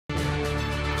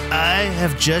I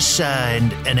have just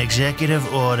signed an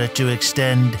executive order to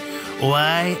extend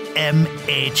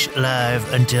YMH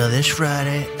Live until this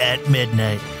Friday at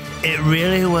midnight. It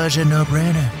really was a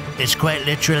no-brainer. It's quite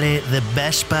literally the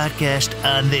best podcast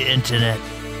on the internet.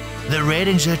 The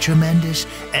ratings are tremendous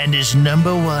and is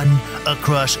 #1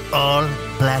 across all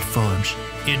platforms.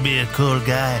 You'd be a cool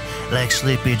guy like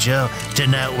Sleepy Joe to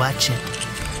not watch it.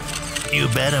 You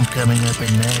bet I'm coming up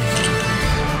in May.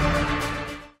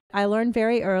 I learned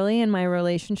very early in my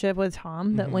relationship with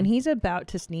Tom that when he's about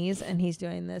to sneeze and he's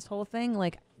doing this whole thing,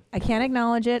 like, I can't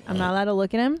acknowledge it. I'm not allowed to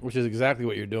look at him. Which is exactly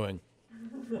what you're doing.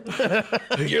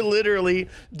 You're literally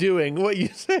doing what you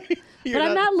say.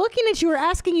 I'm not looking at you or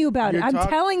asking you about it. I'm talk-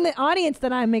 telling the audience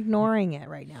that I'm ignoring it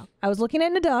right now. I was looking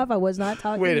at Nadav. I was not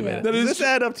talking Wait to a you. minute. Does this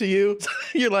add up to you?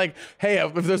 You're like, hey,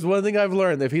 if there's one thing I've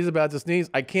learned, if he's about to sneeze,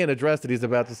 I can't address that he's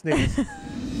about to sneeze.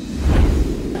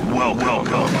 Welcome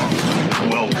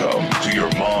to your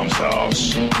mom's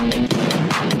house. Here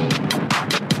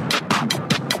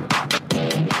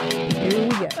we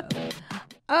go.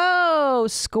 Oh,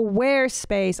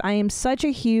 Squarespace. I am such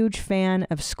a huge fan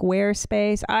of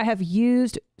Squarespace. I have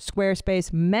used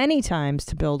Squarespace many times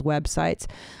to build websites.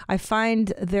 I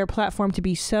find their platform to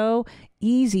be so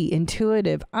easy,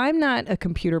 intuitive. I'm not a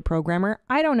computer programmer.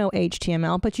 I don't know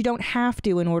HTML, but you don't have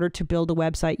to in order to build a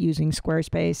website using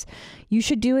Squarespace. You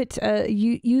should do it.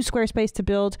 Use Squarespace to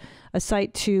build a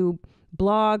site to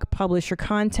blog, publish your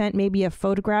content. Maybe you have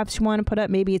photographs you want to put up.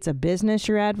 Maybe it's a business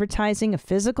you're advertising, a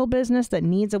physical business that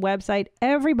needs a website.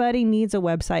 Everybody needs a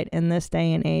website in this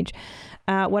day and age.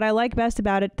 What I like best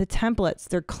about it, the templates,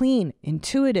 they're clean,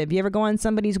 intuitive. You ever go on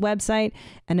somebody's website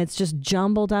and it's just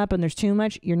jumbled up and there's too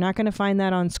much? You're not going to find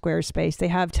that on Squarespace. They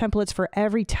have templates for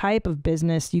every type of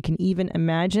business you can even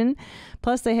imagine.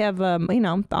 Plus they have,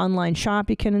 the online shop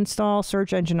you can install,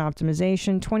 search engine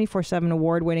optimization, 24/7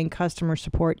 award-winning customer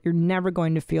support. You're never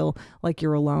going to feel like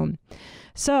you're alone.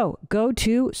 So go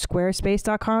to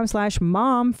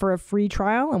squarespace.com/mom for a free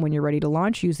trial. And when you're ready to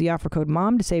launch, use the offer code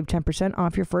MOM to save 10%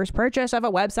 off your first purchase of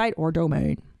a website or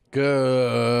domain.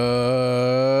 Good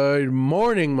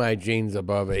morning, my jeans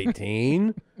above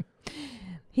 18.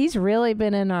 He's really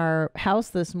been in our house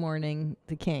this morning,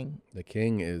 the king. The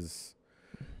king is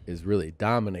really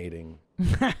dominating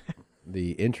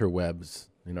the interwebs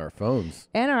in our phones.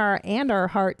 And our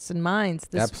hearts and minds.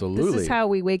 Absolutely. This is how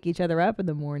we wake each other up in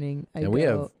the morning. We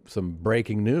have some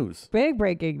breaking news. Big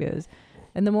breaking news.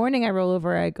 In the morning, I roll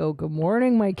over, I go, good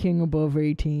morning, my king above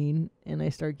 18. And I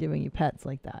start giving you pets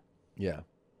like that. Yeah.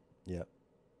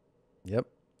 Yep.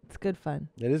 It's good fun.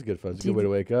 It is good fun. It's a good way to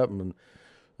wake up. And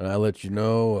I let you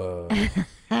know,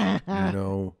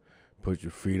 put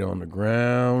your feet on the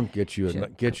ground, get you a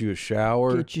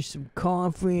shower. Get you some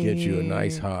coffee. Get you a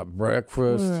nice hot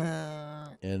breakfast.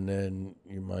 And then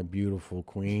you're my beautiful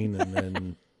queen. And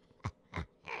then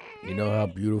you know how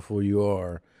beautiful you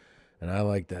are. And I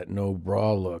like that no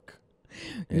bra look.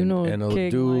 And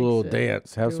do a little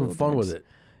dance. Have some fun with it.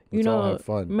 Let's all have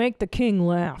fun. Make the king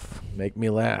laugh. Make me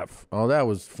laugh. Oh, that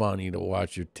was funny to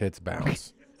watch your tits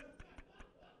bounce.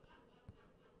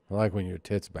 I like when your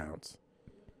tits bounce.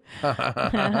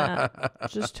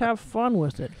 Just have fun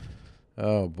with it.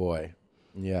 Oh, boy.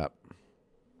 Yeah.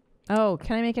 Oh,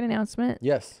 can I make an announcement?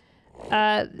 Yes.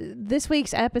 This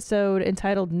week's episode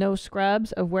entitled No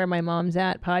Scrubs of Where My Mom's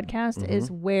At podcast is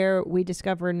where we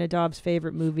discover Nadav's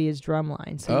favorite movie is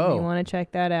Drumline. So if you want to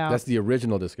check that out. That's the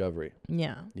original discovery.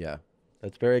 Yeah. Yeah.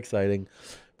 That's very exciting.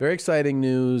 Very exciting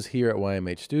news here at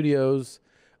YMH Studios.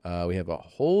 We have a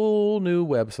whole new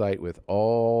website with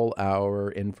all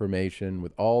our information,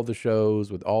 with all the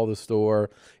shows, with all the store.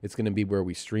 It's going to be where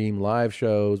we stream live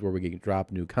shows, where we can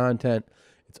drop new content.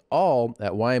 It's all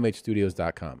at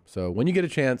ymhstudios.com. So when you get a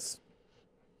chance,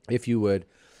 if you would,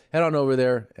 head on over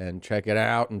there and check it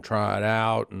out and try it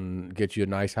out and get you a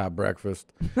nice hot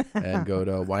breakfast and go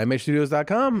to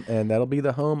ymhstudios.com, and that'll be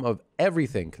the home of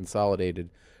everything consolidated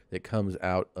that comes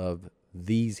out of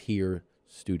these here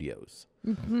studios.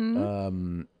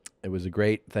 It was a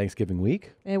great Thanksgiving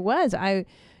week. It was.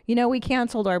 We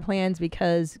canceled our plans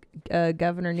because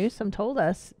Governor Newsom told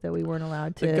us that we weren't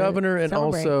allowed to. The governor and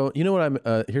celebrate. Also, you know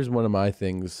what here's one of my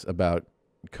things about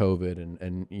COVID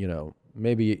and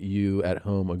maybe you at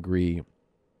home agree.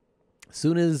 As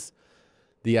soon as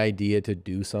the idea to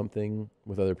do something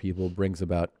with other people brings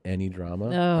about any drama,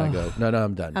 I go, no,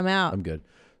 I'm done. I'm out. I'm good.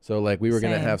 So like we were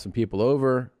going to have some people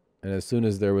over, and as soon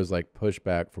as there was like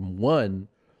pushback from one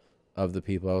of the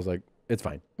people, I was like, it's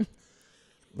fine.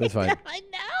 It's fine. I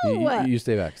know. You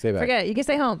stay back. Stay back. Forget it. You can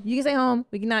stay home.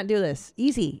 We cannot do this.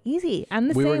 Easy. I'm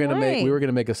the same way. We were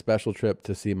gonna make a special trip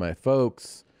to see my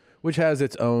folks. which has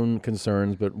its own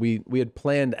concerns, but we had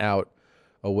planned out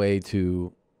a way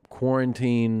to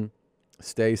quarantine,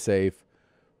 stay safe,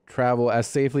 travel as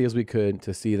safely as we could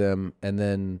to see them, and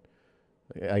then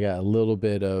I got a little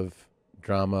bit of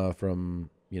drama from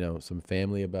some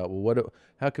family about, well,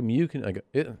 how come you can? I go,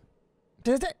 it's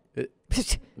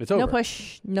over. No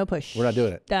push. We're not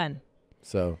doing it. Done.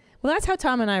 So well, that's how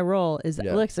Tom and I roll.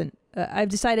 Listen, I've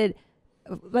decided.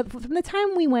 But from the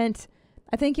time we went,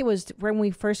 I think it was when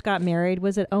we first got married.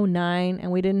 Was it 2009?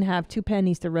 And we didn't have 2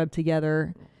 pennies to rub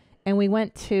together, and we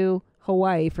went to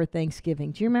Hawaii for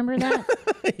Thanksgiving. Do you remember that?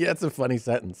 Yeah, it's a funny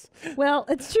sentence. Well,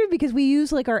 it's true because we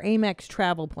used like our Amex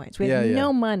travel points. We had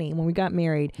no money when we got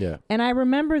married. Yeah. And I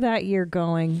remember that year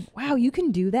going, wow, you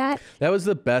can do that? That was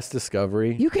the best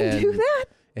discovery. You can do that?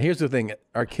 And here's the thing.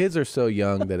 Our kids are so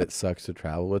young that it sucks to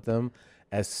travel with them.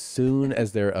 As soon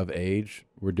as they're of age,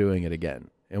 we're doing it again.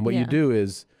 And what you do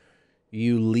is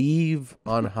you leave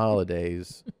on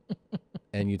holidays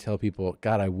and you tell people,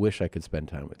 God, I wish I could spend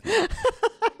time with you.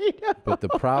 But the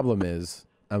problem is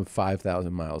I'm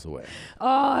 5,000 miles away. Oh,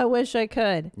 I wish I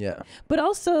could. Yeah. But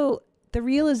also the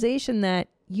realization that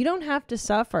you don't have to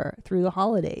suffer through the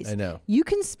holidays. I know. You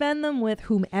can spend them with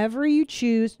whomever you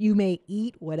choose. You may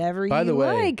eat whatever you like. By the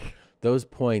way, those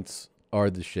points are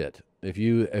the shit. If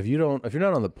you're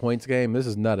not on the points game, this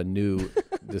is not a new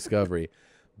discovery.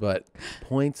 But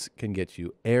points can get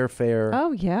you airfare.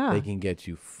 Oh, yeah. They can get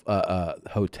you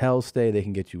hotel stay. They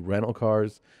can get you rental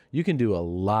cars. You can do a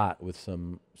lot with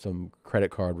some credit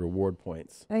card reward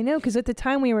points. I know, because at the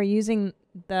time we were using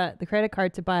the credit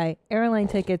card to buy airline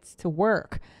tickets to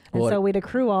work. And so we'd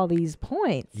accrue all these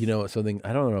points. You know something?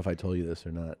 I don't know if I told you this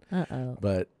or not. Uh-oh.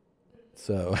 But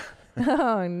so.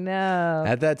 Oh, no.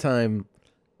 At that time,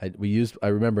 I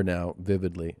remember now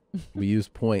vividly, we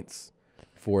used points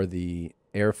for the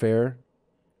airfare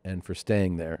and for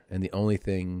staying there. And the only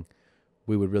thing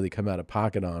we would really come out of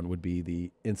pocket on would be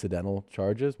the incidental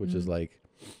charges, which is like,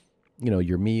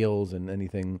 your meals and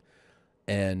anything.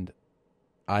 And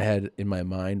I had in my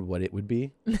mind what it would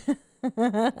be.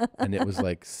 And it was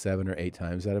like 7 or 8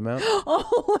 times that amount.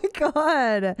 Oh my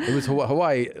God. It was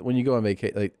Hawaii. When you go on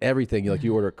vacation, like everything,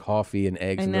 you order coffee and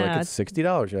eggs and they're like, it's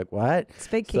 $60. You're like, what? It's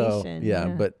vacation.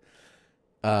 So, but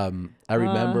I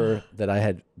remember that I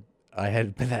had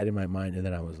that in my mind, and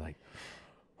then I was like,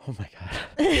 oh my God.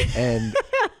 And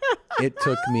it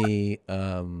took me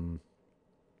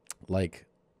like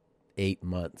 8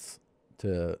 months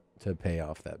to pay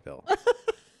off that bill.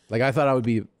 Like I thought I would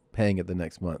be paying it the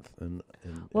next month. And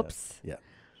whoops. Yeah.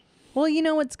 Well, you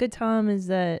know what's good, Tom, is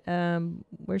that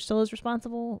we're still as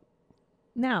responsible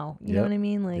now. You know what I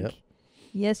mean? Like,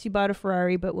 yes, you bought a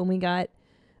Ferrari, but when we got,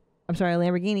 a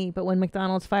Lamborghini, but when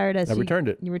McDonald's fired us, I returned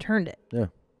it. You returned it. Yeah.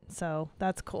 So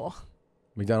that's cool.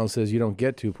 McDonald's says you don't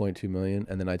get 2.2 million,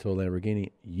 and then I told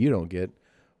Lamborghini you don't get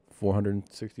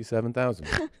 467,000.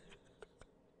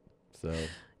 So.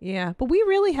 Yeah, but we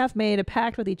really have made a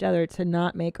pact with each other to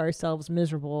not make ourselves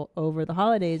miserable over the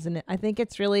holidays, and I think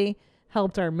it's really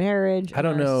helped our marriage. I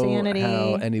don't know sanity.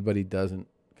 how anybody doesn't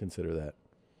consider that.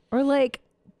 Or like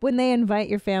when they invite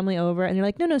your family over and they're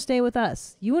like, no, stay with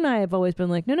us. You and I have always been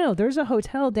like, no, there's a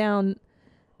hotel down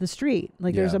the street.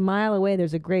 Like there's a mile away.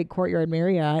 There's a great Courtyard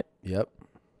Marriott. Yep.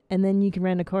 And then you can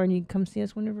rent a car and you can come see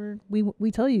us whenever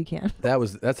we tell you can.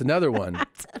 That's another one.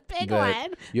 That's a big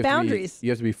one. Boundaries.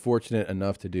 You have to be fortunate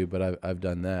enough to do, but I've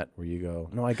done that where you go,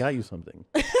 no, I got you something.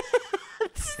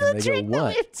 That's and the trick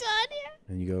that we've done here.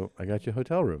 And you go, I got you a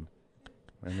hotel room.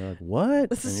 And they're like,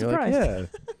 what? This is and you're surprise. like, yeah,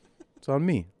 it's on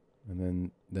me.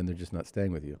 And then they're just not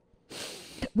staying with you.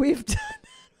 We've done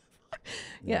that.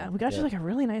 Yeah, we got you like a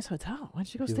really nice hotel. Why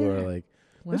don't you go People stay are there? like,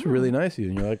 that's really nice of you.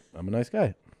 And you're like, I'm a nice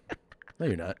guy. No,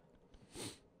 you're not.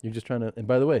 You're just trying to. And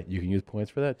by the way, you can use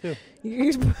points for that too. You can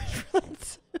use points for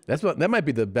that. That might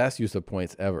be the best use of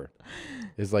points ever.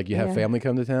 Is like you have family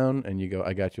come to town and you go,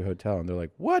 I got you a hotel, and they're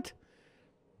like, what?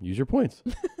 Use your points.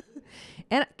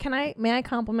 And may I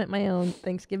compliment my own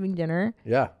Thanksgiving dinner?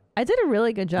 Yeah. I did a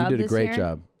really good job. You did a great year.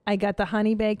 job. I got the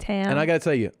honey baked ham. And I got to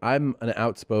tell you, I'm an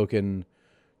outspoken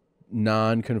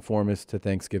non-conformist to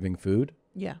Thanksgiving food.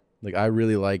 Yeah. Like I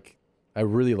really like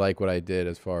what I did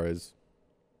as far as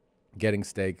getting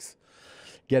steaks,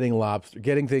 getting lobster,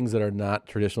 getting things that are not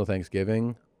traditional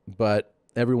Thanksgiving, but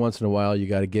every once in a while you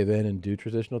got to give in and do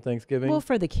traditional Thanksgiving. Well,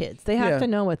 for the kids, they have to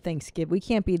know what Thanksgiving. We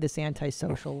can't be this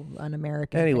antisocial,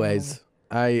 un-American. Anyways,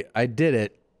 I did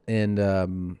it, and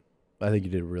I think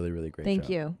you did a really, really great job. Thank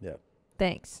you. Yeah.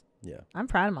 Thanks. Yeah. I'm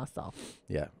proud of myself.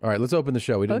 Yeah. All right, let's open the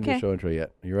show. We didn't do the show intro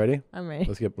yet. You ready? I'm ready.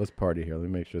 Let's party here. Let me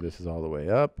make sure this is all the way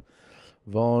up.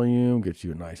 Volume, get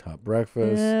you a nice hot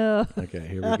breakfast. Ew. Okay,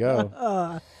 here we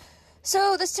go.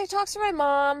 So this TikTok's for my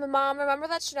mom. Mom, remember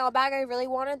that Chanel bag I really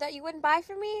wanted that you wouldn't buy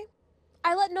for me?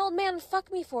 I let an old man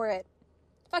fuck me for it.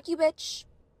 Fuck you, bitch.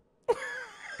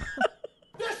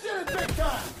 This shit is big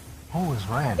time. Who is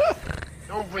Randy?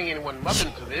 Don't bring anyone up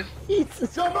into this.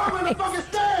 Your mom in the fucking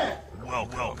stand.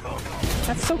 Welcome.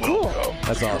 That's so cool. Welcome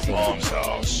That's to awesome. your mom's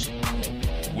house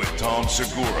with Tom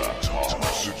Segura.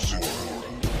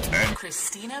 And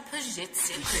Christina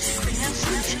Pajitsin.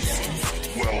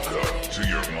 welcome to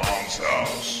your mom's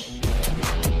house.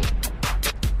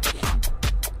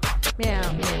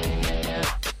 Yeah.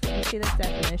 You see this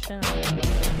definition?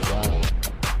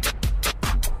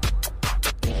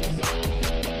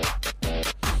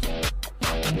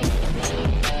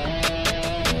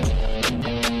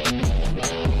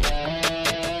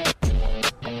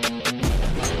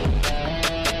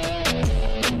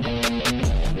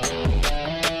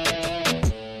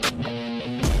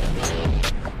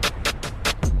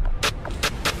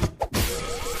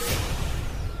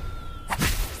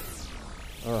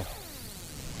 Wow.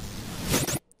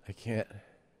 I can't.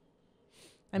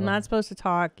 I'm not supposed to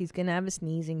talk. He's going to have a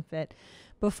sneezing fit.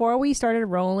 Before we started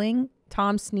rolling,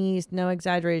 Tom sneezed, no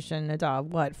exaggeration,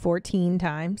 Nadav, 14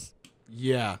 times?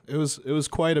 Yeah, it was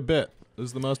quite a bit. It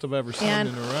was the most I've ever seen in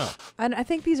a row. And I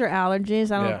think these are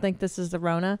allergies. I don't think this is the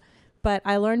Rona. But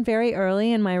I learned very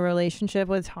early in my relationship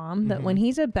with Tom that when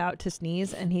he's about to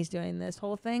sneeze and he's doing this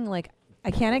whole thing, like,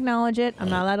 I can't acknowledge it. I'm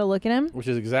not allowed to look at him. Which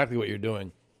is exactly what you're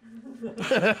doing.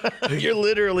 You're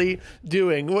literally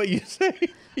doing what you say.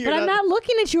 But I'm not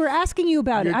looking at you or asking you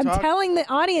about it. You're I'm telling the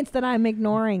audience that I'm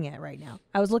ignoring it right now.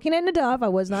 I was looking at Nadav. I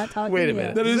was not talking Wait to a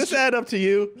minute. you. Does this add up to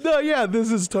you? No, yeah,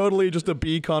 this is totally just a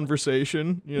B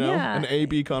conversation, you know, Yeah. an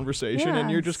A-B conversation, Yeah.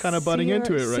 and you're just kind of butting See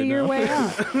into it right see now. your way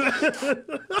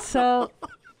out. So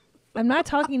I'm not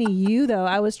talking to you, though.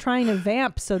 I was trying to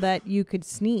vamp so that you could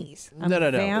sneeze. I'm No.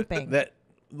 vamping. That,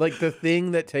 like, the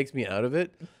thing that takes me out of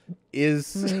it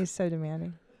is He's so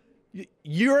demanding.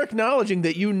 you're acknowledging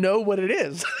that you know what it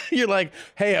is. You're like,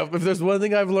 hey, if there's one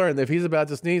thing I've learned, if he's about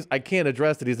to sneeze, I can't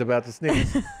address that he's about to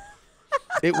sneeze.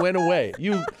 It went away.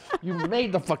 You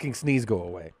made the fucking sneeze go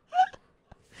away.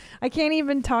 I can't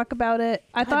even talk about it.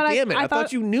 I God damn it. I thought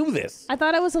thought you knew this. I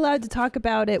thought I was allowed to talk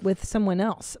about it with someone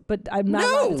else, but I'm not No,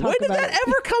 allowed to talk when did about that it.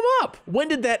 ever come up? When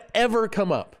did that ever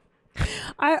come up?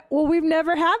 Well, we've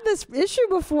never had this issue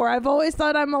before. I've always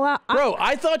thought I'm allowed. Bro,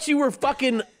 I thought you were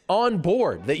fucking on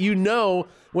board, that you know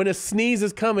when a sneeze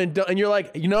is coming, and you're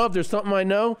like, you know, if there's something I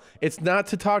know, it's not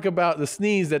to talk about the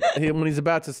sneeze that when he's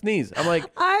about to sneeze. I'm like,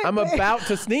 I'm about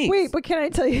to sneeze. Wait, but can I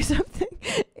tell you something?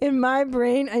 In my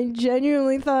brain, I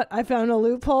genuinely thought I found a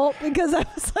loophole because I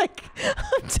was like,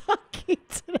 I'm talking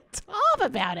to Tom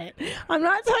about it. I'm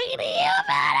not talking to you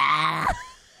about it.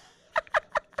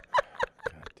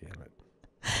 God damn it.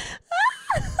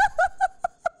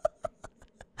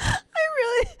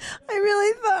 I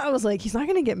really thought, I was like, he's not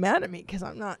going to get mad at me because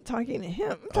I'm not talking to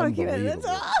him. I'm talking to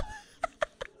Unbelievable.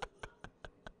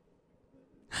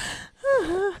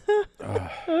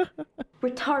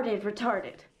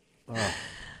 Retarded.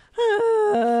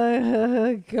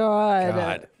 Oh, God.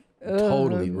 God,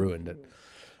 totally ruined it.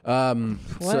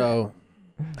 So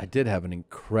I did have an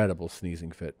incredible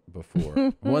sneezing fit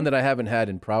before. One that I haven't had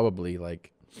in probably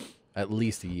like at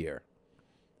least a year.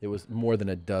 It was more than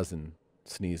a dozen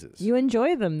sneezes. You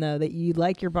enjoy them, though, that you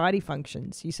like your body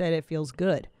functions. You said it feels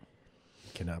good.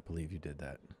 Cannot believe you did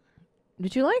that.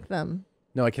 Did you like them?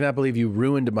 No, I cannot believe you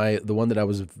ruined the one that I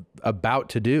was about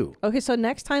to do. Okay, so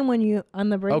next time when you on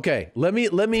the break, Okay, let me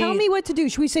tell me what to do.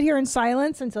 Should we sit here in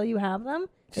silence until you have them?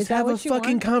 just have a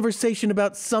fucking conversation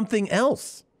about something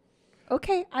else.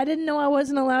 Okay, I didn't know I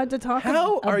wasn't allowed to talk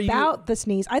about the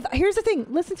sneeze. Here's the thing.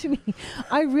 Listen to me.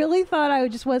 I really thought I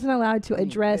just wasn't allowed to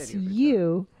address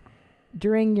you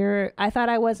during your. I thought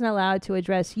I wasn't allowed to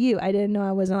address you. I didn't know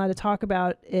I wasn't allowed to talk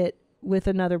about it with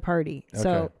another party. Okay.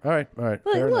 So all right. Fair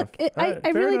look, enough. All right, I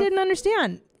fair really enough. didn't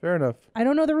understand. Fair enough. I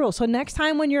don't know the rules. So next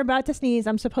time when you're about to sneeze,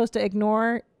 I'm supposed to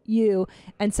ignore you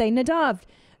and say, Nadav,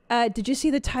 did you see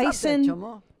the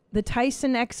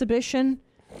Tyson exhibition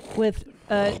with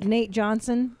Nate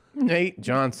Johnson? Nate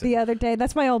Johnson. The other day.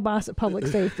 That's my old boss at Public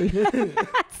Safety.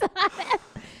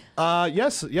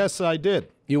 Yes, I did.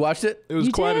 You watched it? It was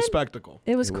You quite a did? spectacle.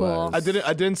 It was cool. I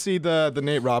didn't see the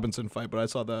Nate Robinson fight, but I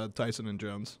saw the Tyson and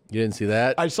Jones. You didn't see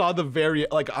that? I saw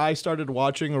I started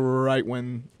watching right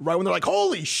when they're like,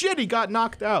 holy shit, he got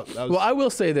knocked out. Well, I will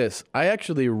say this. I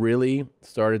actually really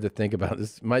started to think about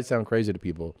this. Might sound crazy to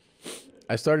people.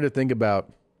 I started to think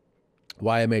about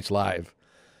YMH Live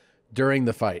during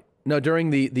the fight. No, during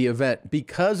the event,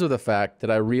 because of the fact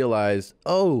that I realized,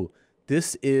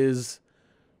 this is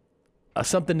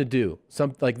something to do.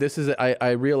 Like this is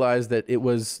I realized that it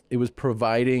was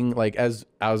providing, like, as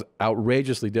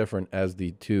outrageously different as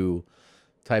the two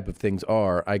type of things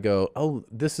are. I go, oh,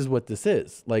 this is what this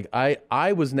is. Like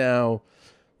I was now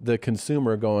the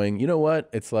consumer going, you know what?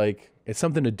 It's like it's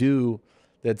something to do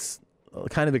that's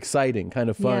kind of exciting, kind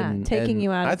of fun. Yeah, taking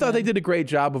you out. I thought they did a great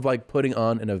job of like putting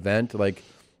on an event, like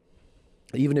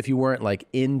even if you weren't like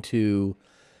into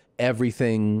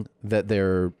everything that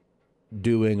they're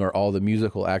doing or all the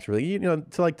musical acts, really, you know,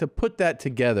 to put that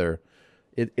together,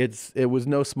 it was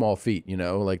no small feat, you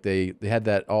know. Like they had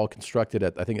that all constructed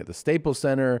at, I think, at the Staples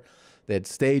Center. They had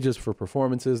stages for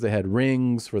performances, they had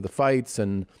rings for the fights,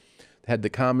 and had the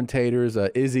commentators.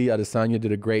 Izzy Adesanya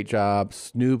did a great job.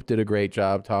 Snoop did a great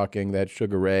job talking. They had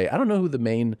Sugar Ray. I don't know who the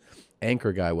main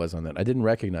anchor guy was on that. I didn't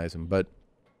recognize him, but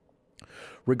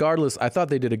regardless, I thought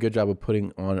they did a good job of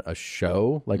putting on a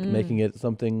show, like making it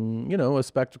something, you know, a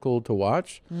spectacle to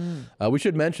watch. We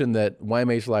should mention that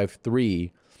YMH Live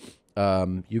 3,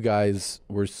 you guys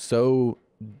were so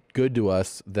good to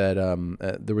us that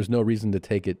there was no reason to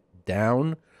take it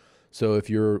down. So if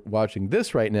you're watching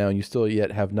this right now and you still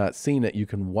yet have not seen it, you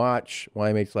can watch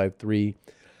YMH Live 3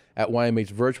 at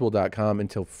ymhvirtual.com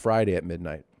until Friday at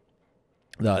midnight.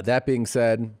 That being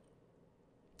said,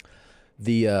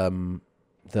 the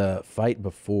fight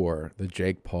before, the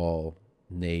Jake Paul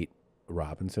Nate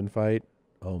Robinson fight,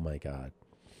 oh my God,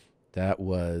 that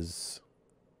was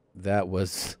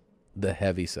the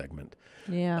heavy segment.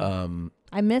 Yeah.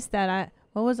 I missed that.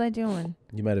 What was I doing?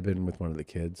 You might have been with one of the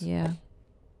kids. Yeah.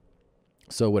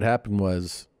 So what happened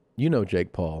was, you know,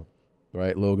 Jake Paul,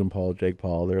 right? Logan Paul, Jake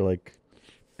Paul, they're like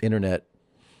internet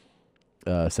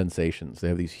sensations. They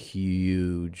have these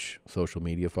huge social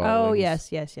media followings. Oh,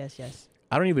 yes.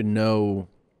 I don't even know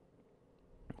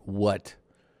what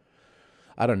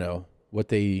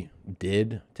they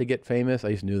did to get famous.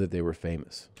 I just knew that they were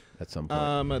famous at some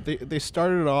point. They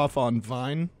started off on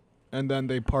Vine, and then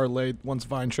they parlayed, once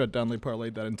Vine shut down, they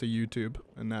parlayed that into YouTube,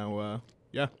 and now,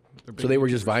 yeah. So they were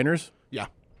just Viners? Yeah.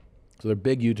 So they're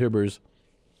big YouTubers.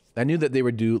 I knew that they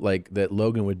would do, like, that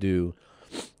Logan would do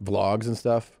vlogs and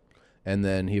stuff, and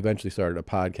then he eventually started a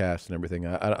podcast and everything.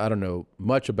 I don't know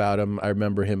much about him. I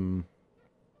remember him,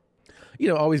 you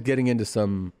know, always getting into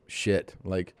some shit,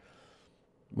 like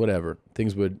whatever.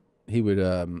 He was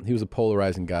a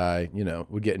polarizing guy, you know,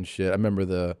 would get in shit. I remember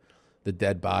the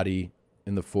dead body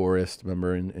in the forest,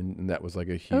 remember, and that was like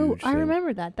a huge I thing.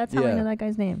 remember that. That's how I know that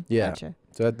guy's name. Yeah. Gotcha.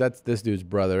 So that's this dude's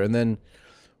brother. And then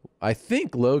I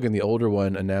think Logan, the older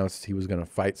one, announced he was going to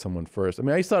fight someone first. I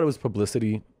mean, I just thought it was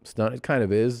publicity stunt. It kind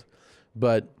of is,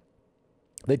 but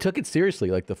they took it seriously,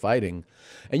 like the fighting.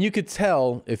 And you could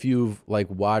tell if you've like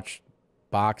watched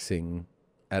boxing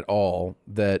at all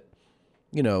that,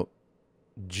 you know,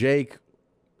 Jake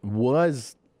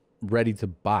was ready to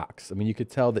box. I mean, you could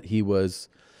tell that he was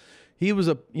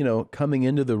coming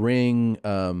into the ring,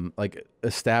 like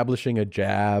establishing a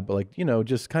jab, like, you know,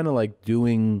 just kind of like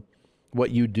doing what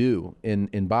you do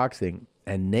in boxing.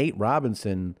 And Nate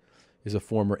Robinson is a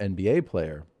former NBA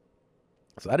player.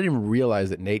 So I didn't even realize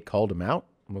that Nate called him out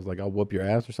and was like, I'll whoop your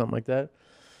ass or something like that.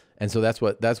 And so that's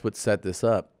what set this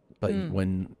up. But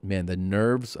when, man, the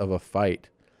nerves of a fight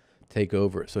take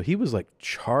over. So he was like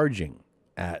charging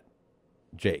at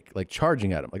Jake, like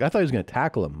charging at him. Like I thought he was going to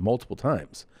tackle him multiple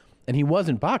times. And he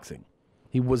wasn't boxing.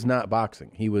 He was not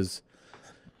boxing. He was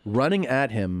running at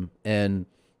him, and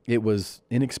it was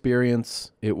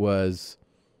inexperience. It was,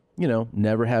 you know,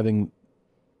 never having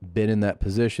been in that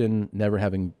position, never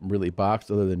having really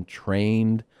boxed other than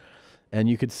trained. And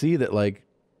you could see that, like,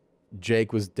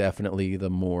 Jake was definitely the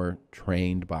more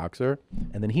trained boxer.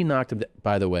 And then he knocked him,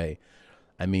 by the way,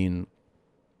 I mean,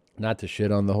 not to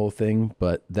shit on the whole thing,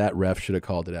 but that ref should have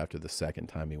called it after the second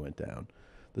time he went down.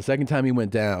 The second time he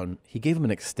went down, he gave him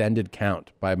an extended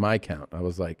count by my count. I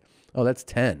was like, oh, that's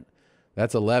 10.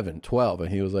 That's 11, 12.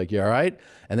 And he was like, you all right?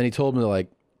 And then he told me to,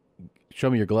 like, show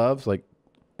me your gloves. Like,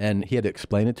 and he had to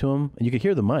explain it to him. And you could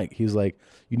hear the mic. He's like,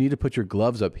 you need to put your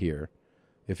gloves up here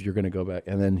if you're going to go back.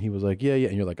 And then he was like, yeah.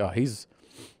 And you're like, oh,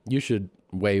 you should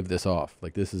wave this off.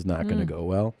 Like, this is not going to go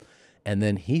well. And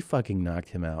then he fucking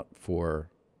knocked him out for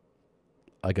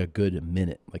like a good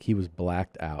minute. Like he was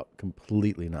blacked out,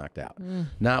 completely knocked out.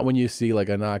 Not when you see like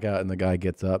a knockout and the guy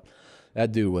gets up.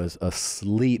 That dude was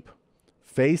asleep,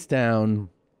 face down.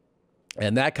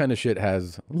 And that kind of shit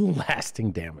has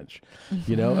lasting damage.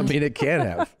 You know, I mean, it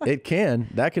can.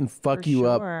 That can fuck you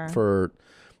up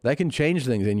that can change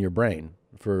things in your brain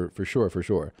for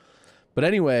sure. But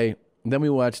anyway, then we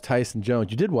watched Tyson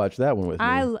Jones. You did watch that one with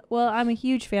me. Well, I'm a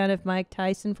huge fan of Mike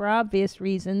Tyson for obvious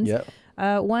reasons. Yep.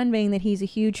 One being that he's a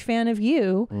huge fan of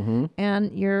you, Mm-hmm.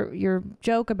 and your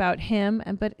joke about him.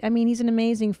 But I mean, he's an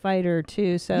amazing fighter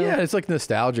too. So Yeah, it's like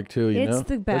nostalgic too. You It's know,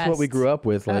 the that's what we best. grew up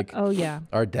with. Like, oh yeah,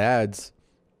 our dads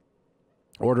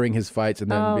ordering his fights and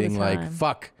then All the being like, time.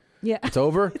 "Fuck, yeah, it's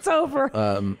over." it's over.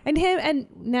 Um, And him, and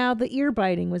now the ear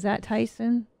biting, was that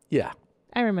Tyson? yeah,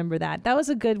 I remember that. That was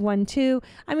a good one too.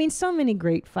 I mean, so many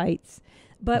great fights.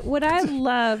 But what I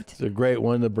loved, it's a great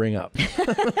one to bring up.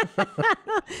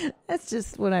 that's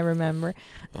just what I remember.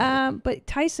 But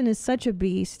Tyson is such a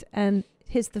beast, and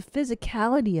the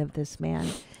physicality of this man.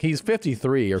 He's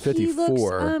 53 or 54. He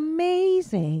looks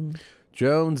amazing.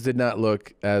 Jones did not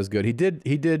look as good. He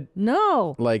did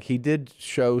No. like he did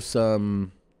show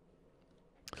some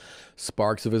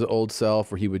sparks of his old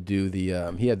self where he would do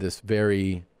the he had this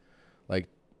very like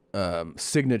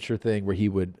signature thing where he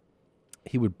would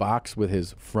box with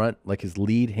his front, like his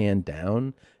lead hand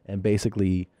down, and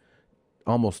basically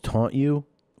almost taunt you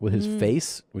with his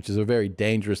face, which is a very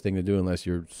dangerous thing to do unless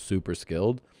you're super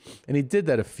skilled. And he did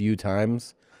that a few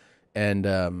times, and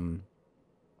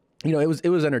you know, it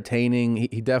was entertaining.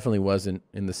 He definitely wasn't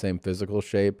in the same physical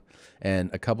shape, and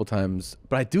a couple times.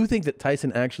 But I do think that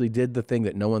Tyson actually did the thing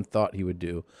that no one thought he would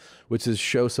do, which is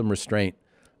show some restraint.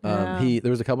 There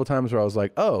was a couple times where I was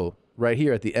like, oh, right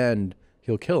here at the end,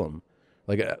 he'll kill him.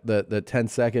 Like the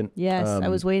 10-second. Yes, I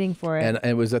was waiting for it. And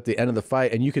it was at the end of the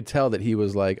fight, and you could tell that he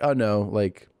was like, oh no,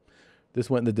 like this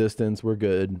went in the distance, we're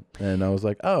good. And I was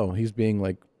like, oh, he's being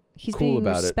like He's cool being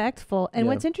about respectful. And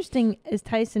Yeah. what's interesting is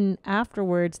Tyson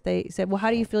afterwards, they said, well, how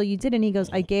do you feel you did? And he goes,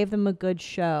 I gave them a good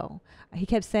show. He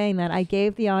kept saying that. I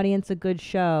gave the audience a good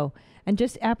show. And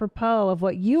just apropos of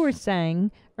what you were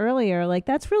saying earlier, like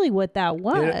that's really what that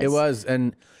was. It was,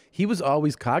 and he was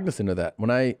always cognizant of that.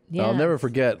 I'll never Yes.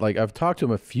 forget, like I've talked to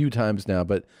him a few times now,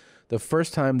 but the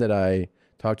first time that I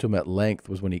talked to him at length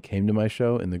was when he came to my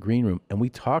show in the green room, and we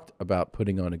talked about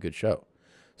putting on a good show.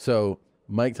 So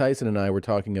Mike Tyson and I were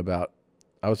talking about,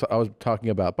 I was talking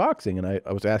about boxing, and I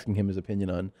was asking him his opinion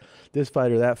on this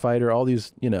fighter, that fighter, all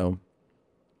these, you know,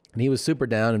 and he was super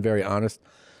down and very honest.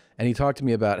 And he talked to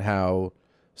me about how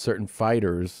certain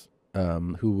fighters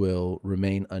who will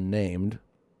remain unnamed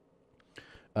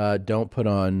don't put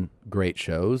on great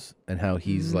shows, and how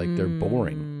he's like, they're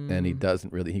boring, and he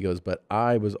doesn't really, he goes, but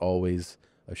I was always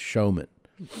a showman.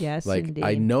 Yes, Like indeed.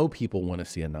 I know people want to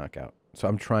see a knockout. So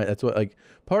I'm trying, that's what, like,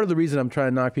 part of the reason I'm trying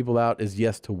to knock people out is,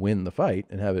 yes, to win the fight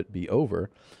and have it be over.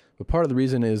 But part of the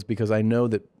reason is because I know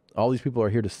that all these people are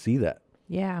here to see that.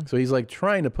 Yeah. So he's like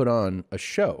trying to put on a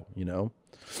show, you know?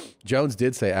 Jones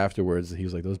did say afterwards that he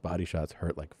was like, those body shots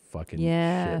hurt like fucking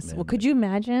Yes. shit, man. Well, could you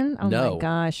imagine? Oh No. my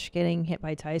gosh, getting hit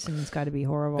by Tyson's got to be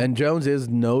horrible. And Jones is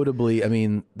notably, I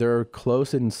mean, they're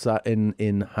close in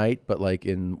height, but like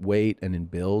in weight and in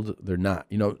build, they're not.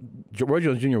 You know, Roy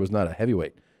Jones Jr. was not a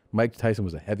heavyweight. Mike Tyson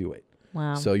was a heavyweight.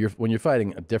 Wow. So when you're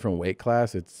fighting a different weight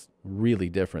class, it's really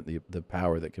different, the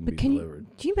power that can be delivered.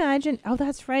 Do you imagine? Oh,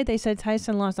 that's right. They said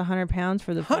Tyson lost 100 pounds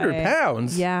for the fight. 100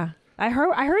 pounds? Yeah. I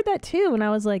heard that too, and I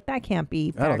was like, that can't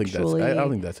be I don't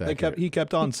think that's accurate. He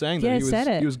kept on saying Yeah, that said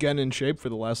it. he was getting in shape for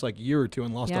the last like year or two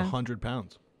and lost Yeah. 100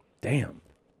 pounds. Damn.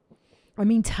 I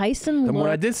mean, Tyson And when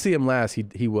I looked, did see him last,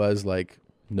 he was like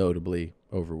notably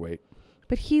overweight.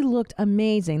 but he looked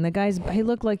amazing. He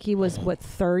looked like he was,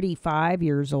 35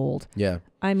 years old. Yeah.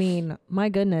 I mean, my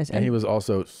goodness. And he was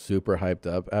also super hyped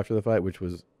up after the fight, which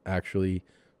was actually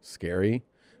scary.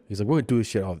 He's like, we're going to do this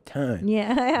shit all the time.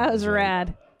 Yeah, that was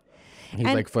rad. He's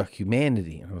And- like, fuck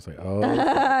humanity. And I was like, oh,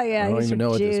 Yeah, I don't he's even know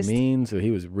what this juiced. means. So he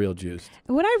was real juiced.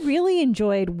 What I really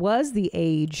enjoyed was the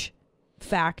age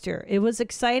factor. It was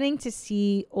exciting to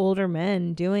see older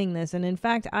men doing this. And in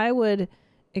fact, I would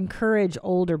encourage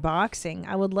older boxing.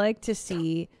 I would like to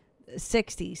see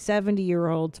 60,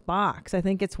 70-year-olds box. I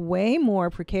think it's way more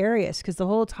precarious because the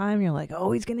whole time you're like,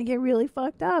 oh, he's going to get really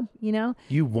fucked up, you know?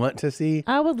 You want to see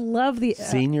I would love the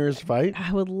seniors fight?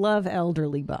 I would love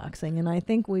elderly boxing, and I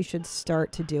think we should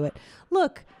start to do it.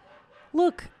 Look,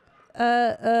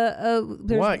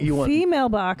 there's What? You want- female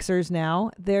boxers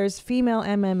now. There's female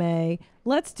MMA.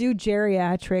 Let's do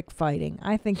geriatric fighting.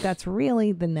 I think that's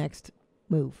really the next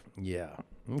move. Yeah.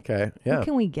 Okay. Yeah. What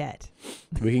can we get?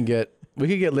 We can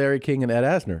get Larry King and Ed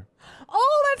Asner.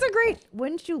 Oh, that's a great.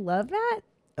 Wouldn't you love that?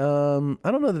 I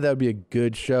don't know that would be a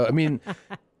good show. I mean,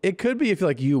 it could be if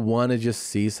like you want to just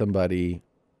see somebody,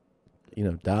 you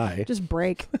know, die. Just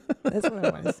break. That's what I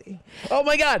want to see. Oh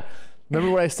my God.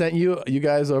 Remember what I sent you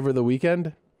guys over the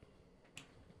weekend?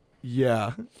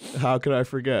 Yeah. How could I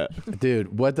forget?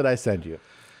 Dude, what did I send you?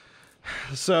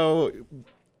 So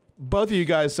both of you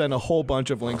guys sent a whole bunch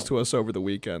of links to us over the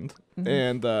weekend.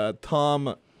 And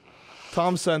Tom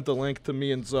Tom sent the link to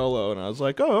me and Zolo, and I was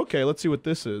like, oh, okay, let's see what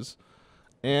this is.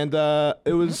 And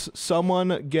it was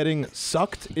someone getting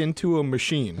sucked into a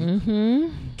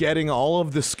machine, getting all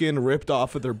of the skin ripped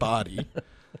off of their body,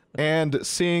 and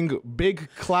seeing big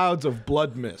clouds of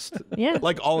blood mist. Yeah.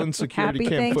 Like all in security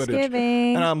Happy cam footage.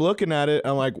 Thanksgiving. And I'm looking at it,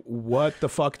 I'm like, what the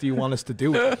fuck do you want us to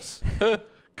do with this?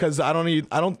 Because I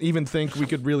don't even think we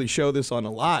could really show this on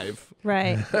a live.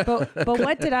 Right. But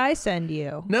what did I send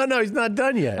you? No, he's not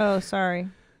done yet. Oh, sorry.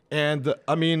 And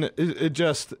I mean, it's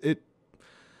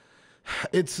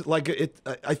like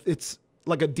it's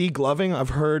like a degloving. I've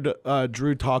heard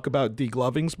Drew talk about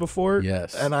deglovings before.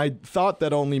 Yes. And I thought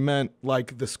that only meant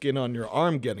like the skin on your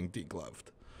arm getting degloved.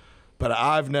 But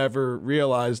I've never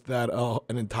realized that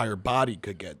an entire body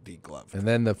could get degloved. And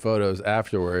then the photos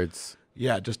afterwards.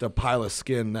 Yeah, just a pile of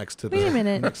skin next to Wait a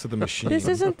minute. next to the machine. Is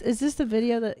this the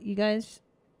video that you guys,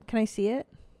 can I see it?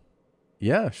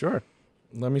 Yeah, sure.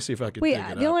 Let me see if I can Wait, dig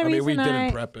it the up. only I mean, we reason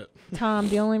didn't prep it. Tom,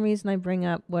 the only reason I bring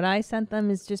up what I sent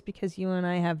them is just because you and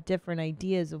I have different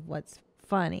ideas of what's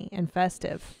funny and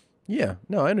festive. Yeah,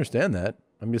 no, I understand that.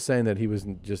 I'm just saying that he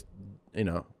wasn't just,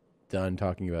 done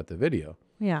talking about the video.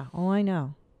 Yeah, I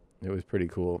know. It was pretty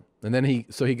cool. And then he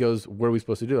goes, what are we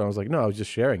supposed to do? And I was like, no, I was just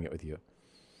sharing it with you.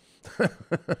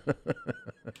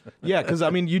 Yeah, because I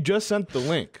mean, you just sent the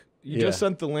link. You just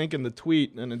sent the link in the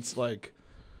tweet, and it's like,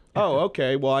 oh,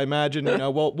 okay. Well, I imagine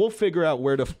we'll figure out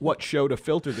what show to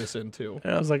filter this into.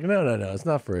 And I was like, no, it's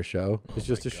not for a show. It's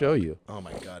just to show you. Oh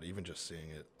my god, even just seeing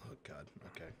it. Oh god.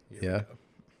 Okay. Yeah.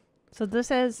 So this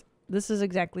is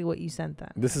exactly what you sent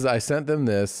them I sent them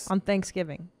this. on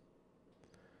Thanksgiving.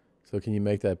 So can you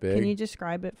make that big? Can you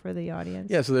describe it for the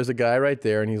audience? Yeah, so there's a guy right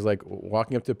there, and he's like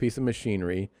walking up to a piece of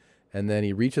machinery, and then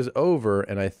he reaches over,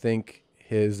 and I think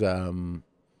his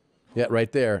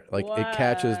right there, like it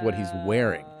catches what he's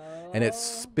wearing, and it's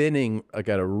spinning like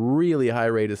at a really high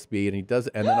rate of speed, and he does,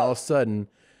 and then all of a sudden,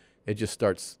 it just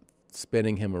starts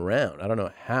spinning him around. I don't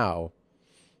know how,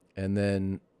 and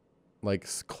then like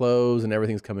clothes and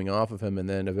everything's coming off of him, and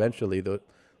then eventually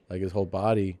his whole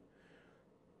body.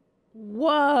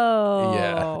 Whoa.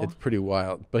 Yeah, it's pretty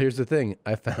wild. But here's the thing.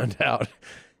 I found out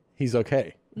he's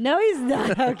okay. No, he's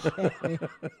not okay.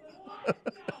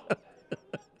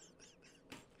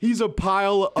 He's a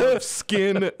pile of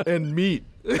skin and meat.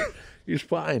 He's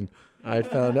fine. I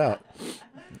found out.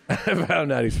 I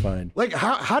found out he's fine. Like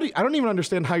how do you, I don't even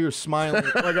understand how you're smiling.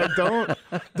 Like I don't.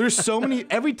 There's so many.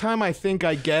 Every time I think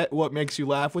I get what makes you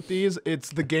laugh with these,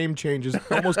 it's the game changes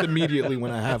almost immediately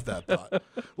when I have that thought.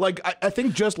 Like I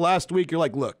think just last week you're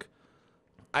like, look,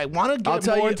 I want to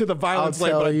get more into the violence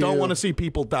lane, but I don't want to see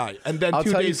people die. And then I'll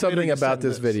 2 tell days you something later, about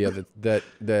send this video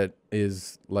that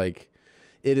is like,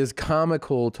 it is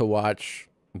comical to watch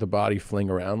the body fling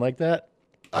around like that.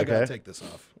 I gotta take this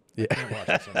off. Yeah. I can't watch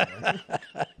this anymore.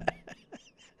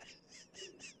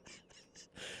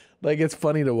 Like it's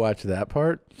funny to watch that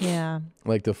part. Yeah.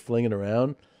 Like the flinging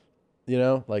around,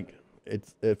 like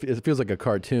it feels like a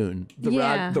cartoon. The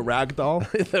rag doll.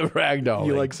 The rag doll.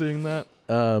 You like seeing that?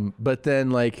 But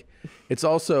then like it's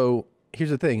also,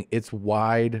 here's the thing, it's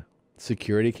wide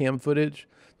security cam footage.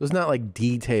 So it's not like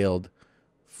detailed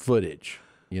footage,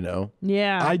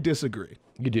 Yeah. I disagree.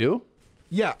 You do?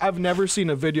 Yeah, I've never seen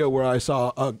a video where I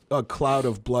saw a cloud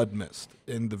of blood mist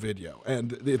in the video,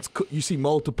 and you see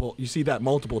that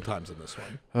multiple times in this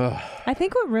one. I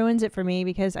think what ruins it for me,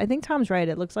 because I think Tom's right,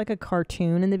 it looks like a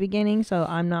cartoon in the beginning, so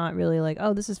I'm not really like,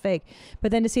 oh, this is fake.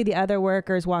 But then to see the other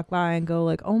workers walk by and go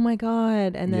like, oh my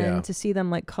god, and then to see them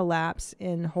like collapse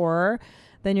in horror,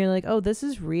 then you're like, oh, this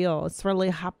is real. It's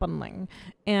really happening.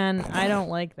 And I don't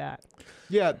like that.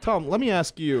 Yeah, Tom, let me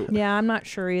ask you. Yeah, I'm not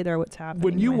sure either what's happening.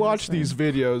 When you watch these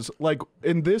videos, like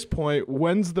in this point,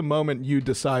 when's the moment you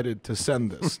decided to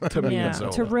send this to me and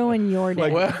Zola? To ruin your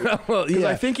day. Well, yeah.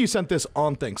 I think you sent this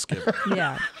on Thanksgiving.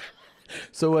 Yeah.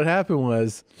 So what happened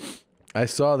was I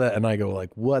saw that and I go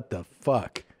like, what the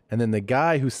fuck? And then the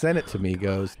guy who sent it to me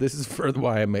goes, this is for the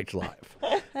YMH Live.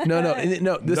 No.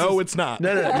 It's not.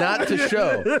 No, not to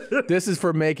show. This is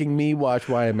for making me watch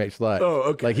YMH Live. Oh,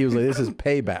 okay. Like he was like, this is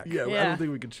payback. Yeah, I don't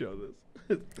think we could show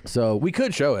this. So we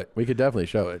could show it. We could definitely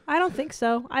show it. I don't think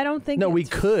so. I don't think we it's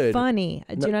could. funny.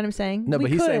 Do you know what I'm saying? No, but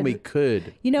he's saying we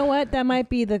could. You know what? That might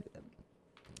be the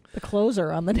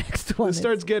closer on the next one. It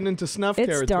starts getting into snuff it's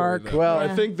territory. dark. Though. Well,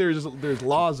 I think there's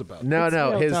laws about it.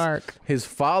 No. real dark. His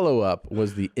follow-up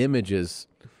was the images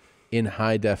in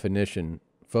high definition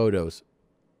photos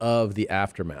of the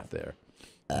aftermath there.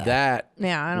 That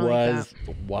I don't was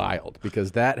like wild,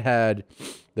 because that had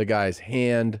the guy's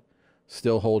hand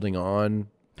still holding on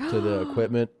to the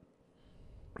equipment.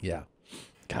 Yeah.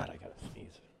 God, I gotta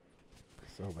sneeze.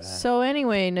 So bad. So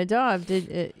anyway,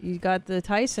 Nadav, you got the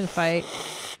Tyson fight?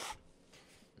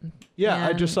 Yeah, I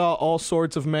And- just saw all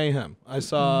sorts of mayhem. I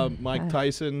saw Mike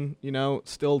Tyson,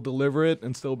 still deliver it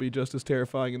and still be just as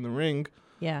terrifying in the ring.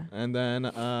 Yeah. And then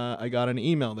I got an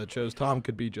email that shows Tom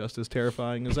could be just as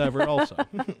terrifying as ever also.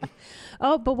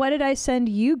 Oh, but what did I send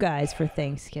you guys for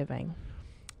Thanksgiving?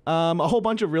 A whole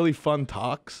bunch of really fun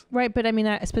talks. Right, but I mean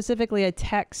specifically a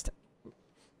text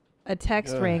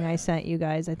ring I sent you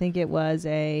guys. I think it was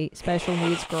a special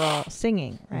needs girl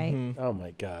singing, right? Mm-hmm. Oh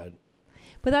my God.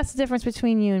 But that's the difference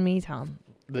between you and me, Tom.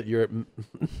 That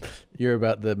you're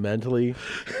about the mentally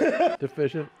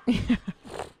deficient.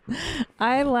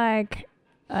 I like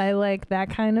that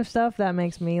kind of stuff. That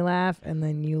makes me laugh, and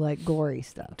then you like gory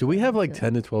stuff. Do we have like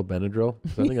 10 to 12 Benadryl?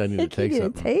 'Cause I think I need to take You need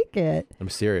something. to take it. I'm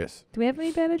serious. Do we have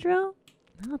any Benadryl?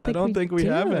 I don't think we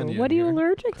have any What in are you here.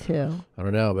 allergic to? I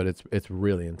don't know, but it's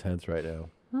really intense right now.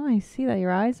 Oh, I see that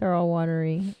your eyes are all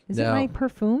watery. Is it No. my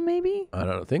perfume, maybe? I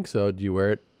don't think so. Do you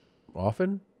wear it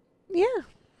often? Yeah.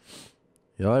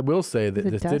 I will say that Is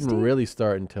it this dusty? didn't really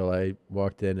start until I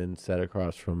walked in and sat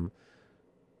across from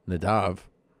Nadav.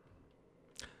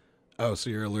 Oh,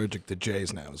 so you're allergic to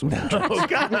J's now as well. Oh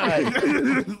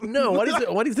God! No,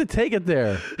 what is it? Take it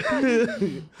there.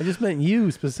 I just meant you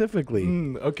specifically.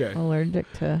 Okay.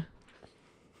 Allergic to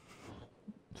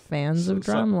fans of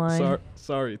Drumline.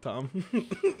 Sorry, Tom.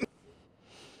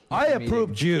 I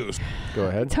approve Jews. Go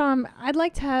ahead. Tom, I'd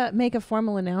like to make a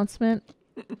formal announcement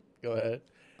Go ahead.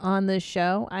 on this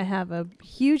show. I have a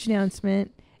huge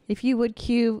announcement. If you would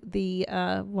cue the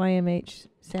YMH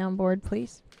soundboard,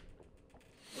 please.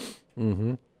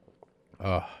 Mm-hmm.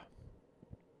 Oh,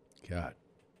 God.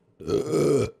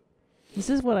 This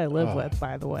is what I live with,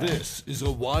 by the way. This is a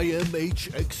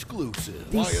YMH exclusive.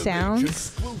 These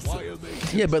sounds.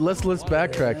 Yeah, but let's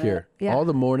backtrack here. Yeah. All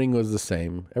the morning was the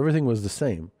same. Everything was the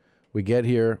same. We get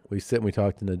here, we sit and we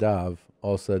talk to Nadav.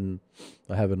 All of a sudden,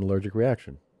 I have an allergic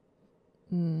reaction.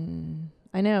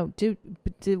 I know.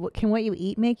 Can what you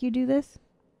eat make you do this?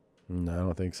 No, I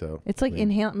don't think so. It's like I mean,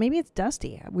 inhale. Maybe it's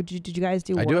dusty. Did you guys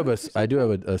do? I do have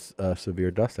work? a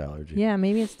severe dust allergy. Yeah,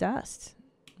 maybe it's dust.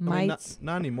 I mean, Mites,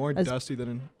 not any more as- dusty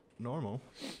than normal.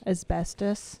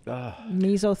 asbestos, Ah,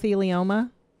 mesothelioma.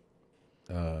 um,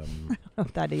 I don't know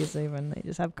if that is even. They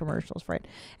just have commercials for it.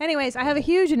 Anyways, I have a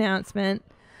huge announcement.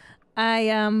 I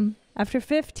after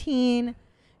 15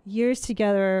 years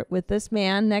together with this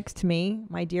man next to me,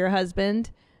 my dear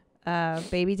husband,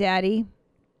 baby daddy,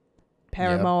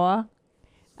 Paramoa,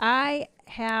 I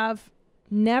have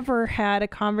never had a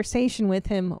conversation with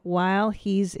him while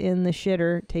he's in the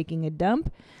shitter taking a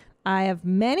dump. I have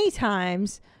many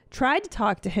times tried to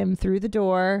talk to him through the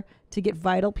door to get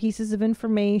vital pieces of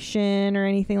information or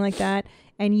anything like that,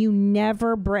 and you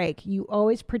never break. You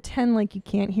always pretend like you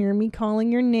can't hear me calling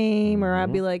your name, or I'll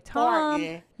be like,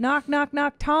 Tom, knock, knock,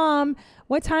 knock, Tom,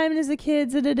 what time is the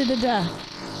kids? Da-da-da-da-da.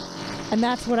 And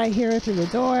that's what I hear through the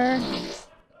door.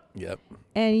 yep.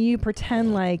 And you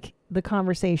pretend like the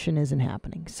conversation isn't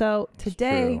happening. So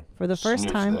today, true. for the first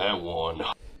time,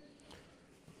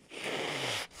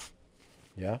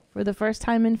 Yeah. for the first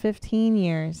time in 15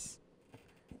 years,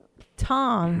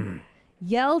 Tom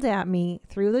yelled at me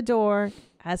through the door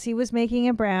as he was making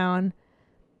a brown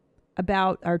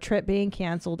about our trip being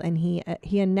canceled, and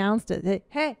he announced it that,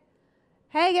 hey,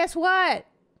 guess what?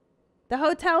 The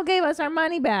hotel gave us our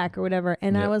money back or whatever.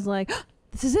 And I Yep. was like,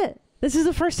 this is it. This is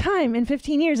the first time in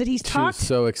 15 years that he's She was talked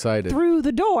so excited. through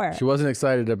the door. She wasn't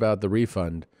excited about the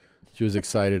refund. She was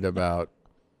excited about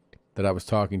that I was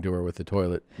talking to her with the door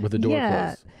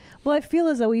closed. Well, I feel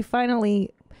as though we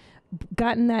finally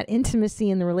gotten that intimacy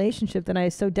in the relationship that I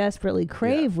so desperately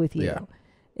crave with you. Yeah.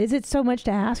 Is it so much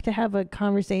to ask to have a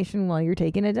conversation while you're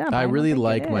taking a dump? I don't really think it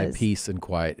like my is. peace and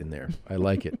quiet in there. I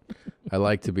like it. I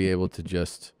like to be able to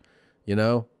just, you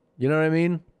know what I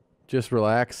mean? Just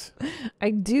relax.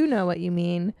 I do know what you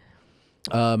mean.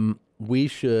 We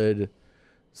should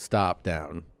stop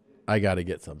down. I got to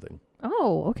get something.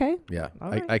 Oh, okay. Yeah,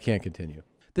 right. I can't continue.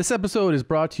 This episode is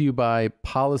brought to you by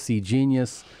Policy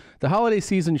Genius. The holiday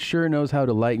season sure knows how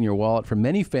to lighten your wallet. For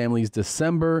many families,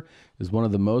 December is one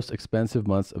of the most expensive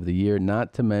months of the year,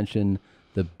 not to mention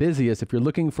the busiest. If you're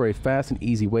looking for a fast and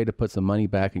easy way to put some money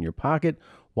back in your pocket,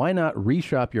 why not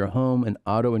reshop your home and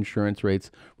auto insurance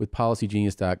rates with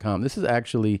PolicyGenius.com? This is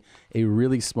actually a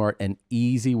really smart and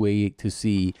easy way to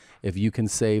see if you can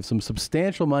save some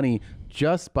substantial money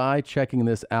just by checking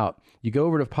this out. You go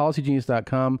over to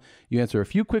PolicyGenius.com, you answer a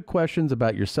few quick questions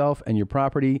about yourself and your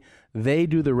property. They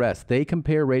do the rest. They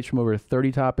compare rates from over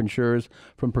 30 top insurers,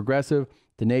 from Progressive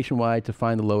to Nationwide, to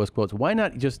find the lowest quotes. Why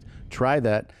not just try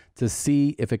that to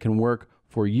see if it can work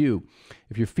for you.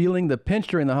 If you're feeling the pinch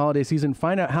during the holiday season,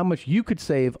 find out how much you could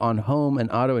save on home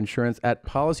and auto insurance at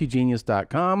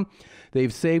policygenius.com.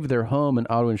 They've saved their home and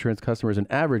auto insurance customers an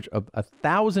average of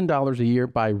 $1,000 a year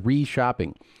by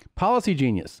re-shopping. Policy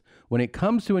Genius. When it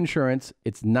comes to insurance,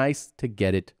 it's nice to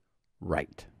get it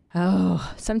right.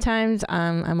 Oh, sometimes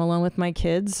I'm alone with my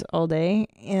kids all day,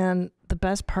 and the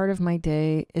best part of my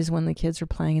day is when the kids are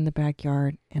playing in the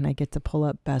backyard and I get to pull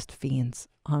up Best Fiends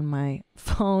on my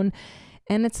phone,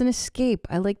 and it's an escape.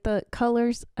 I like the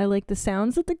colors. I like the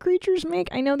sounds that the creatures make.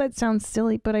 I know that sounds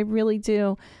silly, but I really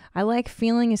do. I like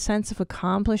feeling a sense of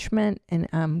accomplishment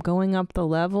and going up the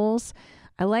levels.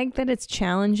 I like that it's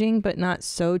challenging, but not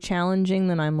so challenging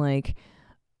that I'm like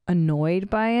annoyed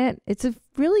by it. It's a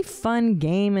really fun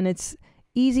game, and it's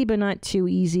easy but not too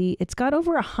easy. It's got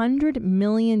over 100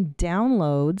 million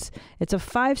downloads. It's a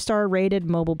 5-star rated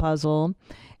mobile puzzle,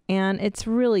 and it's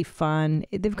really fun.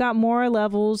 They've got more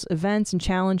levels, events, and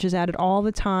challenges added all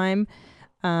the time.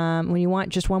 When you want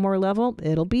just one more level,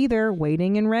 it'll be there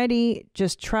waiting and ready.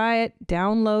 Just try it.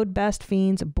 Download Best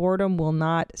Fiends. Boredom will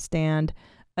not stand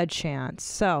a chance.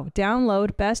 So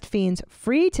download Best Fiends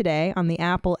free today on the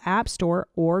Apple App Store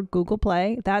or Google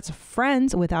Play. That's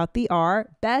friends without the R.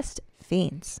 Best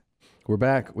Fiends. We're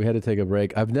back. We had to take a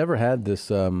break. I've never had this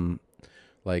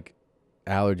like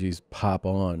allergies pop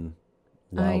on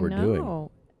while we're doing.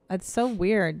 That's so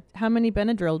weird. How many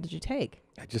Benadryl did you take?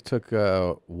 I just took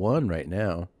one right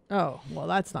now. Oh, well,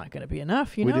 that's not going to be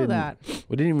enough. You know that.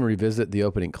 We didn't even revisit the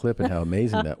opening clip and how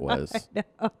amazing that was. I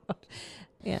know.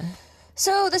 Yeah.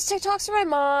 So this TikTok's for my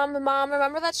mom. Mom,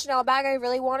 remember that Chanel bag I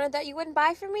really wanted that you wouldn't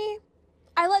buy for me?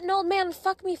 I let an old man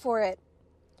fuck me for it.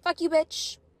 Fuck you,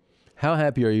 bitch. How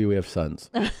happy are you we have sons?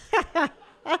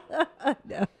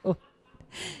 No.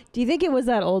 Do you think it was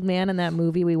that old man in that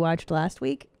movie we watched last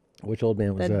week? Which old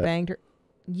man was that? That banged her.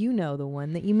 You know the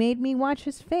one that you made me watch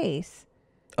his face.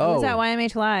 Oh. It was at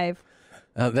YMH Live.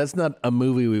 That's not a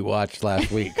movie we watched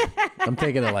last week. I'm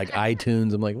thinking of like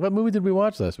iTunes. I'm like, what movie did we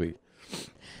watch last week?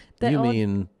 You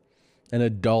mean an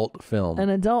adult film. An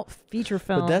adult feature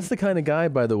film. But that's the kind of guy,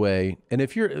 by the way. And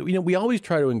if you're, we always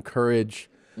try to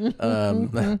encourage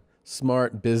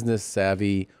smart, business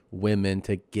savvy women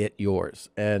to get yours.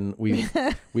 And we've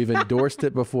endorsed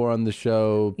it before on the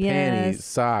show, panties,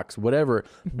 socks, whatever.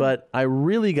 But I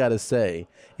really got to say,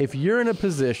 if you're in a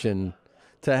position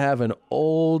to have an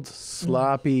old,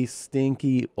 sloppy,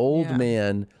 stinky old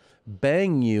man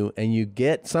bang you and you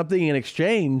get something in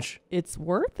exchange, it's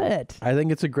worth it. I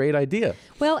think it's a great idea.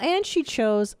 Well, and she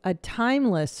chose a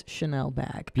timeless Chanel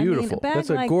bag. Beautiful. I mean,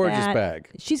 That's a gorgeous bag.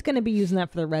 She's going to be using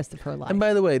that for the rest of her life. And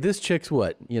by the way, this chick's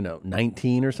what,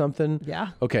 19 or something? Yeah.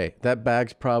 Okay, that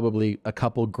bag's probably a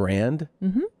couple grand.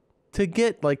 Mm-hmm.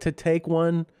 To take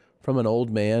one from an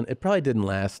old man, it probably didn't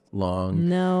last long.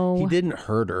 No. He didn't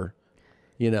hurt her.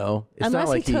 It's Unless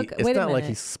not like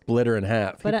he split her in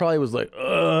half. He probably was like,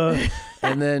 ugh.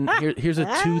 And then here's a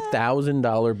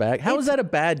 $2,000 bag. How is that a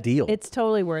bad deal? It's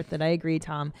totally worth it. I agree,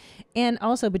 Tom. And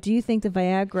also, but do you think the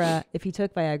Viagra, if he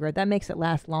took Viagra, that makes it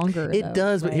last longer? It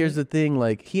does, right? But here's the thing.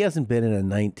 Like, he hasn't been in a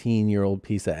 19-year-old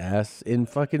piece of ass in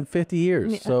fucking 50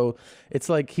 years. Yeah. So it's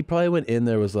like he probably went in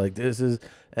there, was like, this is,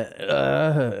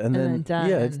 and then done.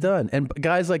 Yeah, it's done. And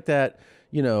guys like that,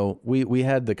 we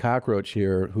had the cockroach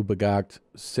here who begocked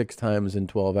 6 times in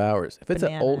 12 hours. If it's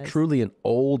truly an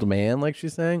old man, like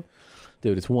she's saying,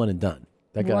 dude, it's one and done.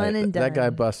 That guy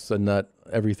busts a nut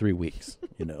every 3 weeks,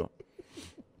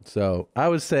 So I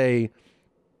would say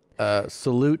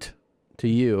salute to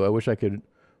you. I wish I could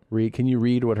read. Can you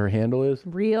read what her handle is?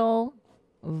 Real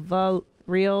Valouise.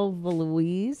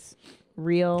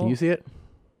 Can you see it?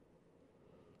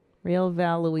 Real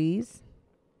Valouise.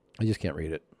 I just can't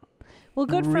read it. Well,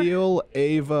 good for Real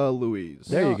Ava Louise.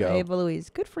 There you go. Ava Louise.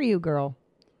 Good for you, girl.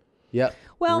 Yep.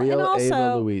 Well, Real and also,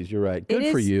 Ava Louise. You're right.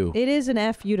 Good for you. It is an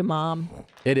F you to mom.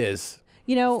 It is.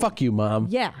 Fuck you, mom.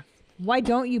 Yeah. Why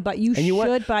don't you? But you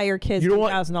should buy your kids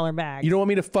 $2,000 bags. You don't want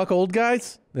me to fuck old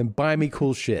guys? Then buy me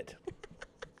cool shit.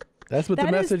 That's what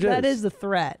the message is. That is the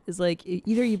threat. Is like,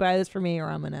 either you buy this for me or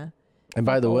I'm gonna. And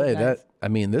by the way,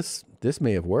 this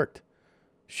may have worked.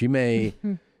 She may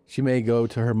go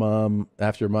to her mom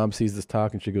after mom sees this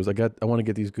talk and she goes, I want to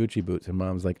get these Gucci boots. And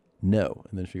mom's like, no.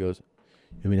 And then she goes,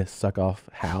 you mean to suck off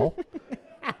Hal?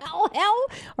 Hal?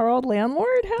 Our old landlord?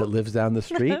 That lives down the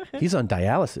street? He's on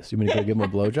dialysis. You mean to go give him a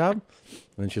blowjob? And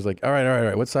then she's like, all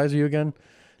right. What size are you again?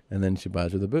 And then she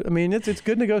buys her the boot. I mean, it's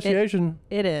good negotiation.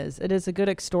 It is. It is a good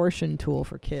extortion tool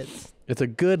for kids. It's a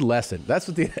good lesson. That's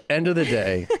at the end of the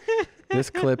day. This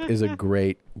clip is a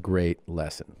great, great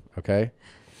lesson. Okay?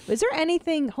 Is there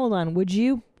anything? Hold on. Would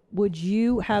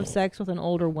you have sex with an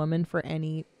older woman for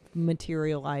any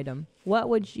material item. What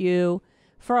would you,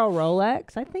 for a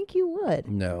Rolex? I think you would.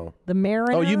 No. The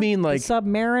Mariner. Oh, you mean like the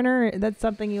Submariner? That's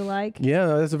something you like? Yeah,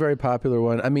 that's a very popular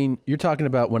one. I mean, you're talking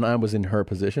about when I was in her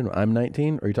position. I'm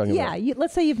 19. Or are you talking about? Yeah.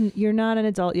 Let's say you're not an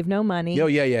adult. You have no money. Oh,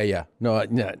 yeah. No,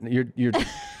 you're.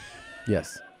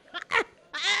 Yes.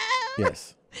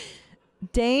 Yes.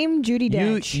 Dame Judi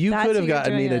Dench. You could have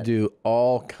gotten me to do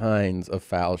all kinds of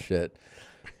foul shit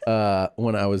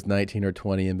when I was 19 or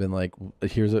 20 and been like,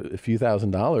 here's a few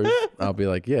 $1,000s. I'll be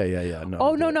like, yeah. No.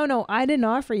 Oh, no. I didn't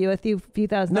offer you a few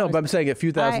 $1,000. No, but I'm saying a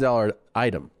few $1,000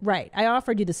 item. Right. I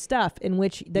offered you the stuff in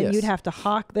which then you'd have to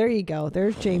hawk. There you go.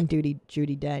 There's Dame Judi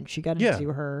Dench. You got to do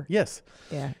her. Yes.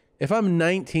 Yeah. If I'm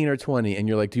 19 or 20 and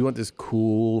you're like, do you want this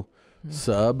cool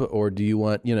sub or do you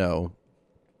want,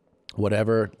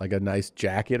 whatever, like a nice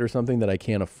jacket or something that I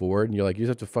can't afford, and you're like, you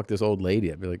just have to fuck this old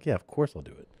lady. I'd be like, yeah, of course I'll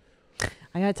do it.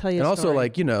 I gotta tell you and a also story.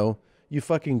 like, you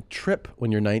fucking trip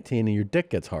when you're 19 and your dick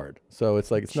gets hard, so it's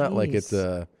like, it's not like it's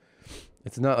not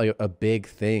like a big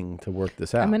thing to work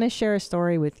this out. I'm gonna share a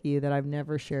story with you that I've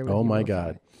never shared with you. Oh my before.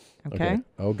 God. Okay?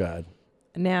 Oh God.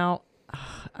 Now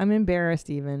I'm embarrassed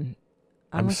even.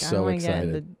 I'm like, so I don't wanna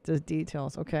excited. Get into the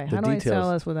details. Okay. The How do I details.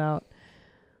 tell this without?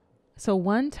 So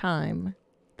one time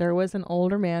there was an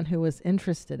older man who was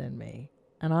interested in me.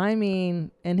 And I mean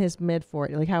in his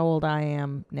mid-40s, like how old I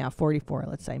am now, 44,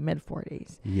 let's say,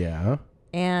 mid-40s. Yeah.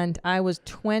 And I was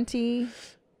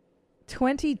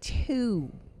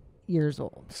 22 years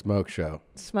old. Smoke show.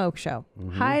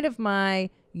 Height of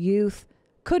my youth.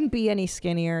 Couldn't be any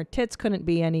skinnier. Tits couldn't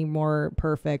be any more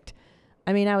perfect.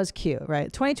 I mean, I was cute,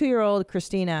 right? 22-year-old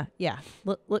Christina. Yeah.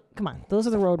 Look, come on. Those are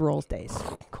the road rules days.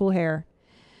 Cool hair.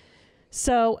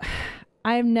 So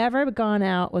I've never gone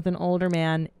out with an older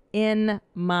man in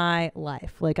my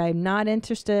life. Like, I'm not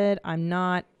interested. I'm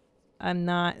not.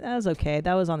 That was okay.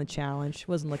 That was on the challenge.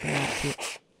 Wasn't looking at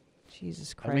it.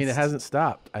 Jesus Christ. I mean, it hasn't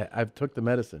stopped. I've took the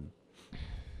medicine.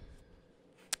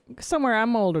 Somewhere,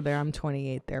 I'm older there. I'm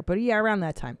 28 there. But yeah, around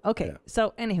that time. Okay. Yeah.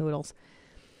 So, anyhoodles.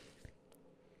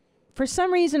 For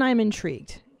some reason, I'm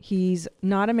intrigued. He's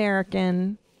not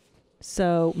American.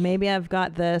 So maybe I've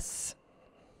got this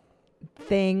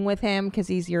thing with him because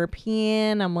he's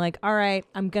European. I'm like, all right,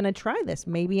 I'm going to try this.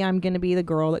 Maybe I'm going to be the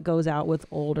girl that goes out with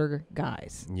older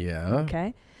guys. Yeah.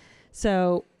 Okay.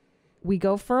 So we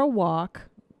go for a walk.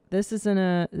 This is in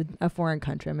a foreign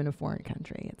country. I'm in a foreign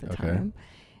country at the time.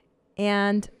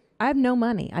 And I have no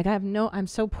money. I'm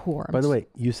so poor. By the way,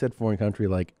 you said foreign country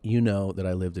like that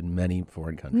I lived in many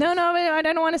foreign countries. No, I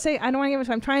don't want to say. I don't want to give.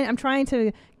 I'm trying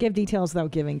to give details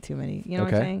without giving too many. You know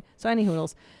what I'm saying? So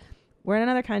anyhoodles, we're in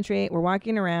another country. We're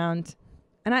walking around,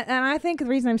 and I think the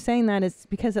reason I'm saying that is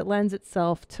because it lends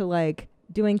itself to like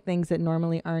doing things that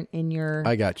normally aren't in your.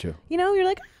 I got you. You're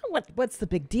like, what's the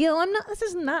big deal? I'm not. This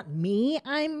is not me.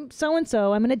 I'm so and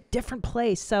so. I'm in a different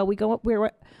place. So we go up.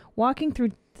 We're walking through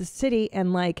the city,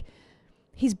 and like,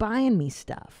 he's buying me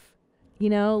stuff.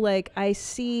 Like I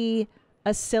see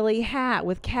a silly hat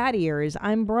with cat ears.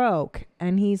 I'm broke,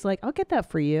 and he's like, I'll get that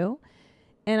for you.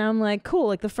 And I'm like, cool.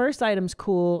 Like the first item's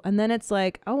cool, and then it's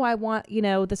like, oh, I want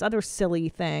this other silly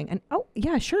thing, and oh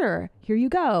yeah, sure, here you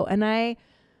go. And I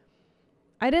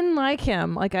didn't like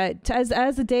him. Like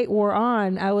as the date wore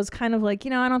on, I was kind of like,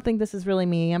 I don't think this is really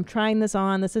me. I'm trying this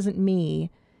on. This isn't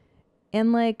me.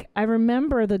 And like, I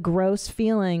remember the gross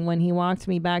feeling when he walked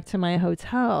me back to my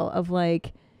hotel of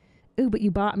like, ooh, but you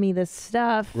bought me this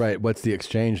stuff. Right. What's the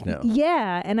exchange now?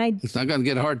 Yeah. And it's not going to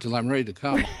get hard till I'm ready to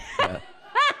come.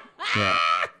 Yeah.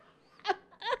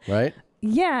 Right?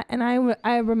 Yeah. And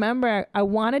I remember I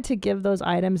wanted to give those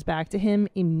items back to him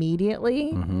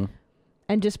immediately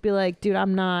and just be like, dude,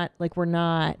 I'm not, like, we're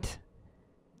not,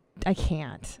 I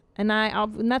can't. And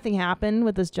nothing happened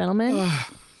with this gentleman.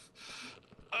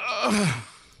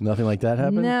 Nothing like that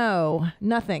happened? No,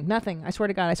 nothing. I swear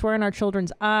to God. I swear in our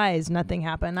children's eyes, nothing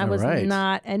happened. I was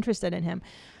not interested in him.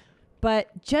 But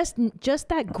just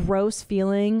that gross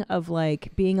feeling of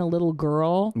like being a little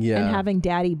girl and having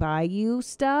daddy buy you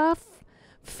stuff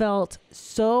felt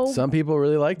so some people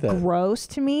really like that. Gross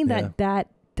to me that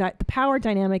the power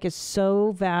dynamic is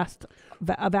so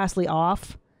vastly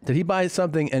off. Did he buy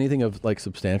anything of like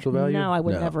substantial value? No, I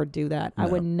would never do that. No. I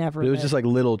would never. But it was just like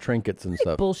little trinkets and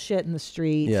stuff. Bullshit in the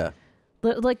street. Yeah.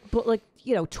 Like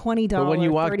 $20. But when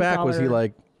you walked $30. back, was he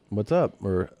like, "What's up?"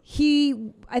 Or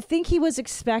I think he was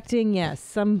expecting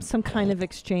some kind of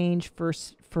exchange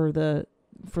for the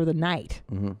night.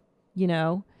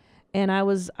 And I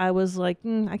was like,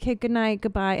 okay, good night,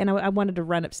 goodbye. And I wanted to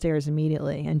run upstairs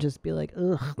immediately and just be like,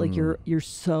 ugh, like you're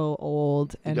so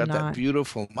old and you got not that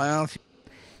beautiful mouth.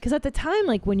 Because at the time,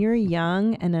 like when you're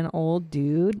young and an old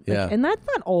dude, like, Yeah. and that's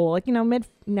not old, like, you know,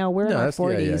 we're in our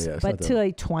 40s, it's but not to that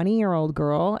a 20-year-old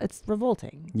girl, it's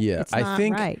revolting. Yeah, It's I not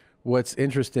think right. what's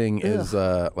interesting is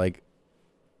like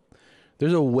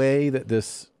there's a way that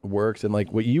this works, and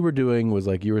like what you were doing was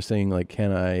like you were saying like,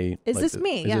 can I? Is like, this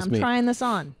me? is Yeah, this I'm me? trying this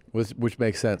on. Which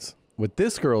makes sense. What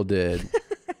this girl did,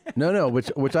 no,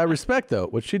 which I respect though.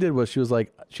 What she did was she was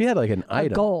like she had like an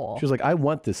item. goal. She was like, I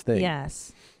want this thing.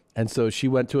 Yes. And so she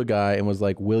went to a guy and was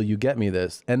like, will you get me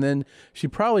this? And then she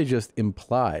probably just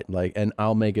implied like, and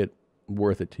I'll make it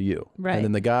worth it to you. Right. And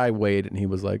then the guy weighed and he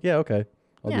was like, yeah, okay,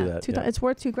 I'll do that. Yeah. It's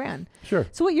worth $2,000. Sure.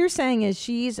 So what you're saying is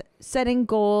she's setting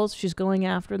goals. She's going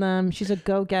after them. She's a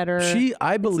go-getter.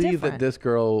 I believe that different. this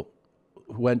girl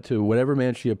went to whatever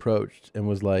man she approached and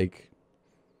was like,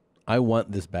 I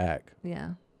want this bag.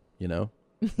 Yeah. You know,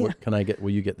 what can I get?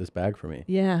 Will you get this bag for me?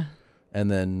 Yeah.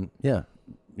 And then, yeah,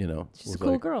 you know, She's a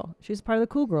cool girl. She's part of the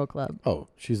cool girl club. Oh,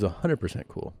 she's 100%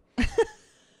 cool.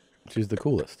 She's the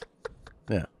coolest.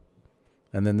 Yeah.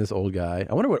 And then this old guy,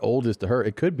 I wonder what old is to her.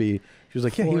 It could be, she was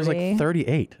like, yeah, he was 40. like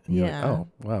 38. And you're like, Yeah. oh,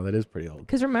 wow, that is pretty old.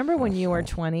 Because remember when you were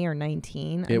 20 or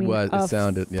 19? It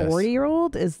sounded, yes.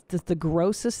 40-year-old is the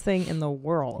grossest thing in the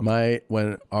world.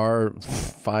 When our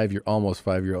almost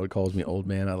 5-year-old calls me old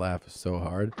man, I laugh so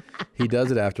hard. He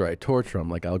does it after I torture him.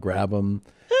 Like I'll grab him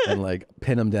and like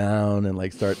pin him down and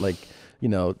like start like, you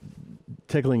know,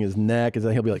 tickling his neck. And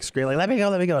then he'll be like screaming, like, let me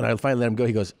go. And I finally let him go.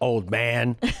 He goes, old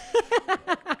man.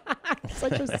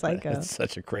 Such a psycho. It's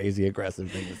such a crazy, aggressive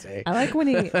thing to say. I like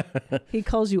when he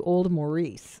calls you old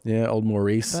Maurice. Yeah, old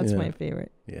Maurice. That's yeah. my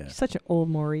favorite. Yeah. Such an old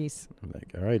Maurice. I'm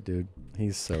like, all right, dude.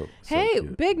 He's so Hey,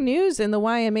 cute. big news in the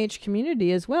YMH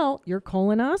community as well. Your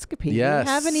colonoscopy. Yes.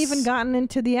 You haven't even gotten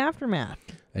into the aftermath.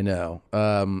 I know.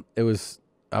 I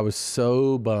was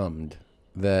so bummed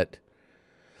that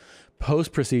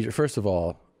post-procedure, first of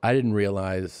all, I didn't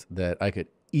realize that I could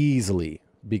easily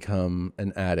become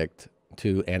an addict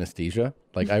to anesthesia.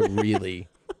 Like I really,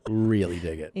 really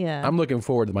dig it. Yeah. I'm looking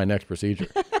forward to my next procedure.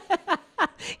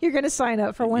 You're going to sign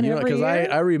up for one every Because year?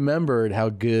 I remembered how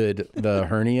good the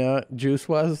hernia juice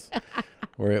was,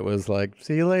 where it was like,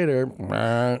 see you later.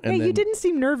 And you didn't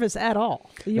seem nervous at all.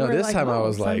 You No, were this like, time I "Oh,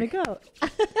 was it's time like- to go."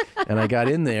 And I got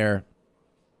in there,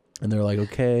 and they're like,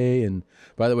 okay. And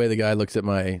by the way, the guy looks at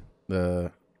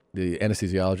the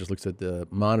anesthesiologist looks at the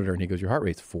monitor, and he goes, your heart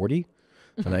rate's 40?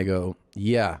 And I go,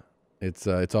 yeah,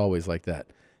 it's always like that.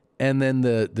 And then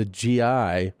the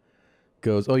GI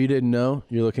goes, oh, you didn't know?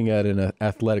 You're looking at an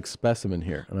athletic specimen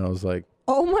here. And I was like,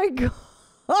 Oh my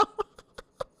God.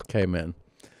 okay, man.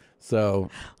 So,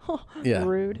 yeah.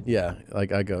 Rude. Yeah.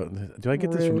 Like I go, do I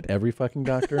get this from Rude. every fucking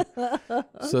doctor?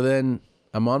 So then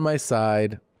I'm on my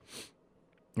side,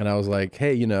 and I was like,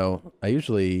 hey, you know, I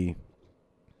usually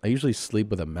sleep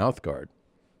with a mouth guard.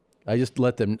 I just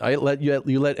let you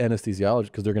let anesthesiologists,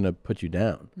 because they're going to put you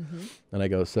down. Mm-hmm. And I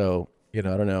go, so, you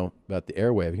know, I don't know about the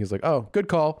airwave. And he's like, oh, good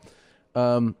call.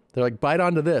 They're like, bite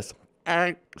onto this.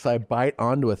 So I bite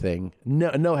onto a thing.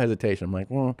 No hesitation. I'm like,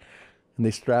 and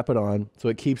they strap it on so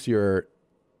it keeps your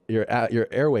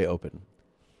airway open.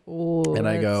 Oh, And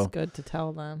I that's go, good to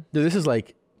tell them. Dude, this is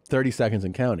like 30 seconds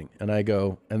and counting. And I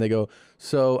go, and they go,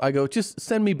 so I go, just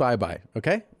send me bye-bye,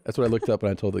 okay? That's what I looked up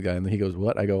and I told the guy. And then he goes,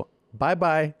 what? I go,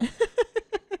 bye-bye.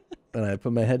 And I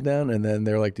put my head down, and then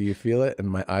they're like, do you feel it? And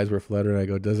my eyes were fluttering. I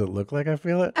go, does it look like I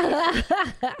feel it?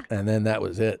 And then that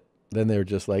was it. Then they were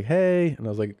just like, hey. And I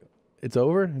was like, it's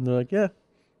over? And they're like, yeah,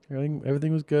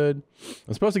 everything was good.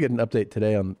 I'm supposed to get an update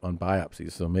today on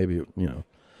biopsies, so maybe, you know.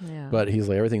 Yeah. But he's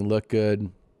like, everything looked good.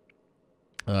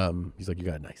 He's like, you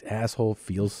got a nice asshole,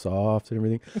 feels soft and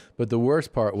everything. But the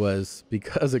worst part was,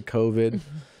 because of COVID,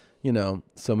 you know,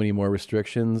 so many more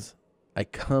restrictions, I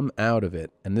come out of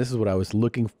it, and this is what I was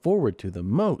looking forward to the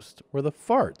most, were the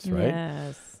farts, right?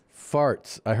 Yes.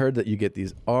 Farts. I heard that you get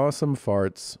these awesome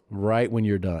farts right when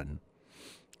you're done.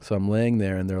 So I'm laying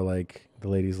there, and they're like, the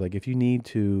lady's like, if you need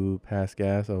to pass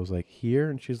gas, I was like, here?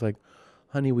 And she's like,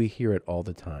 honey, we hear it all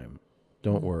the time.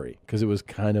 Don't worry. Because it was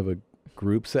kind of a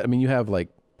group set. I mean, you have like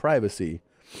privacy.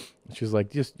 She's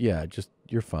like, just,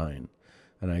 you're fine.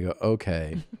 And I go,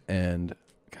 okay. And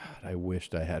God, I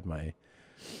wished I had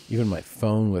even my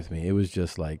phone with me. It was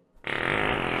just like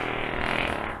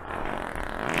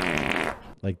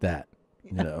that,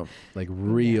 you know, like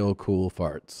real cool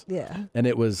farts. Yeah. And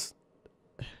it was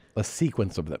a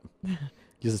sequence of them.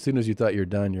 Just as soon as you thought you're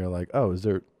done, you're like, oh, is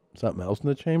there something else in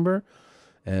the chamber?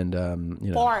 And,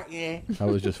 you know, I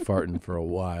was just farting for a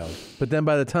while. But then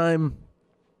by the time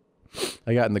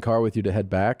I got in the car with you to head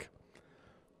back,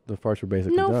 The farts were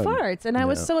basically no done. farts. And I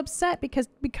was so upset because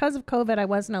of COVID, I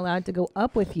wasn't allowed to go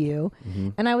up with you.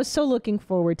 And I was so looking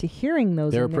forward to hearing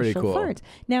those They were initial pretty cool. farts.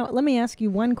 Now, let me ask you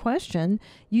one question.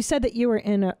 You said that you were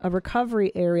in a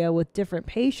recovery area with different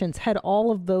patients. Had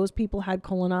all of those people had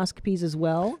colonoscopies as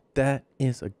well? That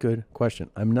is a good question.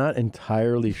 I'm not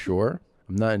entirely sure.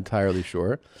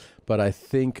 But I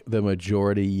think the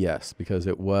majority, yes, because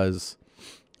it was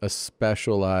a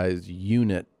specialized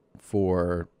unit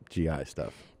for GI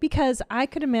stuff. Because I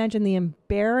could imagine the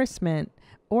embarrassment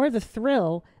or the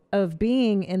thrill of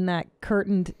being in that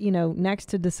curtained, next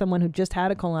to someone who just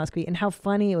had a colonoscopy, and how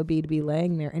funny it would be to be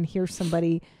laying there and hear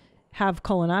somebody have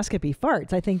colonoscopy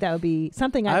farts. I think that would be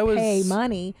something I'd pay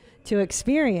money to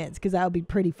experience, because that would be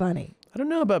pretty funny. I don't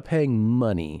know about paying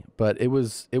money, but it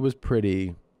was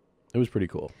pretty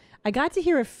cool. I got to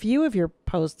hear a few of your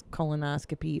post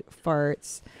colonoscopy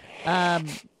farts.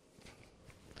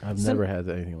 I've never had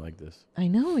anything like this. I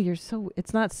know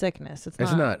it's not sickness. It's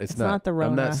not the Rona.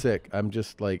 I'm not sick. I'm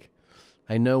just like,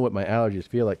 I know what my allergies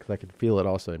feel like, because I can feel it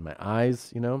also in my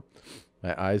eyes. My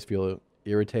eyes feel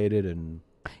irritated. And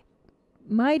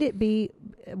might it be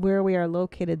where we are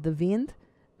located, the wind?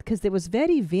 Because it was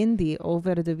very windy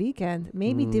over the weekend.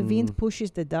 Maybe the wind pushes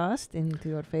the dust into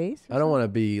your face. I don't want to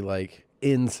be like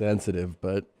insensitive,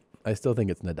 but I still think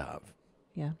it's Nadav.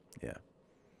 Yeah. Yeah.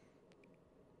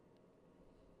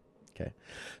 Okay.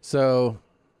 So,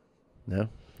 no,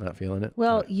 not feeling it.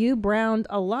 Well, you browned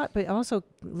a lot, but also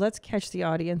let's catch the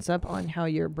audience up on how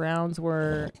your browns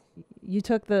were. You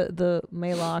took the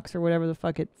Malox or whatever the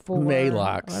fuck it for.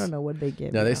 Malox. I don't know what they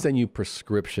give. No, they send you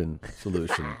prescription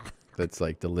solution that's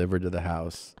like delivered to the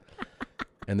house.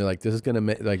 And they're like, this is going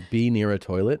to be near a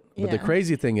toilet. But the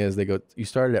crazy thing is, they go, you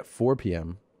started at 4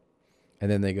 p.m.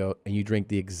 and then they go, and you drink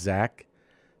the exact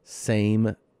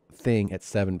same thing at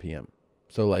 7 p.m.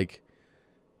 So like,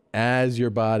 as your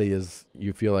body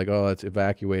you feel like, oh, it's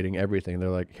evacuating everything. They're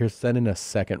like, here's sending a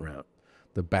second round,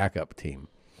 the backup team.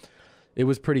 It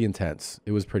was pretty intense.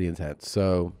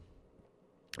 So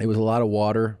it was a lot of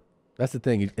water. That's the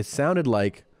thing. It sounded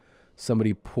like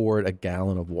somebody poured a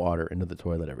gallon of water into the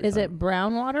toilet every time. Is it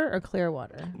brown water or clear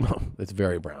water? It's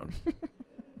very brown.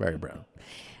 Very brown.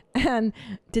 And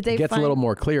did they It gets a little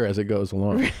more clear as it goes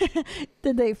along.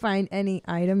 Did they find any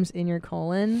items in your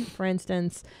colon? For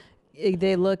instance,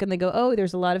 they look and they go, oh,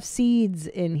 there's a lot of seeds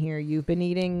in here. You've been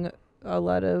eating a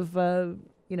lot of,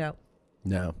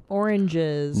 No.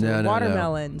 oranges or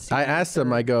watermelons. No. I asked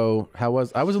them, I go, I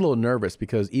was a little nervous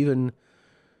because even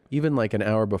like an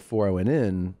hour before I went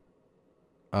in,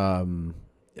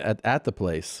 at the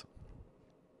place,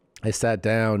 I sat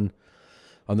down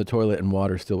on the toilet and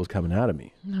water still was coming out of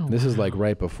me. This is like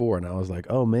right before, and I was like,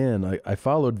 oh man, I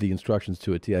followed the instructions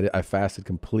to a T. I fasted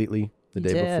completely the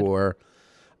day before.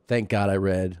 Thank God I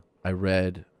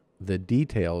read the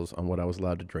details on what I was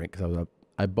allowed to drink, because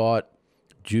I bought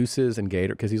juices and Gatorade,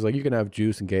 because he's like, you can have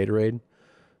juice and Gatorade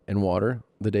and water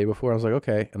the day before. I was like,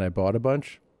 okay, and I bought a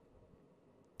bunch.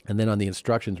 And then on the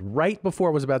instructions, right before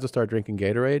I was about to start drinking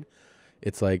Gatorade,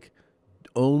 it's like,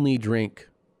 only drink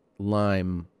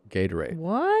lime Gatorade.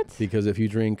 What? Because if you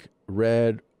drink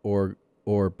red or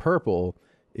purple,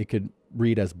 it could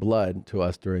read as blood to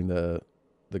us during the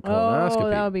colonoscopy. Oh,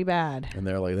 that would be bad. And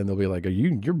then they'll be like,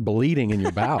 you're bleeding in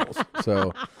your bowels.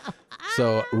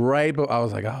 so right, but I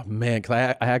was like, oh man,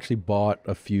 because I actually bought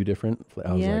a few different.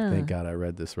 I was like, thank God I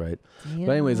read this right. Yeah.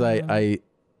 But anyways, I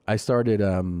started.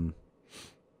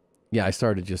 I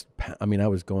started I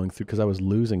was going through, because I was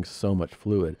losing so much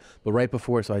fluid. But right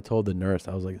before, so I told the nurse,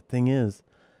 I was like, the thing is,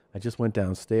 I just went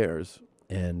downstairs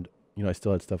and, I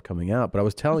still had stuff coming out. But I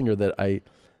was telling her that I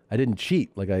didn't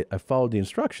cheat. Like, I followed the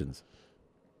instructions.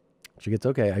 She gets,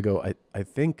 okay. I go, I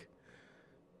think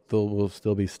there will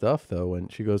still be stuff, though. And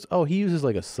she goes, oh, he uses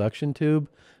like a suction tube,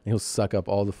 and he'll suck up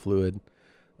all the fluid.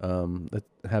 That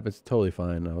happens totally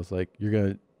fine. I was like, you're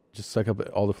going to just suck up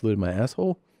all the fluid in my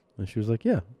asshole? And she was like,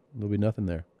 yeah, there'll be nothing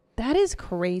there. That is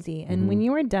crazy. And when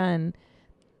you were done,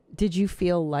 did you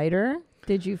feel lighter?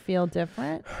 Did you feel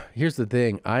different? Here's the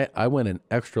thing. I went an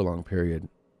extra long period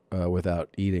without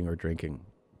eating or drinking,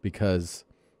 because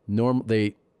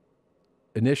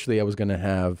initially I was going to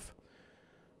have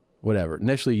whatever.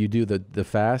 Initially you do the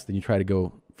fast and you try to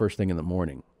go first thing in the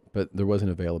morning, but there wasn't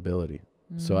availability.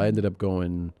 So I ended up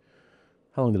going,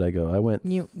 how long did I go? I went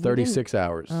 36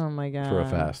 hours oh my God. for a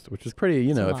fast, which is pretty,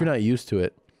 if you're not used to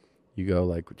it, you go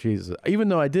like, Jesus. Even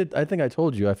though I think I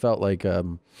told you, I felt like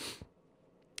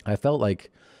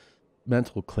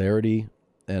mental clarity,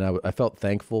 and I felt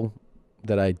thankful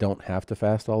that I don't have to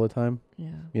fast all the time.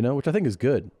 Yeah. Which I think is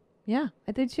good. Yeah,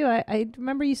 I did too. I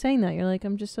remember you saying that. You're like,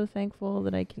 I'm just so thankful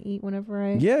that I can eat whenever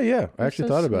I. Yeah. I actually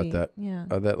so thought sweet. about that. Yeah.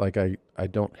 That like I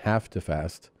don't have to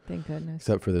fast. Thank goodness.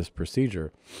 Except for this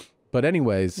procedure. But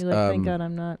anyways. You're like, thank God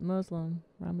I'm not Muslim.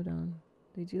 Ramadan.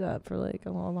 They do that for like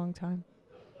a long time.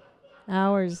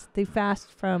 Hours. They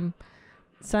fast from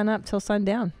sun up till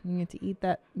sundown. You get to eat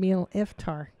that meal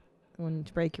iftar when you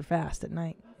break your fast at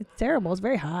night. It's terrible. It's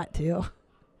very hot too.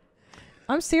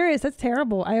 I'm serious. That's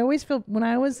terrible. I always feel when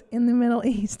I was in the Middle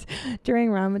East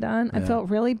during Ramadan, I felt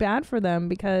really bad for them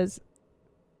because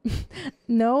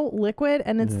no liquid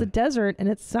and it's the desert and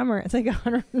it's summer. It's like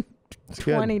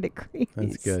 120 degrees.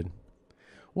 That's good.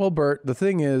 Well, Bert, the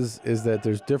thing is that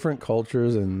there's different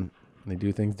cultures and they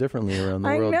do things differently around the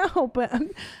world. I know, but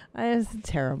it's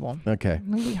terrible. Okay. It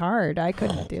would be hard. I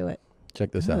couldn't do it.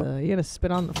 Check this out. You gotta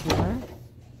spit on the floor.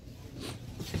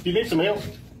 You need some help?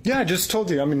 Yeah, I just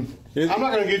told you. I mean, I'm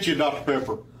not going to get you a Dr.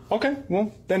 Pepper. Okay,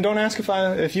 well, then don't ask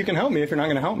if you can help me if you're not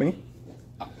going to help me.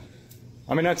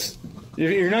 I mean, if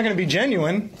you're not going to be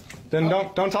genuine, then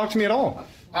don't talk to me at all.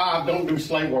 I don't do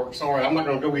slave work. Sorry, I'm not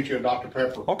going to go get you a Dr.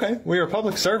 Pepper. Okay, well, you're a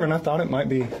public servant. I thought it might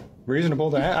be reasonable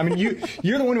to ask. I mean,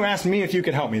 you're the one who asked me if you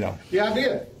could help me, though. Yeah, I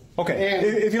did. Okay, and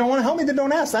if you don't want to help me, then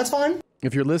don't ask. That's fine.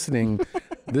 If you're listening,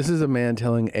 this is a man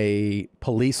telling a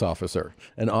police officer,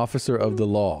 an officer of the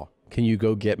law, can you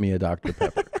go get me a Dr.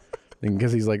 Pepper?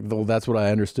 Because he's like, well, that's what I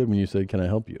understood when you said, can I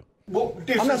help you? Well,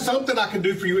 if there's something I can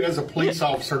do for you as a police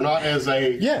officer, not as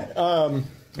a... Yeah,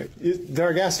 is there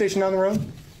a gas station down the road?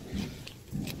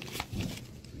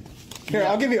 Here,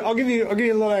 I'll give you a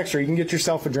little extra. You can get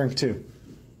yourself a drink too.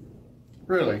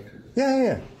 Really?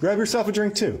 Yeah. Grab yourself a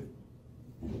drink too.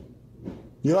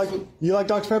 You like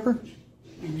Dr. Pepper?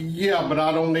 Yeah, but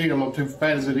I don't need them. I'm too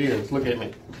fat as it is. Look at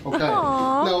me. Okay.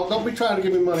 Aww. No, don't be trying to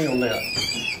give me money on that.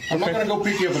 I'm not going to go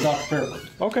pick you up a Dr. Pepper.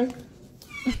 Okay.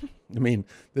 I mean,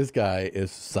 this guy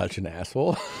is such an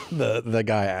asshole. the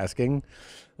guy asking,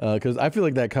 because I feel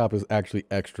like that cop is actually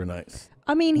extra nice.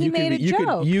 I mean, he made a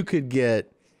joke. You could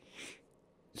get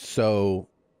the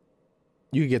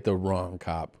wrong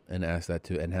cop and ask that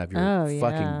too, and have your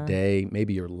fucking day,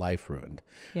 maybe your life ruined.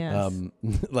 Yes.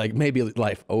 Like maybe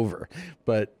life over.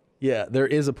 But yeah, there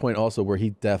is a point also where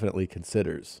he definitely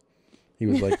considers. He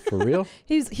was like, for real?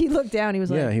 He looked down. He was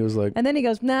like, yeah, he was like, and then he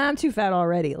goes, nah, I'm too fat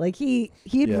already. Like he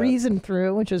had reasoned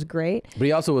through, which was great. But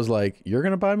he also was like, you're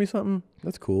gonna buy me something?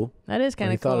 That's cool. That is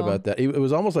kind of cool. He thought about that. It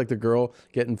was almost like the girl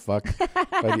getting fucked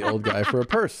by the old guy for a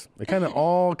purse. It kind of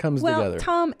all comes together. Well,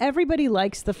 Tom, everybody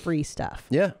likes the free stuff.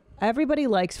 Yeah. Everybody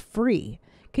likes free.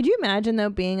 Could you imagine though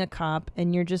being a cop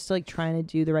and you're just like trying to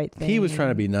do the right thing? He was trying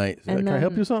to be nice. Like, can I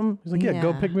help you with something? He's like, yeah,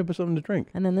 go pick me up something to drink.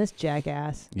 And then this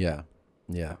jackass. Yeah.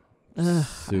 Ugh,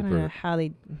 Super. I don't know how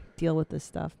they deal with this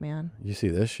stuff, man. You see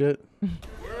this shit?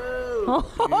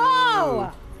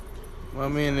 Oh! I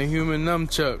mean, the human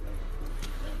nunchuck.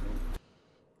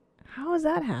 How is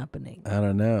that happening? I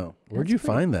don't know. Where'd you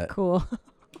find that? Cool.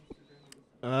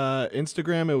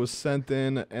 Instagram, it was sent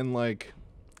in, and like,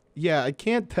 yeah, I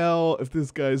can't tell if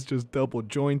this guy's just double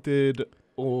jointed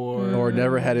or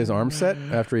never had his arm set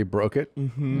after he broke it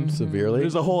severely.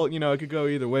 There's a whole, it could go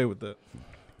either way with it.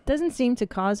 Doesn't seem to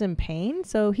cause him pain,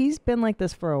 so he's been like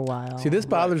this for a while. See, this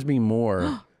bothers me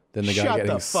more than the guy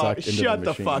getting sucked into the machine. Shut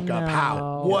the fuck up. No.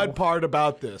 How? What part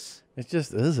about this? It's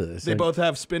just, it's They like, both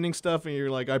have spinning stuff, and you're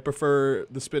like, I prefer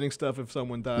the spinning stuff if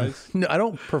someone dies. No, I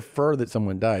don't prefer that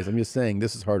someone dies. I'm just saying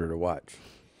this is harder to watch.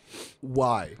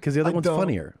 Why? Because the other one's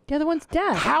funnier. The other one's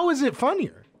dead. How is it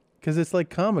funnier? Because it's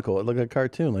like comical. It looked like a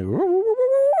cartoon. Like,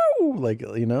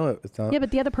 it's not. Yeah,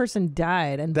 but the other person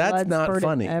died, and That's blood not spurted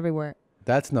funny. everywhere.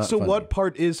 That's not So funny. what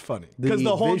part is funny? Because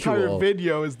the whole entire visual-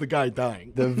 video is the guy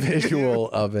dying. The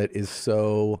visual of it is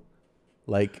so,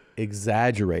 like,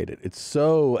 exaggerated. It's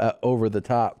so over the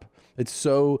top. It's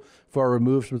so far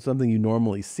removed from something you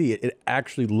normally see. It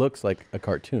actually looks like a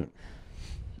cartoon.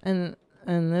 And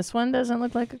this one doesn't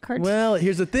look like a cartoon. Well,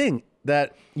 here's the thing.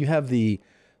 That you have the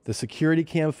security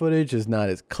cam footage is not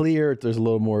as clear. There's a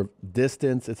little more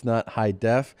distance. It's not high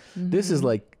def. This is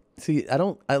like, see,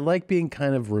 I like being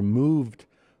kind of removed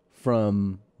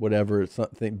from whatever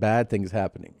something bad things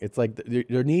happening. It's like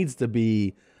there needs to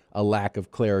be a lack of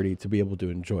clarity to be able to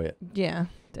enjoy it. Yeah,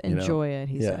 to enjoy it,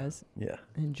 he says. Yeah.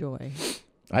 Enjoy.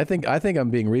 I think I'm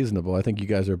being reasonable. I think you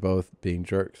guys are both being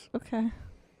jerks. Okay.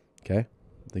 Okay?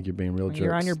 I think you're being real jerks.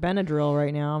 You're on your Benadryl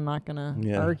right now. I'm not going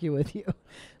to argue with you.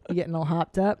 You getting all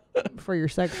hopped up for your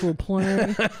sexual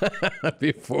play.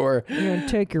 Before you're going to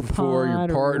take your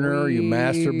partner, you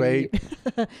master-bait.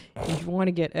 You want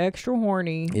to get extra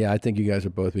horny. Yeah, I think you guys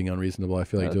are both being unreasonable. I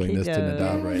feel like doing this to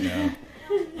Nadav right now.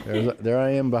 There I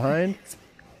am behind.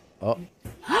 Oh.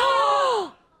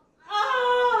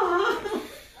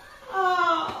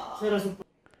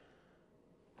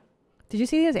 Did you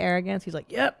see his arrogance? He's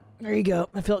like, "Yep, there you go.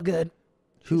 I felt good."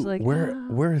 She's like,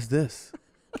 where is this?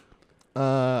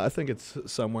 I think it's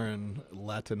somewhere in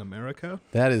Latin America.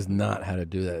 That is not how to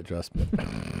do that adjustment.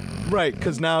 Right,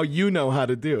 because now you know how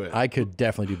to do it. I could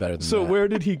definitely do better than that. So where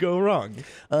did he go wrong?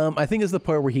 I think it's the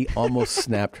part where he almost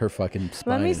snapped her fucking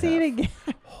spine. Let me see it again.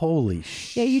 Holy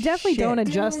shit. Yeah, you definitely don't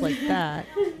adjust like that.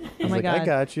 Oh He's my like, God. I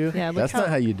got you. Yeah, look That's not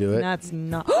how you do it. That's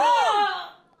not.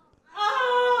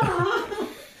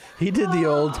 He did the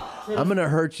old, I'm going to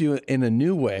hurt you in a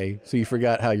new way so you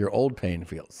forgot how your old pain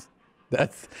feels.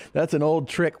 That's an old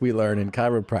trick we learn in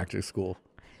chiropractic school.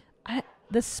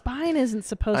 The spine isn't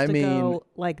supposed to go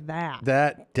like that.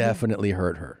 That definitely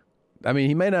hurt her. I mean,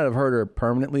 he may not have hurt her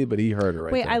permanently, but he hurt her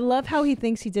right Wait, there. I love how he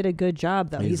thinks he did a good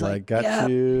job, though. He's like, got "Yep,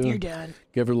 you. You're done.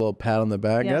 Give her a little pat on the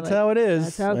back. Yeah, That's like, how it is.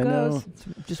 That's how it I goes. know.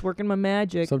 It's just working my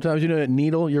magic. Sometimes, a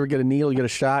needle, you ever get a needle, you get a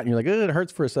shot, and you're like, it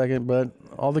hurts for a second, but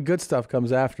all the good stuff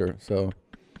comes after. So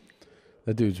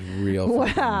that dude's real.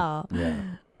 Wow. Yeah.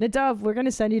 Nadav, we're going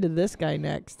to send you to this guy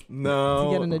next. No.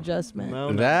 To get an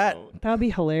adjustment. That would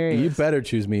be hilarious. You better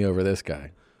choose me over this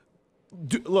guy.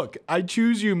 Look, I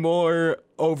choose you more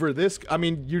over this. I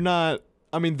mean, you're not.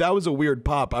 I mean, that was a weird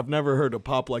pop. I've never heard a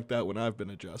pop like that when I've been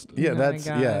adjusted. Yeah,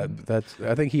 that's.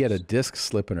 I think he had a disc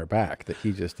slip in her back that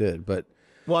he just did. But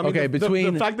well, I mean, okay,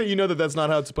 the fact that you know that that's not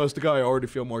how it's supposed to go, I already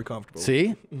feel more comfortable.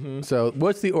 See, so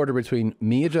what's the order between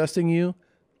me adjusting you,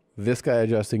 this guy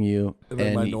adjusting you, And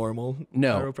then my normal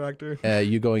chiropractor?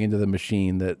 You going into the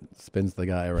machine that spins the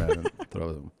guy around and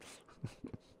throws him.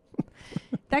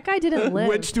 That guy didn't live.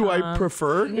 Which do I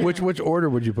prefer? Yeah. Which order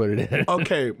would you put it in?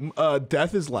 Okay,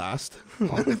 death is last.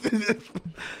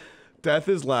 Death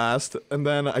is last, and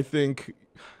then I think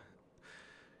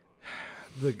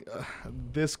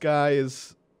this guy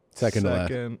is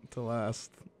Second to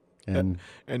last, and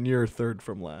you're third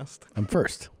from last. I'm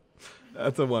first.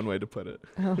 That's a one way to put it.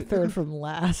 Oh, third from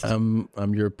last. I'm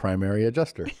your primary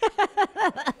adjuster.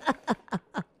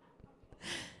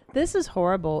 This is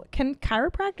horrible. Can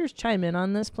chiropractors chime in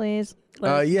on this, please?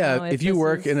 Let us know Yeah, if you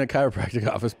work in a chiropractic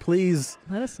office, please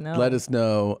let us know. Let us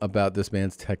know about this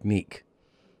man's technique.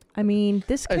 I mean,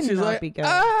 this And she's cannot like, be good.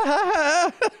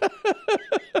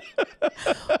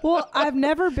 Well, I've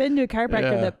never been to a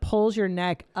chiropractor that pulls your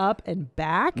neck up and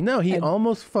back. No, he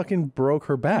almost fucking broke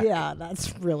her back. Yeah,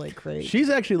 that's really crazy. She's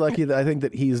actually lucky that I think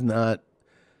that he's not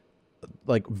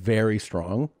like very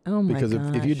strong. Oh my Because if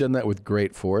you'd gosh. done that with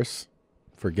great force,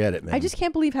 forget it, man. I just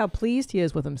can't believe how pleased he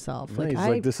is with himself. No, he's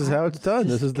like, this is how it's done.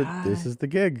 This is the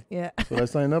gig. Yeah. That's what I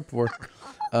signed up for.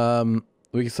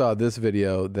 We saw this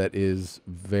video that is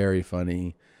very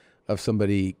funny of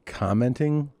somebody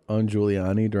commenting on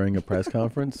Giuliani during a press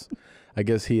conference. I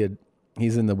guess he's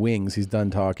in the wings. He's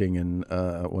done talking, and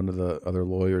one of the other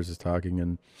lawyers is talking,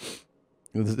 and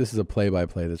this is a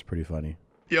play-by-play that's pretty funny.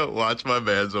 Yo, watch my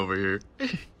man's over here.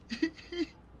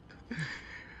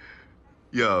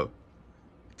 Yo,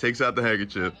 takes out the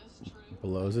handkerchief.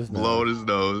 Blows his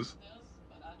nose.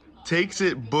 Takes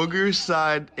it booger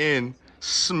side in.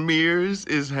 Smears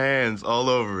his hands all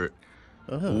over it.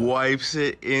 Wipes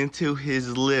it into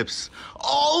his lips.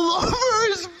 All over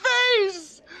his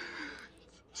face!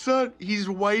 Son, he's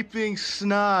wiping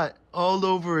snot all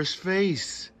over his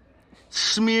face.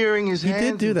 Smearing his hands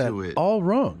He did do that into it. all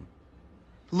wrong.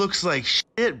 Looks like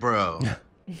shit, bro.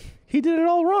 He did it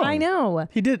all wrong. I know.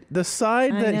 He did the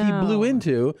side I that he blew know.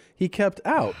 into, he kept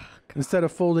out instead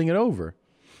of folding it over.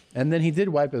 And then he did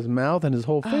wipe his mouth and his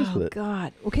whole face with it.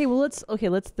 God. Okay, well let's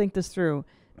think this through.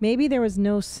 Maybe there was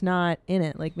no snot in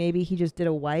it. Like maybe he just did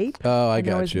a wipe. Oh, I and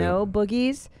there got was you. no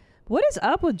boogies. What is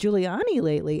up with Giuliani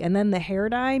lately? And then the hair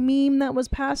dye meme that was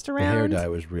passed The around. hair dye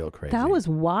was real crazy. That was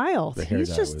wild. The hair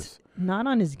He's dye just was not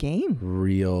on his game.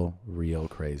 real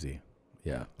crazy.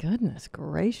 Yeah. Goodness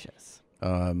gracious.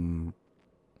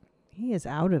 He is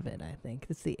out of it, I think.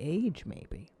 It's the age,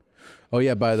 maybe. Oh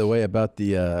yeah, by the way, about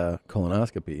the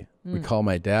colonoscopy. We call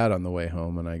my dad on the way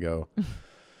home and I go,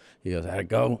 he goes, how'd it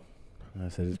go? And I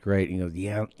said, it's great. He goes,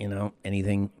 yeah,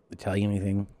 anything, tell you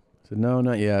anything? I said, no,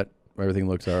 not yet. Everything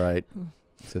looks all right.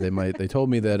 So they told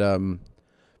me that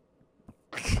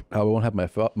I won't have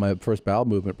my first bowel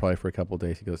movement probably for a couple of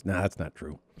days. He goes, nah, that's not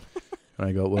true. And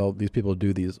I go, well, these people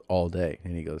do these all day.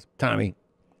 And he goes, Tommy,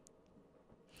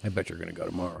 I bet you're going to go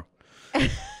tomorrow.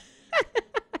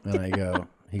 And I go,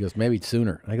 he goes, maybe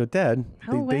sooner. I go, Dad,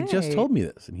 they just told me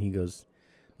this. And he goes,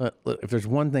 look, if there's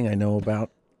one thing I know about,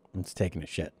 it's taking a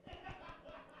shit.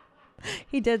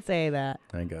 He did say that.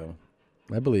 I go,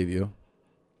 I believe you.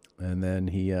 And then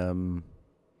he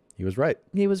was right.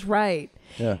 He was right.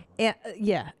 Yeah. And,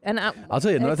 yeah. And I'll tell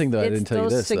you another thing that I didn't tell you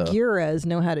this, Those though. Seguras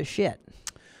know how to shit.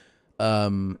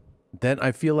 then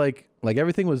I feel like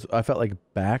everything was, I felt like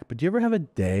back. But do you ever have a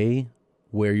day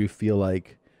where you feel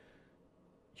like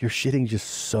you're shitting just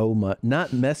so much?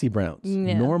 Not messy browns,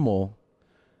 normal.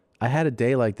 I had a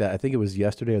day like that. I think it was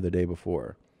yesterday or the day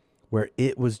before, where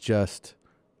it was just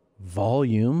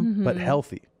volume but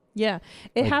healthy. Yeah,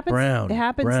 it Like happens. brown, it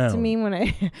happens brown. to me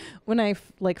when I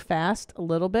like fast a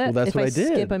little bit. Well, that's if what I did.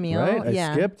 Skip a meal, right?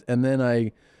 I skipped, and then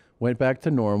I went back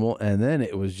to normal, and then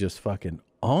it was just fucking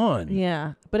on.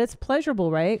 Yeah, but it's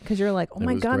pleasurable, right? Because you're like, oh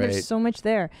my was God, great. there's so much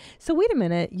there. So wait a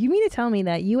minute, you mean to tell me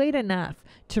that you ate enough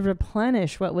to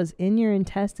replenish what was in your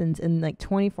intestines in like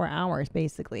 24 hours,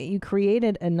 basically? You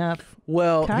created enough.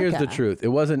 Well, here's the caca. truth. It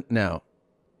wasn't now.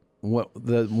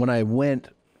 When I went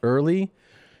early,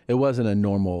 it wasn't a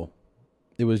normal.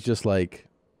 It was just like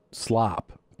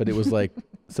slop, but it was like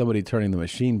somebody turning the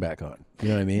machine back on. You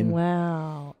know what I mean?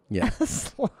 Wow. Yeah.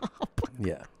 Slop.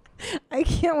 Yeah. I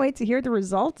can't wait to hear the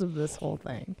results of this whole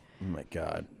thing. Oh my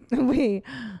God. we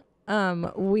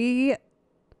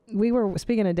were,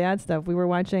 speaking of dad stuff, we were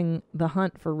watching The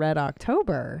Hunt for Red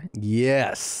October.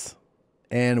 Yes.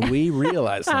 And we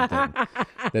realized something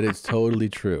that is totally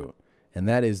true. And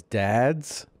that is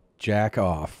dads jack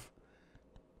off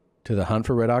to The Hunt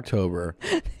for Red October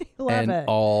and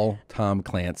all Tom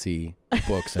Clancy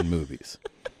books and movies.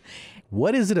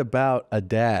 What is it about a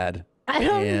dad? I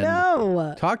don't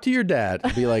know. Talk to your dad.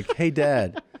 Be like, hey,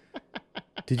 Dad,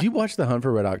 did you watch The Hunt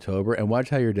for Red October? And watch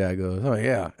how your dad goes, oh,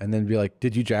 yeah. And then be like,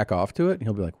 did you jack off to it? And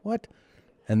he'll be like, what?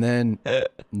 And then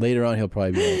later on, he'll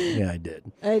probably be like, yeah, I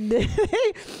did. I did.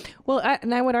 Well,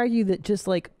 and I would argue that just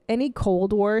like any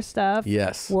Cold War stuff,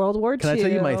 Yes. World War II. Can I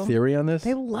tell you my theory on this?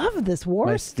 They love this war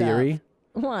My stuff. theory?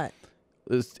 What?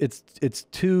 It's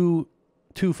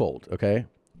twofold, okay?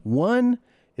 One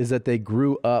is that they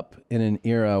grew up in an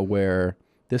era where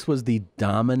this was the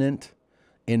dominant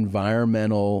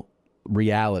environmental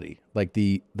reality. Like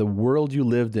the world you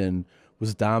lived in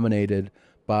was dominated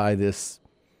by this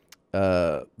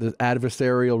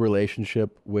adversarial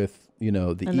relationship with, you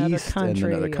know, the Another East country,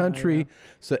 and another yeah, country. yeah.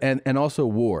 So and also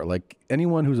war. Like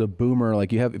anyone who's a boomer,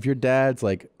 like if your dad's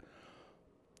like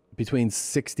between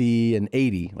 60 and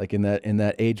 80, like in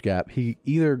that age gap, he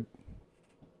either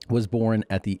was born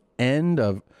at the end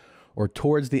of or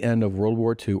towards the end of World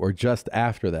War II or just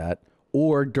after that,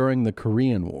 or during the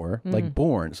Korean War, like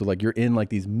born. So like you're in like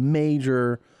these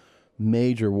major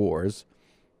wars,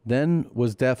 then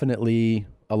was definitely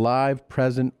alive,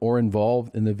 present, or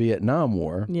involved in the Vietnam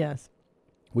War. Yes.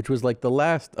 Which was like the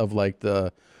last of like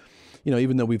the, you know,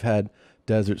 even though we've had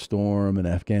Desert Storm and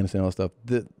Afghanistan and all that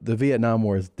stuff, the Vietnam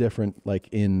War is different, like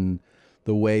in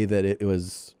the way that it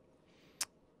was,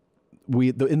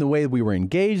 in the way we were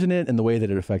engaged in it and the way that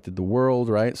it affected the world,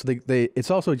 right? So they it's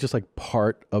also just like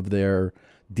part of their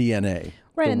DNA.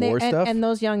 Right, the and, war stuff. and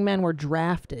those young men were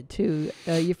drafted too.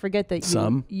 You forget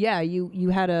that you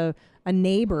had a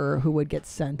neighbor who would get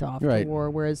sent off to war,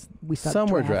 whereas we stopped some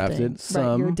were drafting. drafted, Right,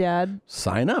 some your dad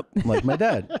sign up, like my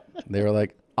dad. They were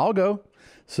like, I'll go.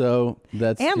 So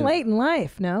that's and late in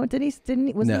life. No,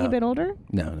 wasn't he a bit older?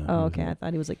 No. Oh, okay. I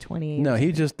thought he was like 28. No,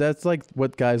 that's like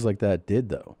what guys like that did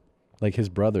though. Like his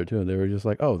brother too. They were just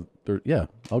like, oh, yeah,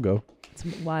 I'll go. It's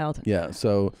wild. Yeah.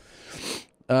 So,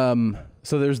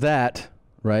 so there's that,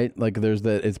 right? Like there's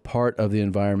that. It's part of the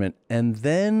environment, and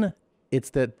then it's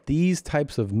that these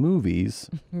types of movies,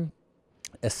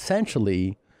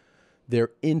 essentially,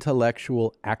 they're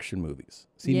intellectual action movies.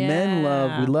 See, we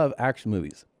love action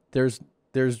movies. There's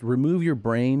remove your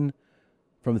brain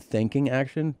from thinking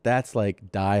action. That's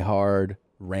like Die Hard,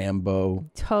 Rambo,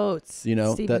 totes. You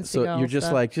know, Steven so Seagal you're just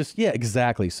stuff. like,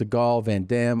 exactly. Seagal, Van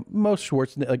Damme, most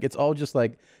Schwarzenegger, like it's all just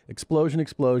like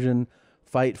explosion,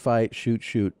 fight,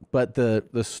 shoot. But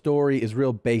the story is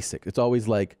real basic. It's always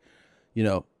like, you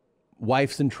know,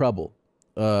 wife's in trouble.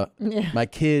 My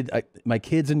kid's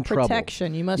in trouble.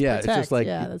 Protection. You must protect. It's just like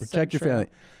protect your family.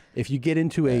 If you get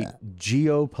into a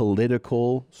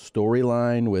geopolitical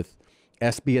storyline with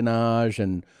espionage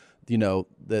and, you know,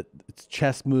 that it's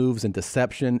chess moves and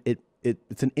deception,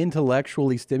 it's an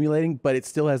intellectually stimulating, but it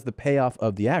still has the payoff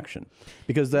of the action,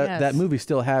 because that movie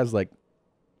still has like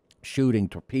shooting,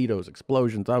 torpedoes,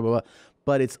 explosions, blah blah blah,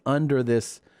 but it's under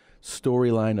this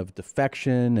storyline of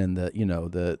defection and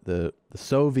the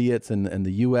Soviets and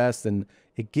the U.S., and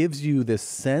it gives you this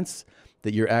sense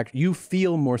that you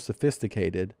feel more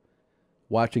sophisticated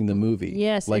watching the movie.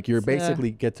 Yes, like you're it's,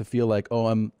 basically get to feel like, oh,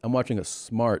 I'm watching a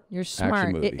smart You're smart.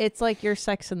 action movie. It's like your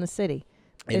Sex in the City.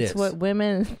 It's what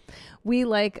women, we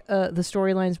like the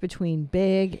storylines between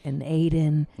Big and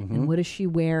Aiden and what is she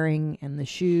wearing and the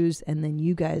shoes. And then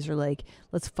you guys are like,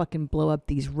 let's fucking blow up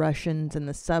these Russians and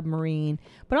the submarine.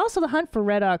 But also the hunt for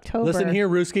Red October. Listen here,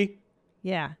 Ruski.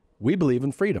 Yeah. We believe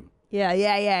in freedom.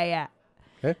 Yeah.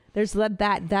 Okay. There's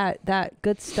that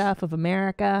good stuff of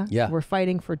America. Yeah. We're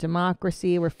fighting for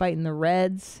democracy. We're fighting the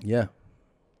Reds. Yeah.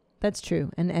 That's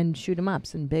true. And shoot 'em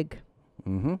ups and big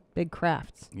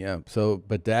crafts. Yeah. So,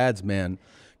 but dads, man.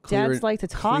 Dads like to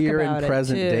talk clear about and it,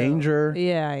 present too. danger.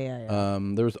 Yeah.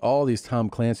 There was all these Tom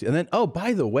Clancy. And then, oh,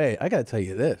 by the way, I got to tell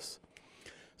you this.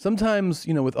 Sometimes,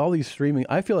 with all these streaming,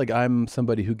 I feel like I'm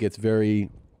somebody who gets very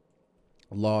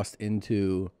lost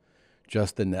into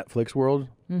just the Netflix world.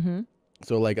 Mm-hmm.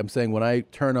 So, like I'm saying, when I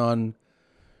turn on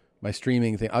my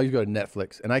streaming thing, I'll just go to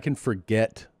Netflix, and I can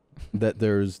forget that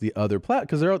there's the other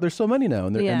because there's so many now,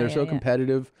 and they're so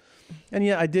competitive. And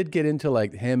I did get into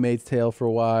like Handmaid's Tale for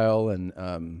a while,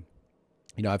 and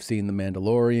I've seen The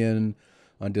Mandalorian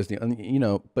on Disney,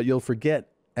 but you'll forget.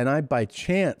 And I, by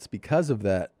chance, because of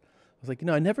that, I was like,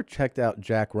 I never checked out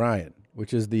Jack Ryan,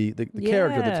 which is the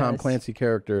character, the Tom Clancy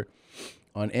character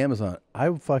on Amazon.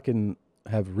 I fucking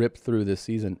have ripped through this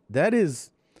season. That is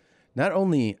not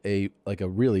only a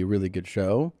really, really good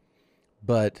show,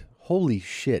 but holy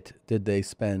shit, did they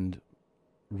spend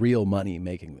real money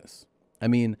making this? I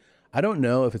mean, I don't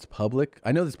know if it's public.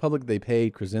 I know it's public. They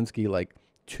paid Krasinski like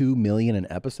 $2 million an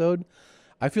episode.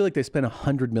 I feel like they spent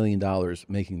 $100 million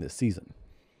making this season.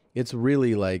 It's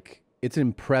really it's an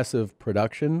impressive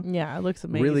production. Yeah, it looks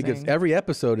amazing. Really good. Every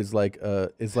episode is like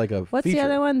a What's feature. the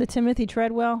other one? The Timothy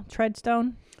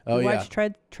Treadstone. Oh, you yeah. watch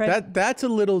Tread.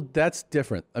 That's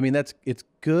different. I mean, it's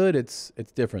good. It's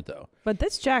different though. But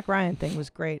this Jack Ryan thing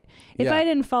was great. If I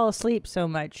didn't fall asleep so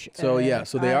much. So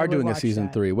so they are doing a season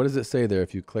that. 3. What does it say there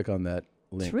if you click on that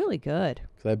link? It's really good.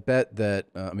 Because I bet that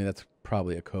that's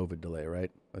probably a COVID delay,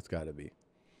 right? That's got to be.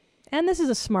 And this is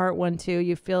a smart one too.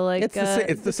 You feel like It's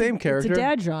the same character. It's a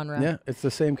dad genre. Yeah, it's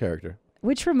the same character.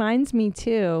 Which reminds me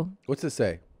too. What's it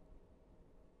say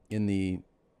in the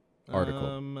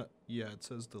article? Yeah, it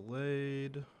says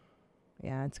delayed.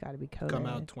 Yeah, it's got to be COVID. Come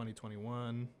out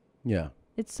 2021. Yeah.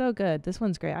 It's so good. This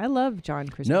one's great. I love John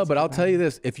Krasinski. No, but I'll tell you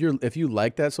this: if you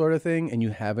like that sort of thing and you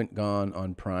haven't gone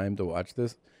on Prime to watch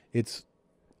this, it's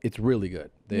really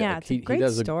good. It's a great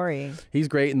story. He's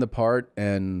great in the part,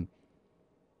 and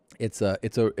it's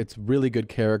really good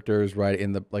characters, right?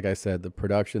 In the, like I said, the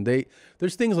production.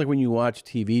 There's things like when you watch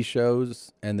TV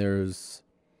shows and there's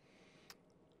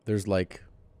like,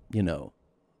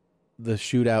 the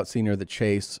shootout scene or the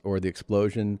chase or the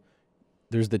explosion.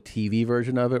 There's the TV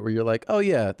version of it where you're like, oh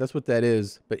yeah, that's what that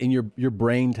is. But in your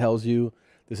brain tells you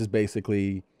this is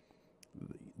basically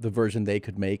the version they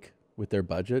could make with their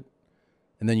budget.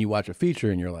 And then you watch a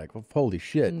feature and you're like, well, holy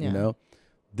shit,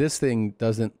 This thing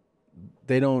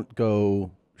they don't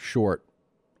go short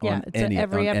on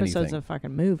every on episode's anything. a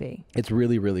fucking movie. It's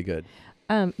really, really good.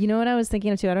 You know what I was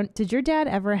thinking of too? Did your dad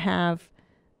ever have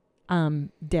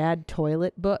dad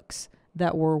toilet books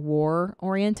that were war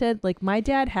oriented? Like my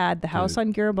dad had The House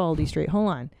on Garibaldi Street,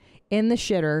 in the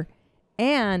shitter,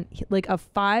 and like a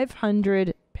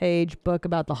 500-page book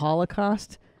about the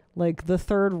Holocaust, like the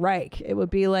Third Reich. It would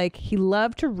be like he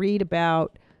loved to read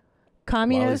about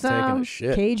communism,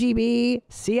 KGB,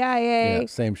 CIA,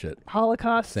 same shit.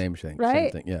 Holocaust, same thing,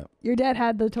 right? Same thing, yeah. Your dad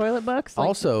had the toilet books, like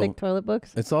also thick toilet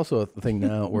books. It's also a thing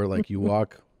now where like you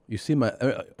walk. You see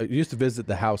I used to visit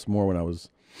the house more when I was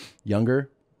younger.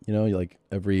 Like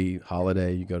every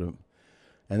holiday you go to,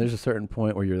 and there's a certain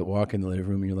point where you're walking in the living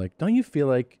room and you're like, don't you feel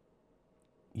like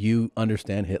you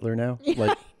understand Hitler now?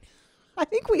 Like, I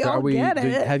think we all get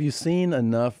it. Have you seen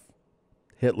enough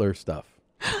Hitler stuff?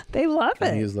 They love it.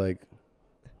 And he's like,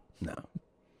 no.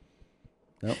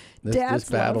 Dads this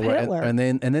battle, love Hitler. and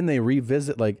then they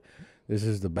revisit like, this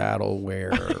is the battle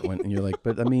where, and you're like,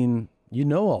 but I mean,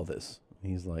 all this.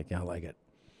 He's like, yeah, I like it.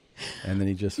 And then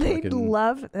he just they fucking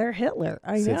love their Hitler.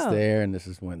 I sits know. there, and this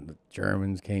is when the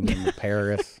Germans came into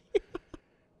Paris.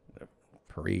 The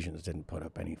Parisians didn't put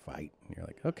up any fight. And you're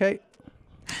like, okay.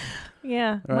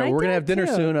 Yeah. All right, we're going to have dinner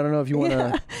soon. I don't know if you want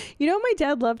to. You know what my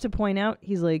dad loved to point out?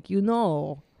 He's like,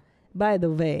 by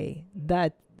the way,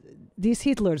 that this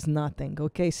Hitler's nothing,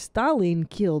 okay? Stalin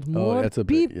killed more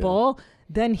people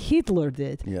than Hitler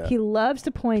did. Yeah. He loves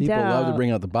to point out. People love to bring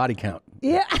out the body count.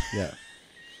 Yeah. Yeah.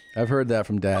 I've heard that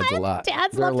from dads a lot.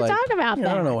 Dads love to talk about that.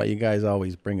 I don't know why you guys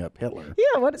always bring up Hitler.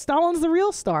 Yeah, Stalin's the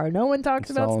real star. No one talks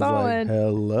about Stalin. Like,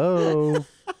 hello.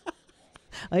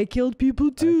 I killed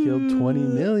people too. I killed 20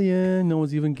 million. No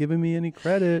one's even giving me any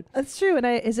credit. That's true. And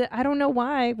I don't know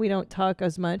why we don't talk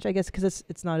as much. I guess because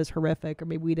it's not as horrific, or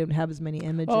maybe we don't have as many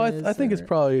images. Oh, I think it's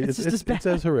probably it's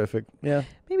as horrific. Yeah.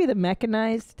 Maybe the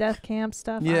mechanized death camp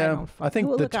stuff. Yeah. I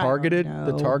think the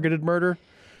targeted murder.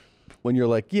 When you're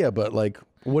like, yeah, but like,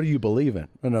 what do you believe in?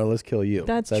 No, let's kill you.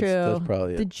 That's true. That's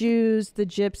probably the Jews, the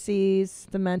gypsies,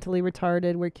 the mentally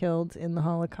retarded were killed in the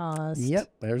Holocaust.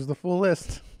 Yep. There's the full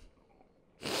list.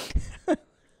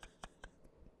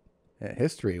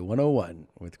 History 101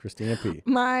 with Christina P.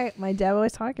 My dad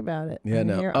always talk about it. Yeah,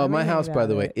 no. My house, by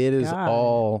the way, it is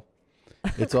all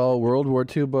World War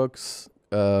II books,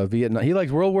 Vietnam. He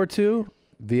likes World War II,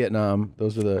 Vietnam.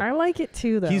 Those are the. I like it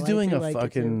too, though. He's doing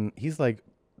he's like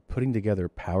putting together a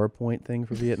PowerPoint thing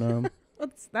for Vietnam.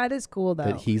 That is cool, though.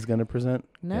 That he's going to present.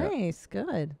 Nice,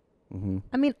 good. Mm-hmm.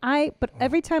 I mean, but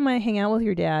every time I hang out with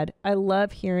your dad, I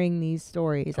love hearing these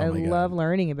stories. I love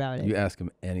learning about it. You ask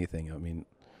him anything. I mean,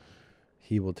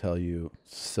 he will tell you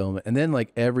so much. And then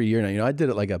like every year now, I did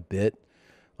it like a bit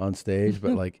on stage,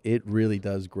 but like it really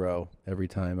does grow every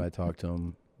time I talk to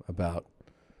him about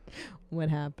what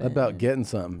happened. About getting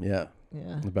something. Yeah.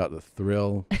 Yeah. About the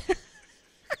thrill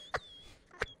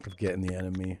of getting the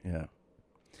enemy. Yeah.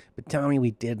 But Tommy,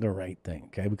 we did the right thing.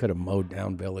 Okay, we could have mowed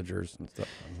down villagers and stuff.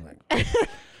 I was like,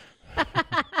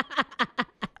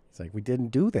 it's like we didn't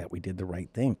do that. We did the right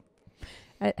thing.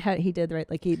 He did the right.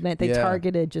 Like he meant they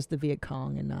targeted just the Viet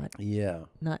Cong and not. Yeah.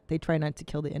 Not they try not to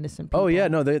kill the innocent people. Oh yeah,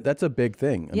 no, that's a big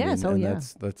thing. Yes.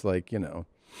 That's like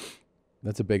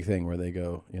that's a big thing where they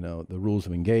go. The rules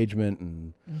of engagement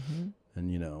and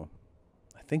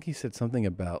I think he said something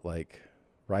about like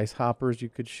rice hoppers you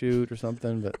could shoot or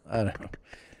something, but I don't know.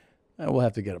 We'll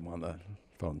have to get him on the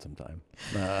phone sometime.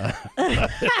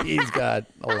 He's got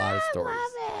a lot of stories.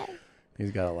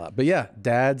 He's got a lot. But yeah,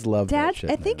 dads love that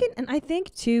shit. I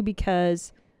think too,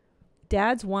 because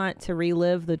dads want to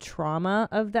relive the trauma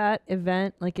of that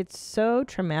event. Like it's so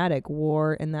traumatic,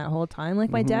 war and that whole time. Like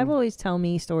my dad will always tell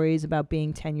me stories about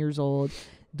being 10 years old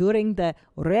during the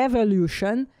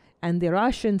revolution and the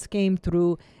Russians came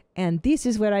through and this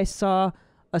is where I saw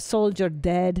a soldier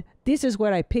dead. This is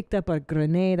where I picked up a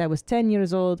grenade. I was 10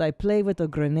 years old. I played with a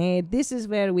grenade. This is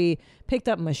where we picked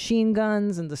up machine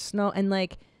guns in the snow. And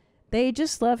like, they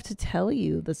just love to tell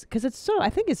you this because I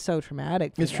think it's so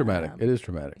traumatic. It's traumatic. It is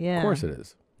traumatic. Yeah. Of course it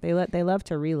is. They love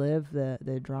to relive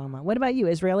the drama. What about you?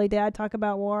 Israeli dad talk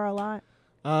about war a lot?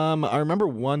 I remember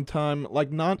one time,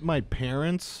 like not my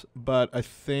parents, but I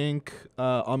think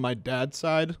on my dad's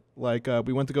side, like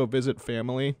we went to go visit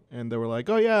family, and they were like,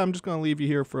 "Oh yeah, I'm just gonna leave you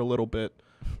here for a little bit."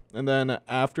 And then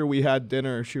after we had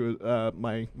dinner, she was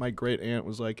my great aunt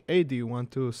was like, "Hey, do you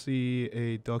want to see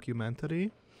a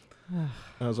documentary?" And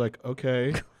I was like,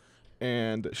 "Okay."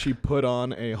 And she put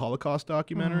on a Holocaust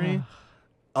documentary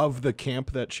of the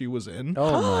camp that she was in.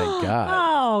 Oh my God.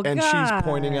 Oh, and God. She's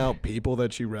pointing out people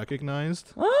that she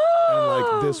recognized. And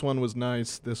like this one was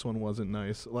nice, this one wasn't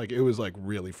nice. Like it was like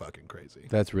really fucking crazy.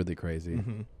 That's really crazy.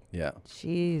 Yeah.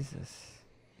 Jesus.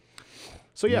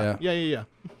 So yeah.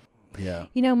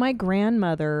 My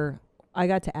grandmother, I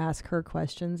got to ask her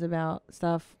questions about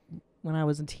stuff when I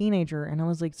was a teenager, and I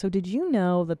was like, so did you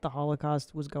know that the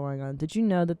Holocaust was going on? Did you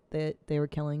know that they were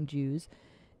killing Jews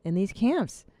in these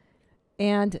camps?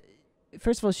 And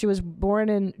first of all, she was born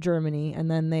in Germany, and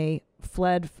then they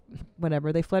fled,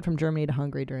 they fled from Germany to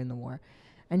Hungary during the war.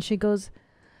 And she's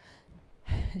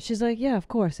like, yeah, of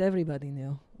course, everybody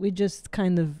knew. We just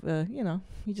kind of,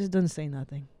 we just didn't say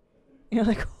nothing. You're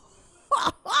like,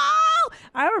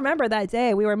 I remember that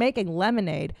day we were making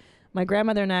lemonade. My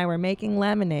grandmother and I were making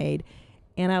lemonade.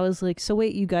 And I was like, so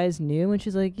wait, you guys knew? And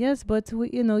she's like, yes, but,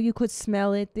 you could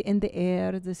smell it in the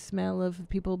air, the smell of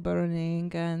people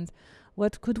burning. And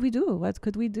what could we do?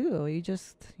 You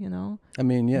just, I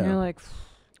mean, yeah. And you're like,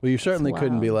 well, you certainly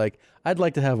couldn't be like, I'd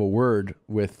like to have a word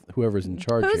with whoever's in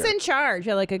charge. Who's here. in charge?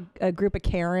 Yeah, like a group of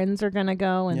Karens are going to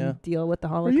go and deal with the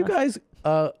Holocaust. Are you guys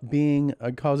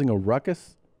causing a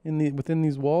ruckus within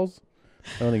these walls?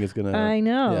 I don't think it's going to. I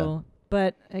know.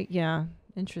 But,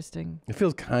 interesting. It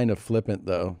feels kind of flippant,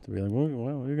 though, to be like, well,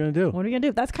 what are you going to do? What are you going to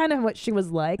do? That's kind of what she was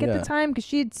like at the time, because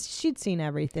she'd seen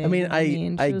everything. I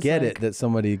mean, I get it that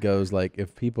somebody goes, like,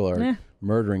 if people are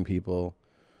murdering people,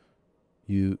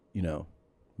 you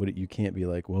can't be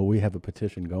like, well, we have a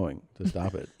petition going to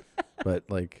stop it. But,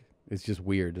 like, it's just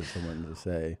weird to someone to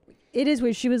say. It is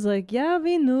weird. She was like, yeah,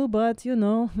 we knew, but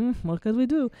what could we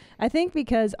do? I think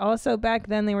because also back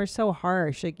then they were so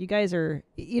harsh. Like you guys are,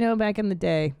 back in the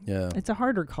day, it's a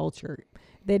harder culture.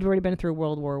 They'd already been through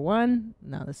World War One.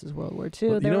 Now this is World War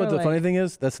Two. Well, you know what the funny thing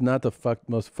is? That's not the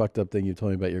most fucked up thing you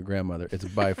told me about your grandmother. It's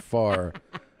by far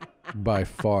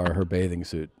her bathing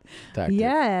suit tactic.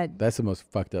 Yeah. That's the most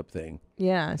fucked up thing.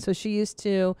 Yeah. So she used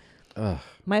to.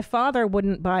 My father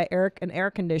wouldn't buy an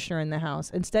air conditioner in the house.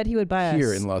 Instead, he would buy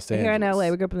here in Los Angeles. Here in LA,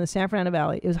 we grew up in the San Fernando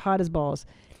Valley. It was hot as balls.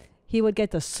 He would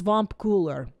get the swamp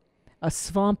cooler,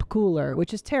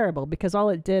 which is terrible because all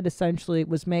it did essentially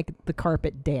was make the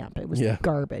carpet damp. It was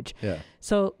garbage. Yeah.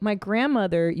 So my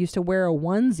grandmother used to wear a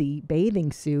onesie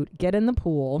bathing suit, get in the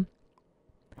pool,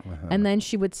 and then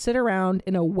she would sit around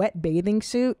in a wet bathing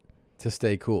suit to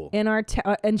stay cool. In our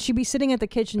and she'd be sitting at the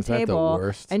kitchen table, that the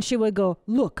worst? And she would go,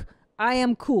 "Look, I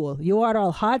am cool. You are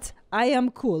all hot. I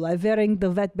am cool. I'm wearing the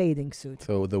wet bathing suit."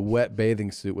 So the wet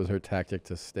bathing suit was her tactic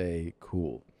to stay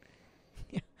cool.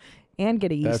 And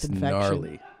get a yeast infection. That's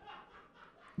gnarly.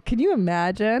 Can you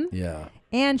imagine? Yeah.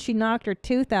 And she knocked her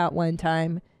tooth out one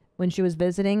time when she was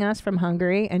visiting us from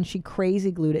Hungary, and she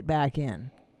crazy glued it back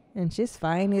in. And she's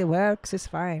fine. It works. It's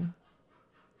fine.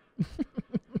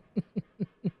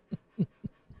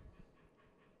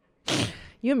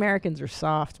 You Americans are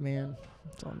soft, man.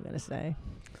 That's all I'm going to say.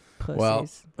 Pussies. Well,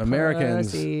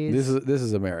 Americans, Pussies. this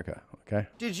is America, okay?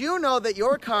 Did you know that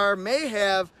your car may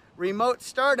have remote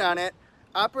start on it,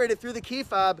 operated through the key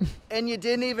fob, and you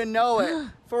didn't even know it?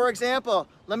 For example,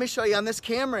 let me show you on this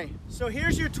Camry. So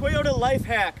here's your Toyota life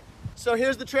hack. So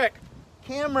here's the trick.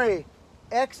 Camry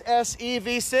XSE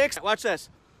V6. Watch this.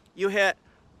 You hit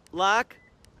lock,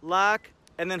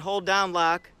 and then hold down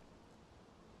lock.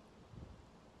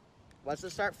 Watch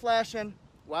it start flashing.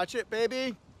 Watch it,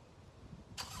 baby.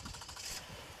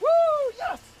 Woo!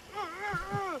 Yes!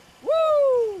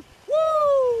 Woo!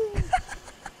 Woo!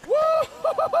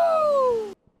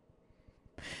 Woo!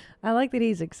 I like that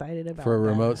he's excited about For a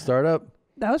remote startup?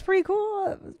 That was pretty cool.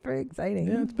 It was very exciting.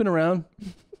 Yeah, it's been around.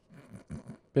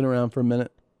 Been around for a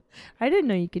minute. I didn't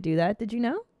know you could do that. Did you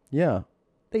know? Yeah.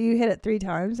 That you hit it 3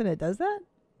 times and it does that?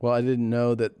 Well, I didn't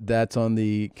know that that's on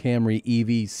the Camry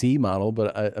EVC model,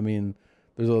 but I mean,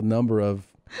 there's a number of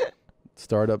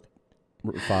startup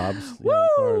fobs,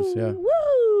 cars. Yeah,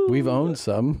 woo! We've owned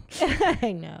some.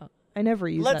 I know. I never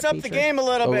used Let's that up feature. the game a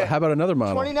little bit. How about another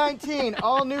model? 2019,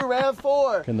 all new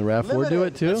RAV4. Can the RAV4 do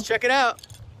it too? Let's check it out.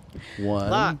 1,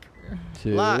 Lock.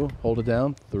 2, Lock. Hold it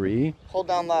down. 3. Hold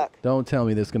down lock. Don't tell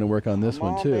me this is going to work on this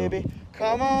one too. Baby.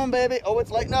 Come on, baby. Oh,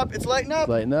 it's lighting up. It's lighting up. It's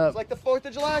lighting up. It's like the 4th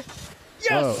of July.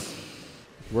 Yes!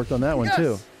 Oh, worked on that one Yes!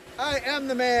 too. I am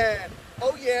the man.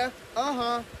 Oh, yeah.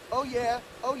 Uh-huh. Oh, yeah.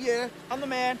 Oh, yeah. I'm the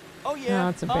man. Oh, yeah. No,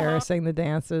 it's embarrassing, the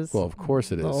dances. Well, of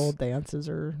course it is. The old dances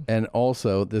are... And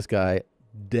also, this guy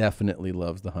definitely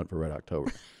loves The Hunt for Red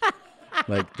October.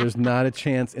 Like, there's not a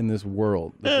chance in this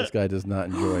world that this guy does not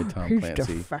enjoy Tom He's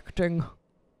Clancy. defecting.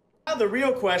 Now the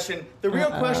real question,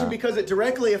 because it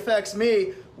directly affects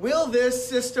me, will this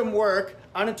system work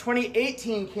on a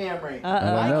 2018 Camry? I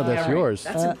don't know. That's yours.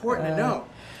 That's important to know.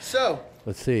 So,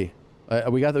 Let's see.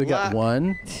 We got Lock.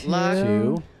 1,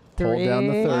 2. 3. Hold down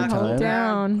the 3rd Hold time.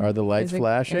 down. Are the lights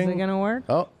flashing? Is it gonna work?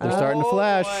 Oh, they're starting to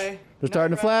flash. boy. They're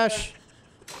starting to flash.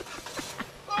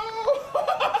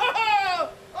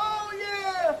 oh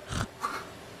yeah!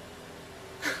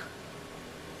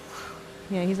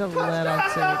 Yeah, he's a little too It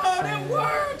excited.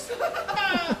 works!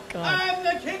 I'm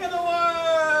the king of the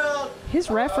world! His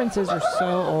references are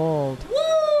so old.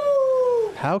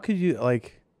 Woo! How could you,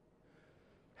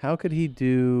 how could he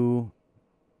do...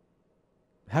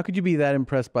 How could you be that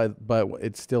impressed by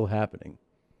it's still happening?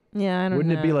 Yeah, I don't know.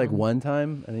 Wouldn't it be like one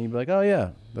time and then you'd be like, oh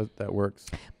yeah, that works.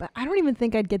 But I don't even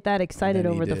think I'd get that excited And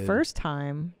then he over the did. first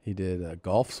time. He did a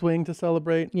golf swing to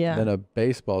celebrate, Yeah. then a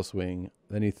baseball swing,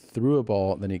 then he threw a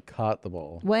ball, then he caught the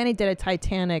ball. Well, and he did a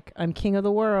Titanic, I'm King of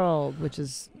the World, which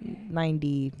is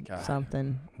 90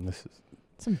 something.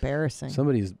 It's embarrassing.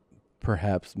 Somebody's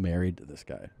perhaps married to this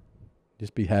guy.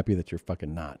 Just be happy that you're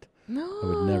fucking not. No. I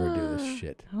would never do this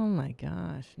shit. Oh my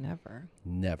gosh, never.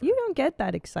 Never. You don't get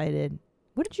that excited.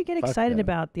 What did you get Fuck excited no.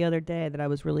 about the other day that I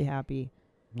was really happy?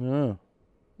 No.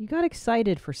 You got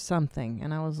excited for something,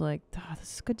 and I was like, oh,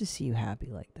 this is good to see you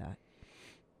happy like that.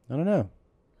 I don't know.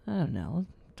 I don't know.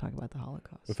 Let's talk about the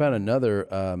Holocaust. We found another,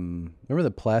 remember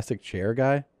the plastic chair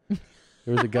guy?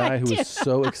 There was a guy who was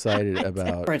so excited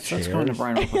about Right, so chairs. let's go into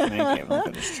Brian Ruppel's man cave and look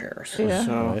at his chairs. Yeah.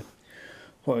 So, Right.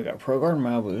 well, we got Pro Garden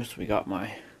Malibu's. We got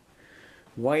my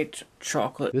white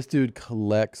chocolate. This dude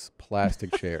collects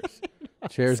plastic chairs.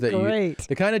 Chairs that great.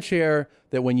 the kind of chair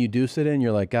that when you do sit in,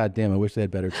 you're like, God damn, I wish they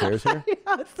had better chairs here.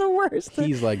 It's the worst.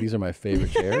 He's like, these are my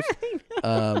favorite chairs.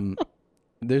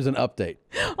 There's an update.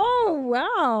 Oh,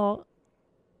 wow.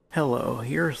 Hello,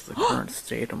 here's the current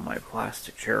state of my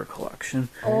plastic chair collection.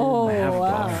 Oh, I have wow.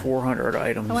 about 400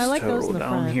 items Oh, I like those total in the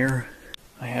down front. here.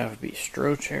 I have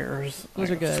bistro chairs. Those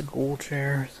I are have good. School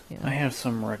chairs. Yeah. I have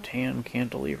some rattan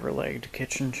cantilever-legged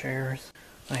kitchen chairs.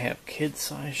 I have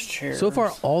kid-sized chairs. So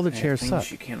far, all the I have chairs things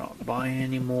suck. you cannot buy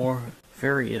anymore.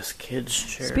 Various kids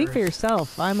chairs. Speak for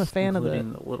yourself. I'm a fan of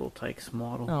including the Little Tykes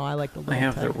model. Oh, I like the Little I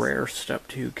have the Tykes. rare Step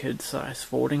 2 kid-size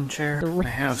folding chair. The I rare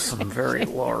have some very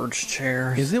large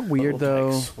chairs. Is it weird, Little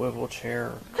though? Tykes swivel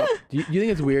chair. Do you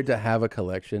think it's weird to have a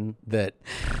collection that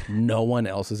no one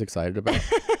else is excited about?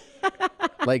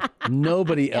 Like,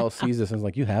 nobody else sees this and is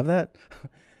like, you have that?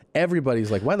 Everybody's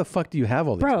like, why the fuck do you have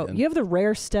all these? Bro, man? you have the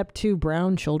rare Step 2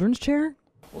 brown children's chair?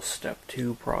 Step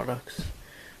 2 products,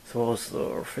 as well as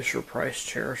the Fisher Price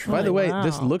chairs. From By the way, wow.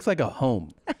 this looks like a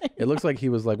home. It looks like he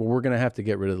was like, well, we're going to have to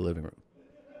get rid of the living room.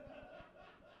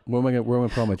 Where am I going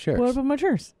to put all my chairs? What about my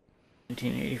chairs?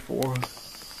 1984.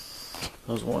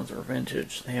 Those ones are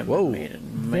vintage. They haven't Whoa. been made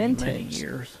in many Vintage.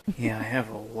 years. Yeah, I have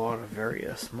a lot of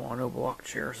various monoblock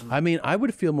chairs. I mean, I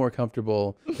would feel more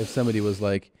comfortable if somebody was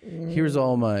like, here's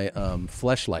all my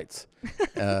fleshlights.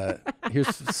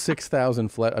 Here's 6,000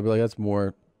 flesh. I'd be like, that's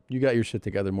more. You got your shit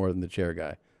together more than the chair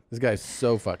guy. This guy's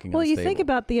so fucking Well, you unstable. think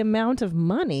about the amount of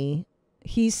money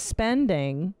he's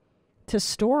spending to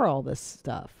store all this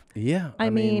stuff. Yeah. I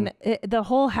mean the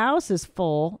whole house is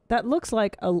full. That looks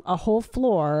like a whole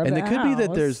floor of and a it could be that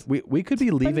house. there's, we could be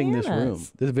leaving this room.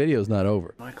 bananas. This video's not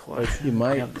over. My collection. You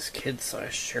might. I have this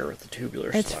kid-sized chair with the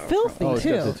tubular It's style filthy Oh, it's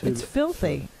too. got the It's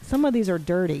filthy. Some of these are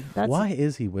dirty. That's Why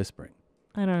is he whispering?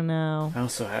 I don't know. I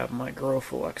also have my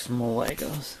Growfolex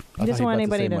Malegos, He I doesn't thought you want were about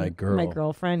anybody say to my girl.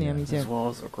 girlfriend. Yeah, me as too. well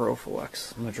as a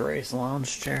Growfolex Madre's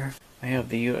lounge chair. I have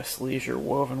the U.S. Leisure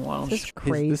woven lounge. This is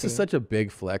crazy. This is such a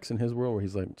big flex in his world where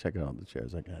he's like, check out the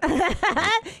chairs I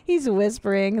got. He's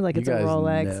whispering like You it's a guys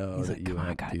Rolex. know He's that like, you "Come on,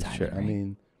 have got these time chairs. to I read."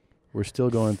 mean, we're still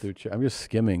going through. I'm just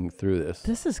skimming through this.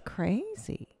 This is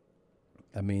crazy.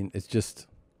 I mean, it's just.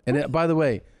 And by the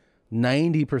way,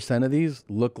 90% of these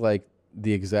look like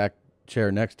the exact chair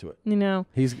next to it. You know,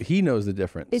 he knows the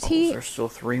difference. Is he? There's still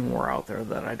 3 more out there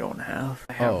that I don't have.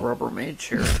 I have Oh. Rubbermaid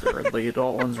chairs. The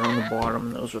adult ones are on the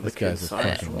bottom. Those are the This guy's a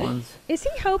kid-sized fucking- ones. Is he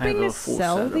I have hoping a to full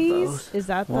sell set of these? those. Is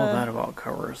that Well, the? that about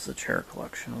covers the chair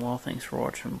collection. Well, thanks for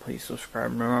watching. Please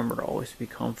subscribe. Remember to always be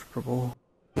comfortable.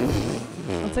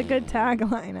 That's a good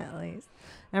tagline, at least.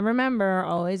 And remember,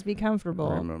 always be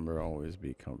comfortable. Remember, always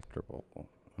be comfortable.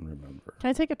 And remember. Can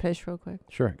I take a piss real quick?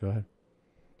 Sure, go ahead.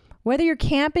 Whether you're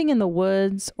camping in the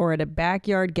woods or at a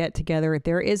backyard get-together,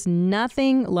 there is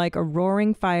nothing like a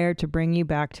roaring fire to bring you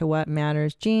back to what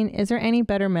matters. Gene, is there any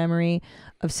better memory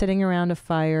of sitting around a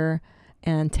fire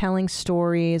and telling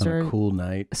stories On or a cool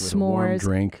night with a warm s'mores?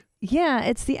 drink. Yeah,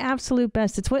 it's the absolute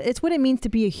best. It's what it means to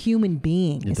be a human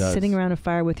being. It does. Sitting around a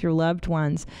fire with your loved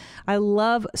ones. I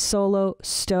love Solo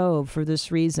Stove for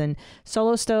this reason.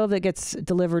 Solo Stove that gets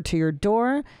delivered to your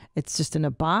door. It's just in a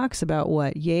box about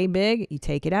what, yay big. You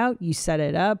take it out, you set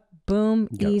it up, boom,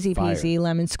 You got a easy fire. peasy,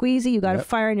 lemon squeezy. You got a Yep.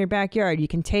 fire in your backyard. You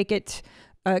can take it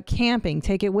camping,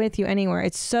 take it with you anywhere.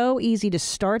 It's so easy to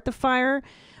start the fire.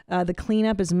 The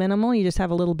cleanup is minimal. You just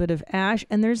have a little bit of ash,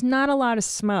 and there's not a lot of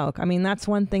smoke. I mean, that's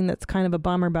one thing that's kind of a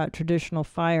bummer about traditional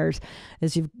fires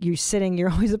is you're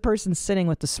always the person sitting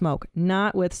with the smoke,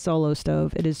 not with Solo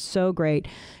Stove. It is so great.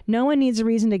 No one needs a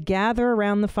reason to gather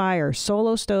around the fire.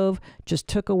 Solo Stove just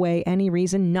took away any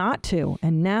reason not to.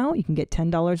 And now you can get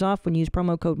 $10 off when you use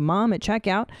promo code MOM at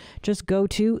checkout. Just go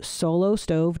to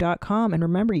solostove.com. And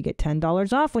remember, you get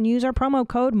 $10 off when you use our promo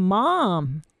code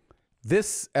MOM.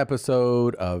 This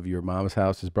episode of Your Mom's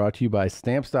House is brought to you by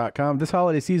Stamps.com. This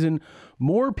holiday season,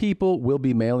 more people will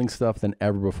be mailing stuff than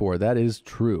ever before. That is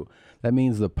true. That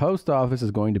means the post office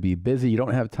is going to be busy. You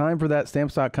don't have time for that.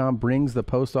 Stamps.com brings the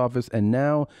post office and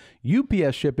now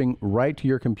UPS shipping right to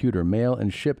your computer. Mail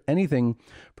and ship anything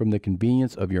from the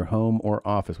convenience of your home or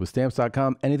office. With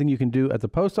Stamps.com, anything you can do at the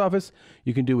post office,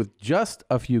 you can do with just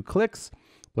a few clicks.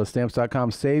 Plus,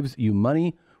 Stamps.com saves you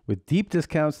money with deep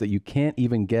discounts that you can't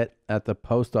even get at the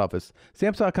post office.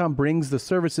 Stamps.com brings the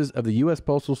services of the U.S.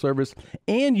 Postal Service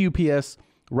and UPS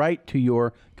right to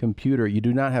your computer. You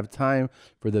do not have time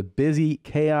for the busy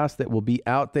chaos that will be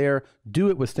out there. Do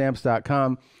it with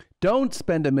Stamps.com. Don't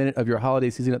spend a minute of your holiday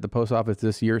season at the post office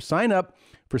this year. Sign up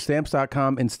for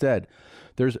Stamps.com instead.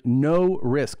 There's no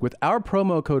risk. With our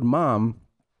promo code MOM,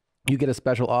 You get a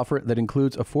special offer that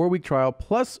includes a 4-week trial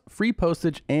plus free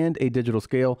postage and a digital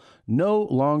scale. No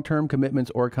long-term commitments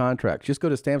or contracts. Just go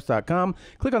to Stamps.com,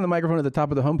 click on the microphone at the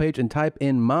top of the homepage, and type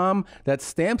in MOM. That's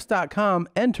Stamps.com.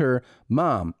 Enter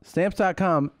MOM.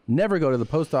 Stamps.com. Never go to the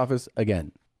post office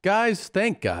again. Guys,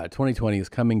 thank God 2020 is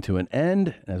coming to an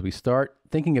end. As we start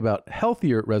thinking about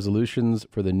healthier resolutions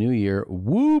for the new year,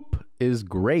 Whoop is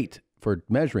great for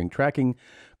measuring, tracking,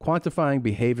 quantifying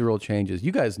behavioral changes.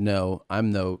 You guys know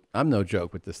I'm no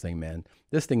joke with this thing, man.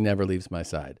 This thing never leaves my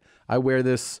side. I wear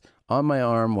this on my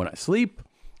arm when I sleep,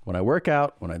 when I work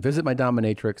out, when I visit my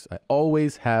dominatrix. I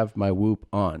always have my Whoop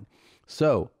on.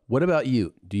 So what about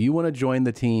you? Do you want to join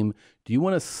the team? Do you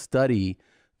want to study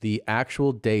the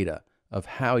actual data of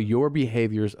how your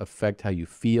behaviors affect how you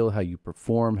feel, how you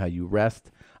perform, how you rest?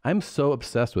 I'm so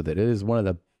obsessed with it. It is one of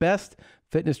the best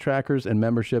fitness trackers and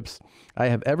memberships I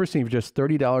have ever seen. For just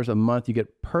 $30 a month, you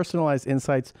get personalized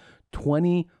insights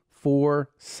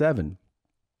 24/7.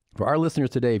 For our listeners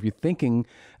today, if you're thinking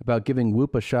about giving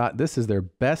Whoop a shot, this is their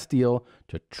best deal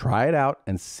to try it out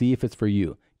and see if it's for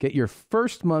you. Get your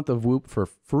first month of Whoop for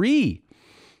free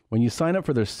when you sign up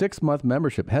for their 6-month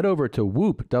membership. Head over to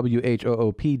Whoop,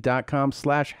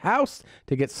 WHOOP.com/house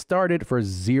to get started for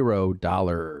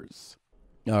 $0.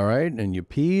 All right, and you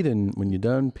peed, and when you're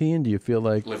done peeing, do you feel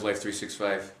like... Live Life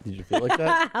 365. Did you feel like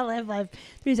that? I live life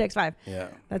 365. Yeah.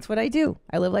 That's what I do.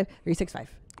 I live life 365.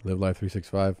 Live Life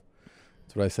 365.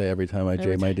 That's what I say every time I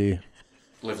J my D.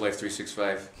 Live Life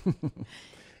 365.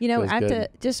 You know, Feels I have good. to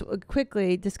just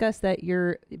quickly discuss that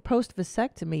your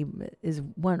post-vasectomy is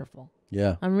wonderful.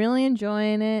 Yeah. I'm really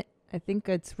enjoying it. I think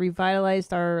it's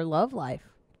revitalized our love life.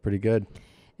 Pretty good.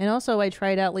 And also, I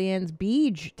tried out Leanne's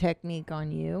beach technique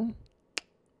on you.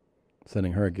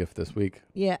 Sending her a gift this week.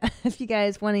 Yeah, if you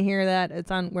guys want to hear that,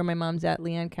 it's on Where My Mom's At.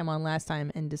 Leanne came on last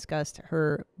time and discussed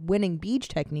her winning beach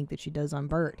technique that she does on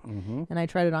Bert. Mm-hmm. And I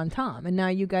tried it on Tom. And now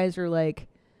you guys are like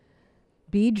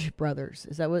beach brothers.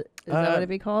 Is that what it'd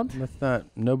be called? That's not...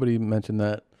 Nobody mentioned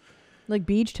that. Like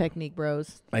beach technique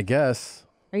bros. I guess.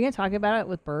 Are you going to talk about it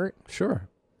with Bert? Sure.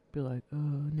 Be like, oh,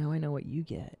 now I know what you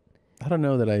get. I don't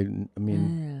know that I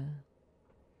mean...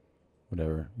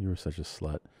 Whatever. You were such a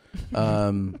slut.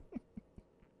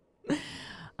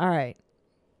 All right.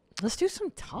 Let's do some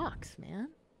talks, man.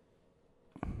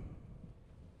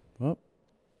 Well,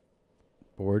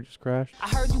 board just crashed. I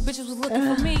heard you bitches was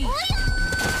looking for me.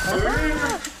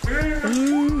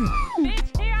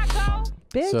 Bitch, here I go.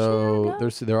 Bitch, So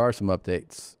there are some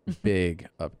updates, big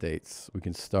updates. We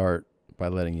can start by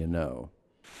letting you know.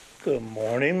 Good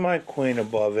morning, my queen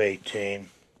above 18.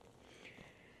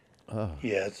 Oh.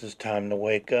 Yes, it's time to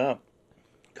wake up.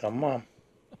 Come on.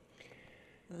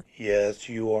 Yes,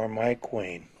 you are my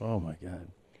queen. Oh my God.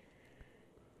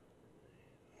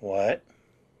 What?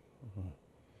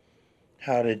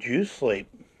 How did you sleep?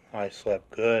 I slept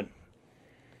good.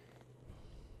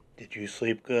 Did you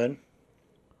sleep good?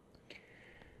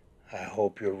 I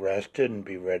hope you're rested and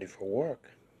be ready for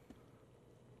work.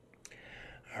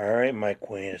 All right, my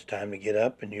queen, it's time to get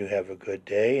up and you have a good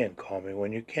day and call me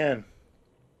when you can.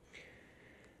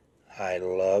 I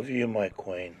love you, my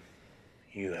queen.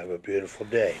 You have a beautiful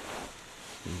day.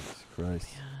 Jesus Christ.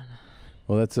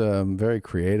 Well, that's a very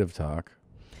creative talk.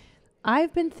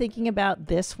 I've been thinking about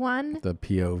this one The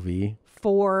POV.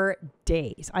 for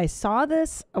days. I saw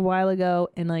this a while ago,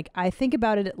 and like I think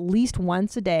about it at least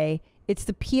once a day. It's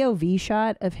the POV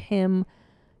shot of him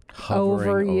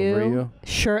Hovering over you, over you.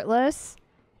 shirtless,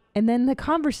 and then the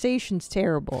conversation's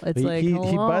terrible. It's like, he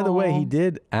by the way, he hello?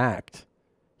 did act.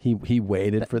 He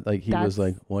waited for, like, he was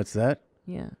like, what's that?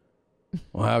 Yeah.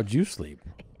 Well, how'd you sleep?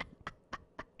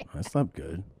 That's not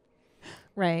good.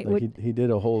 Right. Like, he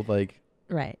did a whole, like,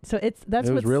 Right. So it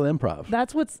was what's real improv.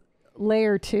 That's what's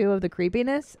layer 2 of the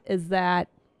creepiness is that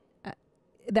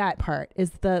that part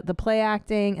is the play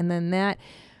acting, and then that.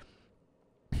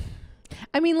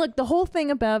 I mean, look, the whole thing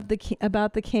about the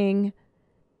king.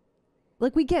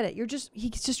 Like, we get it.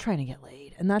 He's just trying to get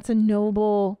laid, and that's a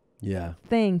noble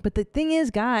thing. But the thing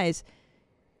is, guys,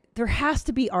 there has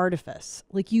to be artifice.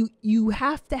 Like you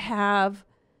have to have.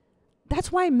 That's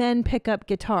why men pick up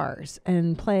guitars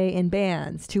and play in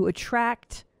bands, to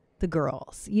attract the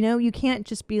girls. You know, you can't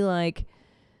just be like,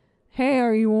 hey,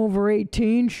 are you over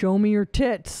 18? Show me your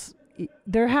tits.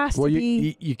 There has to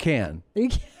be. You can.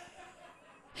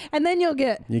 And then you'll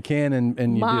get You can and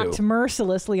you mocked do.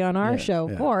 mercilessly on our show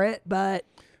yeah. for it. But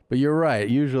you're right.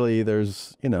 Usually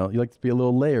there's, you like to be a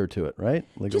little layer to it, right?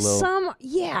 Like just a little,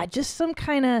 just some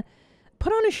kind of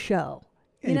put on a show.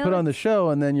 you put on the show,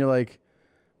 and then you're like,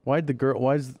 why'd the girl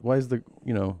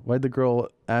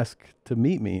ask to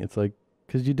meet me? It's like,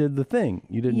 because you did the thing.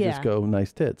 You didn't just go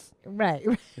nice tits. Right.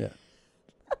 Yeah.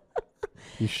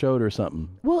 You showed her something.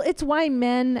 Well, it's why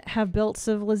men have built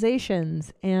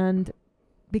civilizations and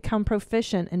become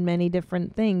proficient in many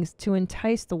different things to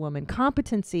entice the woman.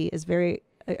 Competency is very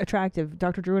attractive.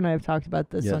 Dr. Drew and I have talked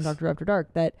about this on Dr. After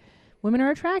Dark, that women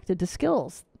are attracted to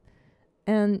skills.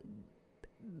 And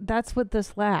that's what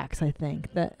this lacks, I think.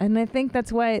 And I think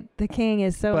that's why the king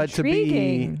is so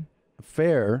intriguing. To be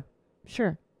fair,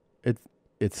 sure,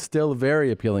 it's still very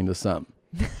appealing to some.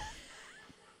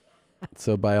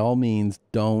 So by all means,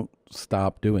 don't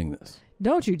stop doing this.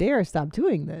 Don't you dare stop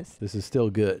doing this. This is still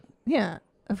good. Yeah,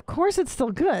 of course it's still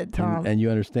good, Tom. And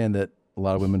you understand that a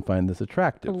lot of women find this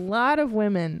attractive. A lot of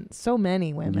women, so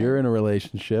many women. You're in a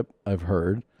relationship, I've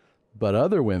heard, but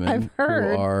other women who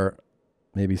are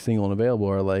maybe single and available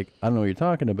are like, I don't know what you're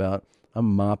talking about.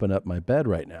 I'm mopping up my bed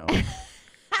right now.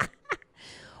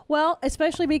 Well,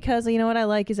 especially because, you know what I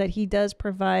like is that he does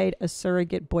provide a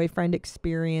surrogate boyfriend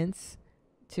experience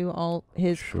to all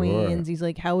his queens. He's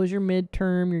like, how was your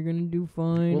midterm? You're going to do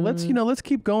fine. Well, let's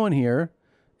keep going here,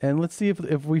 and let's see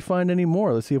if we find any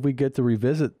more. Let's see if we get to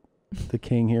revisit the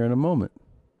king here in a moment.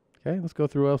 Okay, let's go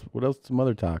through what else, some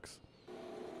other talks.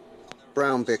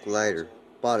 Brown Bic lighter.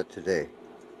 Bought it today.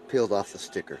 Peeled off the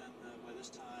sticker.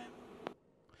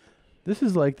 This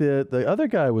is like the other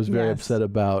guy was very upset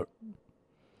about.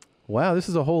 Wow, this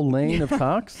is a whole lane of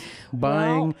talks.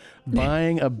 buying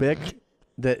a Bic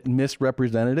that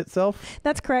misrepresented itself.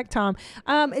 That's correct, Tom.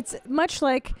 It's much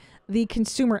like the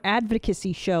consumer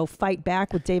advocacy show Fight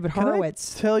Back with David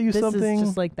Horowitz. Can I tell you something? This is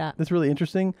just like that. That's really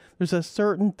interesting. There's a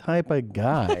certain type of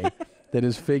guy that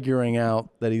is figuring out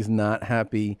that he's not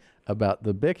happy about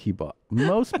the Bic he bought.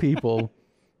 Most people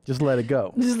just let it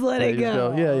go. Just let it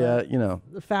go. Yeah, you know.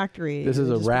 The factory. This is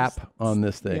a wrap on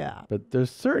this thing. Yeah. But there's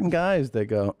certain guys that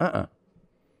go,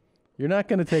 you're not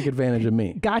going to take advantage of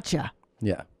me. Gotcha.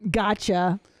 Yeah.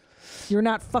 Gotcha. You're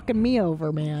not fucking me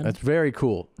over, man. That's very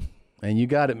cool. And you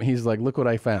got him. He's like, look what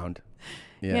I found.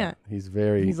 Yeah. He's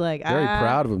like, very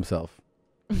proud of himself.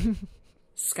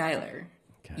 Skylar,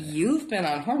 you've been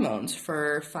on hormones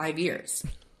for 5 years.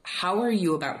 How are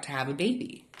you about to have a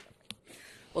baby?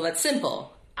 Well, that's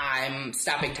simple. I'm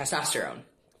stopping testosterone.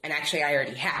 And actually, I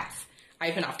already have.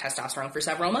 I've been off testosterone for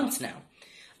several months now.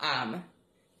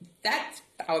 That's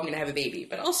how I'm going to have a baby.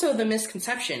 But also the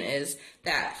misconception is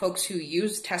that folks who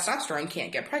use testosterone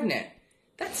can't get pregnant.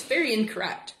 That's very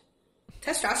incorrect.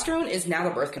 Testosterone is not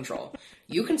a birth control.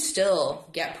 You can still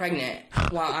get pregnant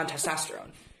while on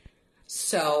testosterone.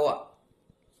 So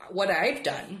what I've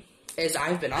done is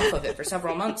I've been off of it for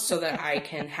several months so that I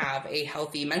can have a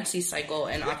healthy menses cycle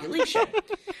and ovulation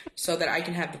so that I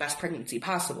can have the best pregnancy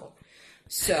possible.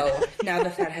 So now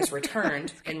that has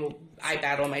returned and I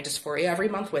battle my dysphoria every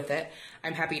month with it,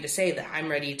 I'm happy to say that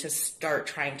I'm ready to start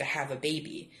trying to have a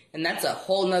baby. And that's a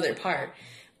whole nother part.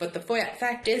 But the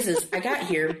fact is I got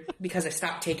here because I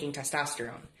stopped taking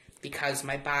testosterone because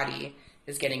my body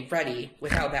is getting ready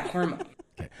without that hormone.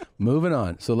 Okay. Moving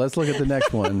on. So let's look at the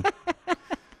next one.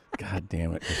 God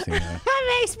damn it, Christina.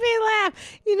 That makes me laugh.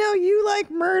 You know, you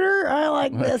like murder. I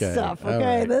like this stuff.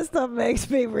 Okay, right. This stuff makes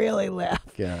me really laugh.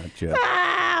 Gotcha.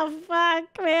 Ah,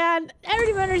 fuck, man. I don't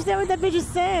even understand what that bitch is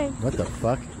saying. What the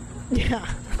fuck? Yeah.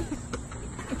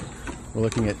 We're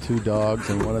looking at two dogs,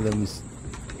 and one of them's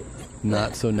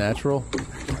not so natural.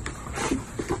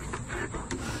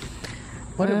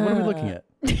 What are we looking at?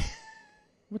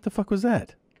 What the fuck was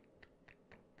that?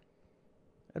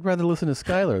 I'd rather listen to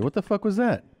Skylar. What the fuck was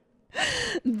that?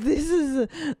 This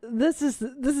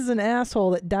is an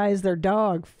asshole that dyes their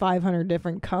dog 500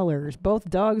 different colors. Both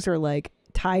dogs are like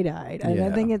tie-dyed. And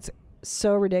I think it's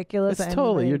so ridiculous. It's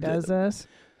totally does this.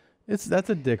 That's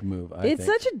a dick move. I think.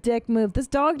 Such a dick move. This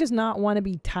dog does not want to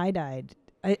be tie-dyed.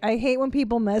 I hate when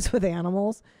people mess with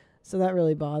animals, so that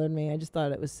really bothered me. I just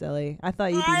thought it was silly. I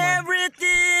thought you'd be more...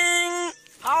 Everything.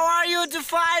 How are you to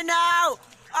find out?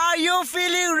 Are you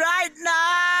feeling right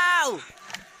now?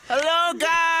 Hello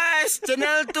guys,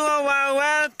 channel 2,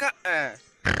 welcome.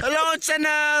 Hello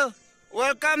channel,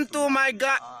 welcome to my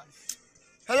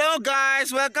Hello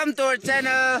guys, welcome to our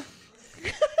channel.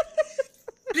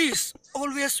 Please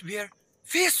always wear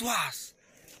face wash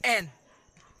and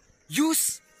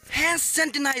use hand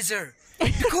sanitizer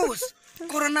because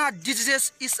corona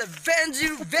disease is a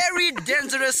very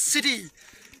dangerous city,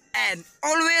 and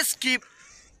always keep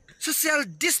social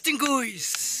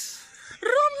distinguish.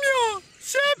 Romeo,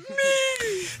 save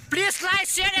me! Please like,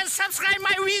 share, and subscribe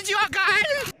my video,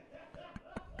 guys!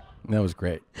 That was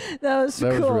great. That was cool.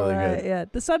 That was really right? good. Yeah,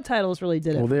 the subtitles really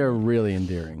did it. Well, they are really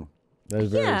endearing. That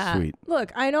is very sweet.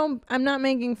 Look, I'm not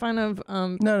making fun of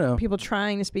No. people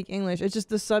trying to speak English. It's just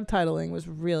the subtitling was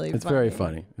really It's funny. very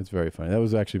funny. It's very funny. That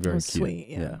was actually very was cute. sweet,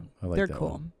 yeah. I like They're that cool.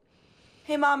 one.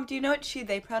 Hey, Mom, do you know what she,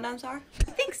 they pronouns are?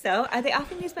 I think so. Are they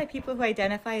often used by people who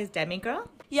identify as demigirl?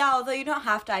 Yeah, although you don't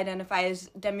have to identify as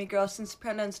demigirl since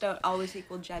pronouns don't always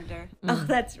equal gender. Oh,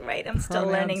 that's right. I'm still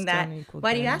Pronouns learning that. don't equal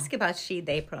Why do you gender. ask about she,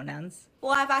 they pronouns?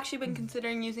 Well, I've actually been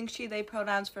considering using she, they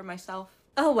pronouns for myself.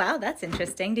 Oh, wow, that's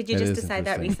interesting. Did you That just is decide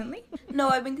that interesting. recently? No,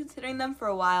 I've been considering them for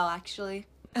a while, actually.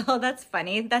 Oh, that's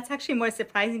funny. That's actually more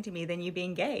surprising to me than you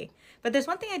being gay. But there's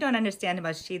one thing I don't understand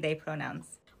about she, they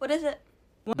pronouns. What is it?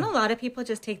 Won't a lot of people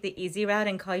just take the easy route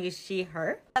and call you she,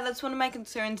 her? Yeah, that's one of my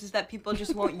concerns is that people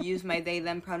just won't use my they,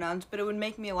 them pronouns, but it would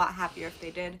make me a lot happier if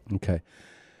they did. Okay.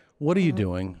 What are you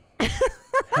doing?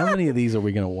 How many of these are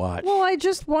we going to watch? Well, I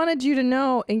just wanted you to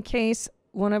know, in case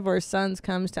one of our sons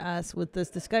comes to us with this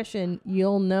discussion,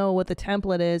 you'll know what the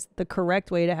template is, the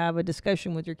correct way to have a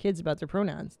discussion with your kids about their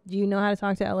pronouns. Do you know how to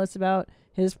talk to Ellis about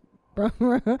his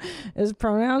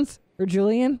pronouns? Or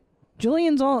Julian?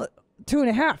 Julian's all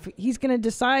 2.5. He's going to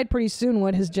decide pretty soon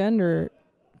what his gender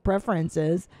preference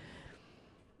is.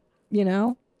 You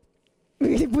know?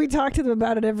 We talk to them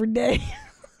about it every day.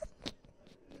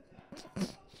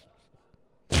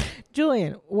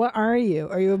 Julian, what are you?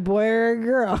 Are you a boy or a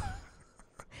girl?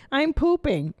 I'm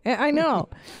pooping. I know.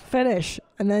 Finish.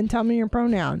 And then tell me your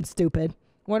pronoun, stupid.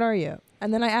 What are you?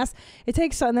 And then and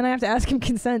then I have to ask him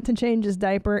consent to change his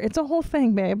diaper. It's a whole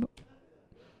thing, babe.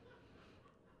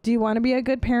 Do you want to be a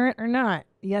good parent or not?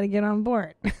 You got to get on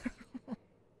board. Do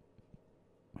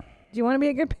you want to be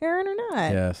a good parent or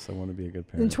not? Yes, I want to be a good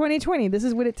In parent. 2020, this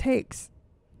is what it takes.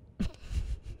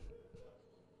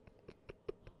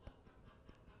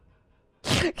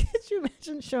 Could you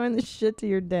imagine showing this shit to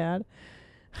your dad?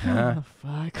 Huh? Oh,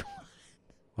 fuck.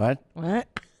 What? What?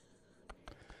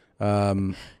 How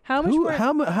much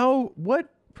more-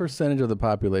 what percentage of the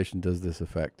population does this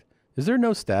affect? Is there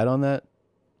no stat on that?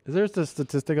 Is there a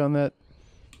statistic on that?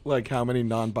 Like how many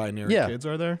non-binary Yeah. kids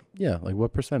are there? Yeah, like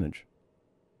what percentage?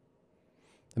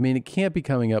 I mean, it can't be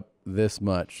coming up this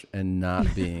much and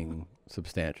not being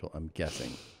substantial, I'm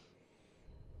guessing.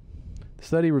 The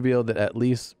study revealed that at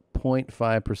least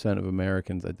 0.5% of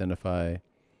Americans identify,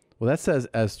 well, that says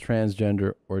as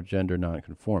transgender or gender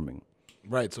nonconforming.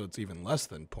 Right, so it's even less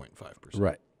than 0.5%.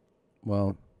 Right.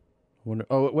 Well,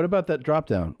 what about that drop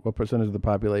down? What percentage of the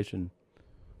population?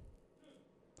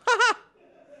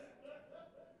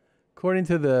 According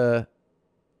to the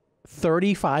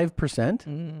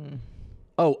 35%?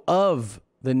 Of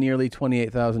the nearly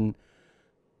 28,000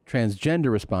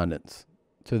 transgender respondents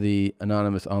to the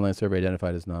anonymous online survey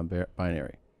identified as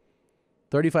non-binary.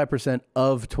 35%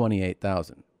 of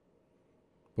 28,000.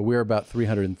 But we're about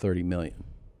 330 million.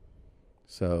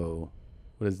 So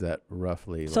what is that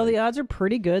roughly? So the odds are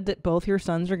pretty good that both your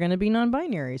sons are going to be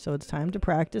non-binary. So it's time to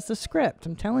practice the script.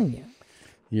 I'm telling you.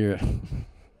 You're...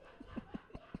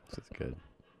 That's good.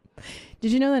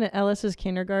 Did you know that at Ellis's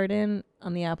kindergarten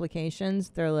on the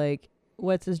applications, they're like,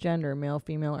 what's his gender, male,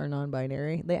 female, or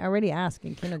non-binary? They already ask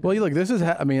in kindergarten. Well, look, this is.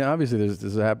 I mean, obviously, this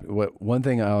is happening. What one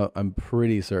thing I'm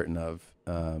pretty certain of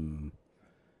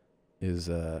is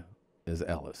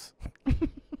Ellis.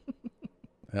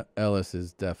 Ellis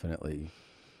is definitely.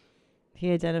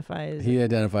 He identifies. He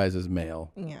identifies as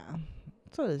male. Yeah.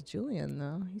 So does Julian,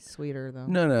 though. He's sweeter, though.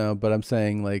 No, but I'm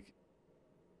saying like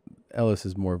Ellis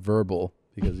is more verbal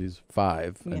because he's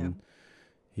 5 and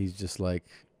he's just like,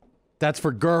 that's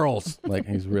for girls. Like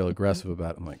he's real aggressive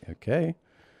about it. I'm like, okay.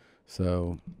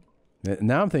 So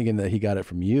now I'm thinking that he got it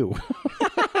from you.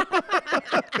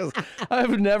 Because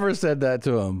I've never said that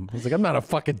to him. He's like, I'm not a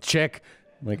fucking chick.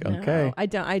 I'm like, No, okay. I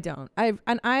don't.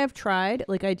 I have tried.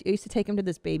 Like I used to take him to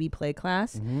this baby play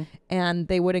class, and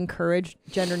they would encourage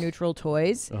gender neutral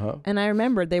toys. And I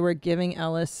remember they were giving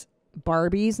Ellis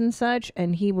Barbies and such,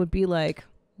 and he would be like,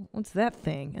 "What's that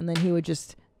thing?" And then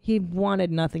he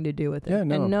wanted nothing to do with it. Yeah,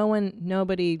 no. And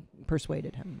nobody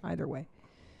persuaded him either way.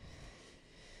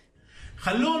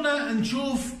 خلونا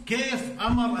نشوف كيف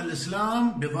أمر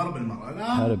الإسلام بضرب المرأة.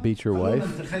 How to beat your wife.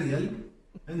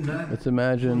 Let's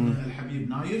imagine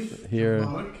here.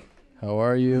 How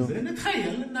are you?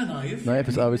 Naif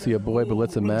is obviously a boy, but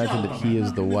let's imagine that he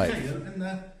is the wife.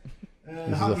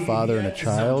 This is a father and a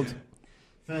child.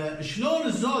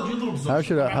 How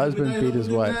should a husband beat his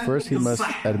wife? First, he must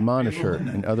admonish her.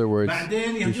 In other words,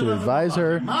 he should advise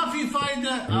her.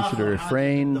 He should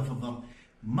refrain.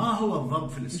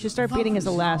 You should start beating as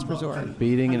a last resort.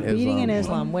 Beating in Islam. Beating in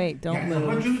Islam. Wait, don't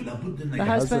move. The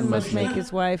husband must make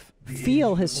his wife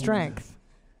feel his strength.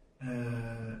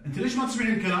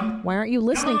 Why aren't you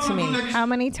listening to me? How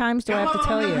many times do I have to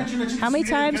tell you? How many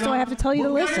times do I have to tell you to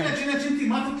listen?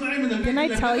 Didn't I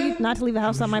tell you not to leave the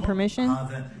house without my permission?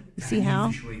 You see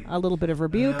how? A little bit of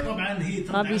rebuke.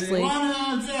 Obviously,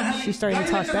 she's starting to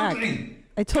talk back.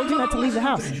 I told you not to leave the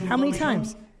house. How many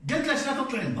times?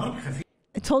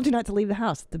 I told you not to leave the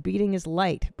house. The beating is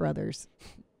light, brothers.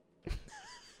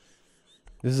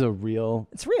 This is a real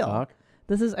It's real. talk?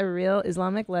 This is a real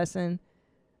Islamic lesson.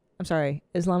 I'm sorry,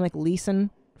 Islamic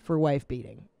lesson for wife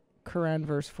beating. Quran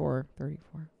verse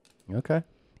 434. Okay.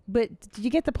 But did you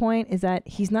get the point? Is that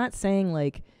he's not saying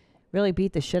like really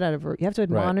beat the shit out of her. You have to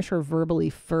admonish her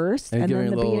verbally first, and give then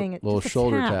her the a beating. little just a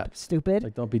shoulder tap, stupid.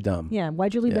 Like, don't be dumb. Yeah,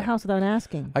 why'd you leave the house without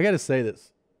asking? I got to say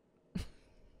this.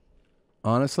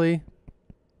 Honestly,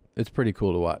 it's pretty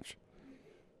cool to watch.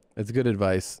 It's good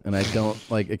advice, and I don't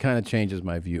like. It kind of changes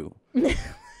my view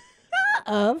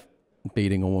Of?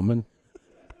 beating a woman.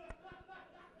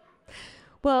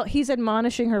 Well, he's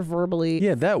admonishing her verbally.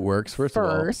 Yeah, that works. First of all,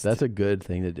 first. that's a good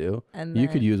thing to do. And you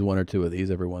could then- use one or two of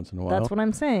these every once in a while. That's what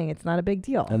I'm saying. It's not a big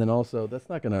deal. And then also, that's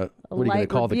not gonna. A What are you gonna light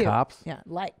call the review. cops? Yeah,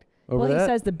 light. Over Well, that? he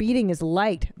says the beating is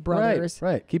light, brothers.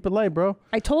 Right. Keep it light, bro.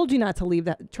 I told you not to leave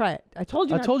that. Try it. I told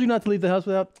you. I told you not to leave the house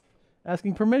without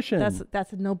asking permission.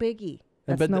 That's no biggie.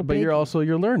 And That's no but biggie.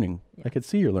 you're learning. I could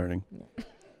see you're learning.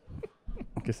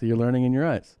 I can see you're learning in your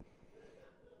eyes.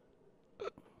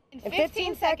 In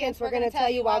 15 seconds, we're going to tell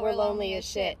you why we're lonely as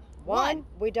shit. 1,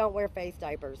 we don't wear face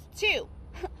diapers. 2,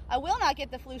 I will not get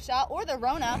the flu shot or the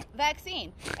Rona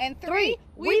vaccine. And 3,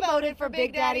 we voted for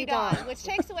Big Daddy Don, which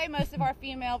takes away most of our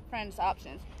female friends'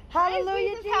 options.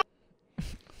 Hallelujah.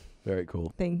 Very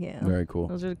cool. Thank you. Very cool.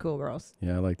 Those are the cool girls.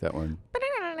 Yeah, I like that one.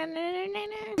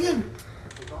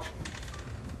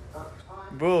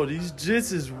 Bro, these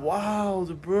jits is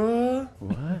wild, bro.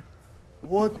 What?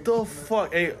 What the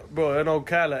fuck? Hey, bro, in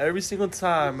Ocala, every single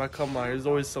time I come out, there's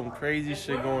always some crazy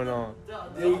shit going on.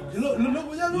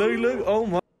 Look, oh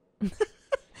my.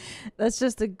 That's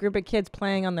just a group of kids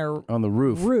playing on their On the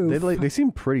roof. They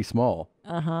seem pretty small.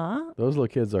 Uh-huh. Those little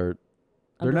kids are.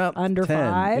 They're Under- not under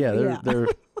 10. 5? Yeah, Yeah. they're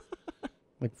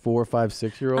like 4, 5,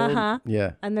 6-year-old. Uh-huh.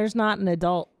 Yeah. And there's not an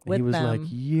adult with He was them. like,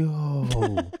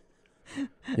 yo.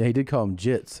 Yeah, he did call him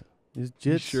jits. He's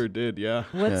jits. He sure did, yeah.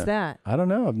 What's Yeah. that? I don't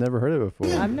know. I've never heard of it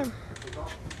before. I've never.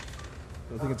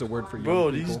 I think it's a word for young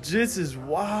Bro, people. these jits is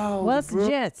wild. What's bro.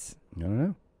 jits? I don't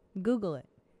know. Google it.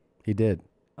 He did.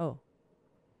 Oh.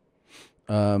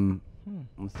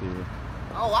 Let's see.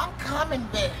 Oh, I'm coming,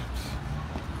 bitch.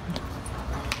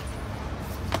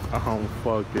 I'm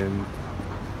fucking.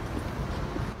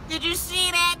 Did you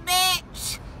see that,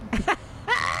 bitch?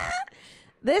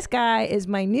 This guy is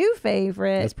my new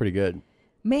favorite. That's pretty good.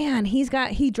 Man,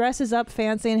 he dresses up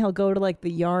fancy and he'll go to like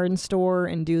the yarn store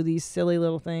and do these silly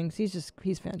little things. He's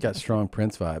fantastic. Got strong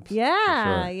Prince vibes. for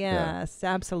Yeah, sure. yes,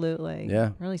 absolutely.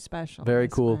 Yeah. Really special. Very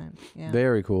Nice cool. man. Yeah.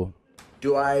 Very cool.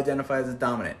 Do I identify as a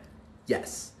dominant?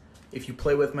 Yes. If you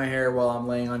play with my hair while I'm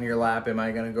laying on your lap, am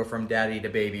I going to go from daddy to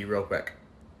baby real quick?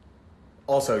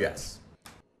 Also, yes.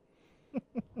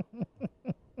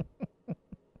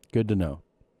 Good to know.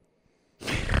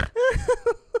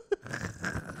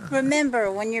 Remember,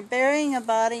 when you're burying a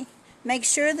body, make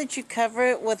sure that you cover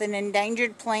it with an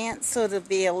endangered plant so it'll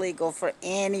be illegal for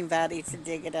anybody to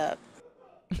dig it up.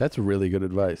 That's really good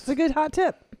advice. It's a good hot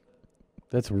tip.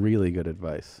 That's really good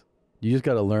advice. You just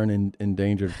got to learn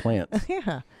endangered plants.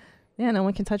 Yeah. Yeah, no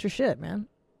one can touch your shit, man.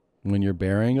 When you're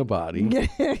burying a body,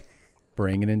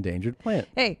 bring an endangered plant.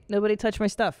 Hey, nobody touch my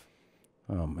stuff.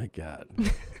 Oh, my God.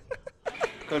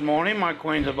 Good morning, my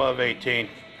queens above 18.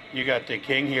 You got the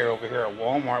king here over here at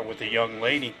Walmart with a young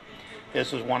lady.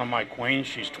 This is one of my queens.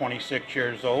 She's 26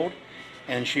 years old,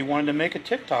 and she wanted to make a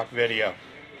TikTok video.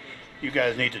 You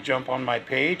guys need to jump on my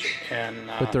page and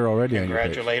But they're already on your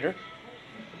page. congratulate her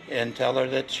and tell her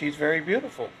that she's very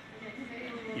beautiful.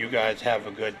 You guys have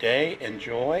a good day,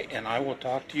 enjoy, and I will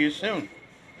talk to you soon.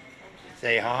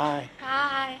 Say hi.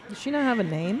 Hi. Does she not have a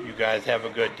name? You guys have a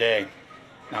good day.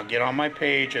 Now get on my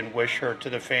page and wish her to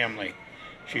the family.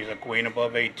 She's a queen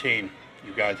above 18.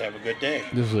 You guys have a good day.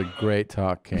 This is a great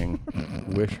talk, King.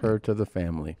 Wish her to the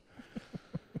family.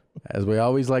 As we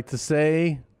always like to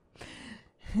say,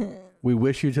 we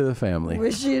wish you to the family.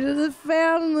 Wish you to the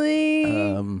family.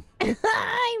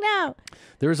 I know.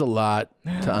 There's a lot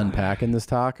to unpack in this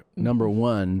talk. Number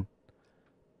one,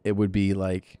 it would be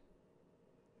like,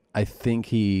 I think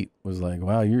he was like,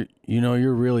 wow, you're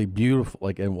really beautiful,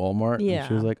 like in Walmart. Yeah. And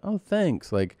she was like, oh,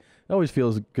 thanks. Like, it always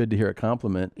feels good to hear a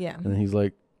compliment. Yeah. And he's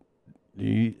like,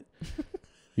 you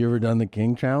ever done the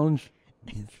King Challenge?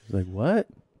 And she's like, what?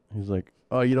 He's like,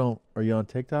 oh, are you on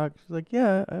TikTok? She's like,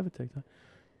 yeah, I have a TikTok.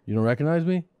 you don't recognize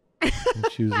me? And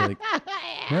she was like,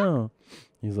 no.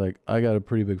 He's like, I got a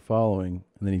pretty big following.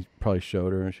 And then he probably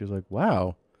showed her, and she was like,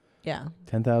 wow. Yeah.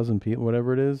 10,000 people,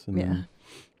 whatever it is. And then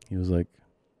he was like,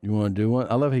 you want to do one?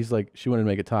 I love he's like, she wanted to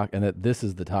make a talk, and that this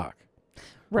is the talk.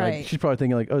 Right. Like, she's probably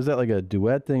thinking like, oh, is that like a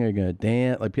duet thing? Are you going to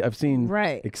dance? Like, I've seen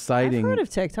exciting. I've heard of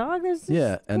TikTok. There's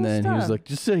yeah. And then he was like,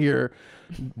 just sit here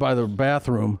by the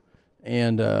bathroom,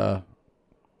 and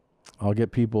I'll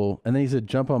get people. And then he said,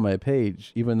 jump on my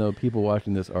page, even though people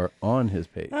watching this are on his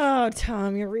page. Oh,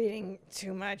 Tom, you're reading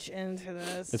too much into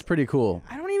this. It's pretty cool.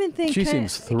 I don't even think she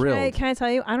seems thrilled. Can I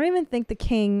tell you? I don't even think the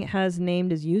king has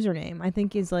named his username. I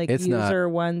think he's like It's not. user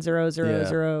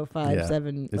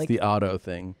 100057. It's like, the auto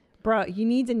thing. bro, you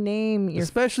need to name your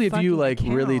Especially if you fucking like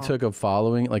really account. took a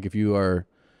following. Like if you're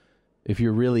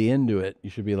really into it, you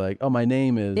should be like, oh, my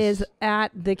name is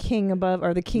at the king above,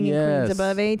 or the king and Yes. queens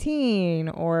above 18,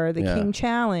 or the Yeah. king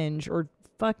challenge, or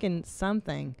fucking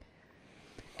something.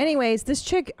 Anyways, this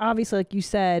chick obviously, like you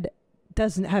said,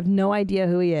 doesn't have no idea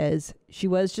who he is. She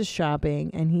was just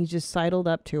shopping, and he just sidled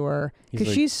up to her He's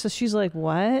because like- she's like,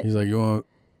 what? He's like, you want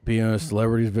to be in a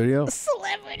celebrity's video?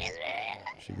 Celebrities video.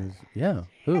 She goes, yeah.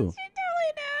 Who?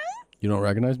 You don't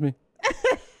recognize me?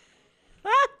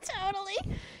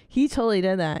 Totally. He totally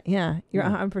did that. Yeah, you're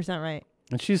 100% right.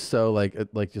 And she's so like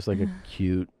just like a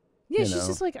cute. Yeah, you she's know.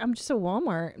 just like, I'm just at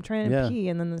Walmart. I'm trying to Yeah. pee,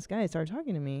 and then this guy started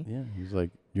talking to me. Yeah, he's like,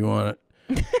 you want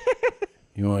to,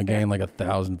 you want to gain like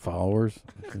 1,000 followers?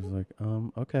 She's like,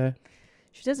 okay.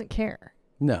 She doesn't care.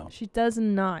 No, She does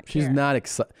not she's care. not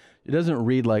excited. It doesn't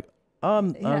read like,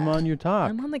 I'm Yeah. on your talk.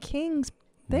 I'm on the king's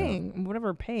thing,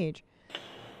 whatever page.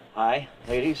 Hi,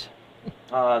 ladies.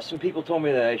 Some people told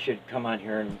me that I should come on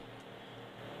here and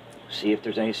see if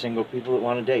there's any single people that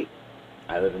want to date.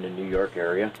 I live in the New York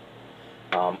area,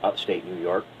 upstate New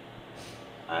York.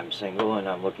 I'm single and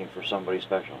I'm looking for somebody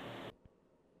special.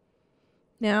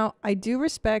 Now, I do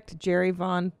respect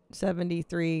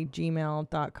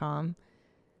jerryvon73gmail.com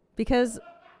because,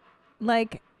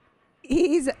 like,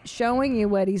 he's showing you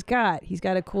what he's got. He's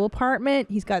got a cool apartment.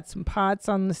 He's got some pots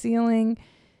on the ceiling.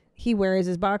 He wears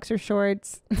his boxer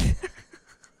shorts.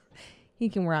 He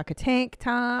can rock a tank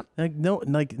top. Like no,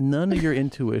 like none of your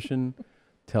intuition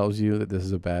tells you that this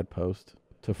is a bad post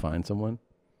to find someone.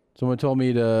 Someone told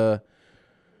me to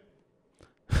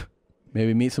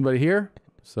maybe meet somebody here,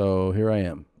 so here I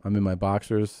am. I'm in my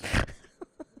boxers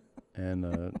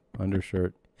and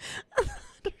undershirt.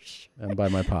 And by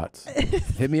my pots.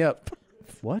 Hit me up.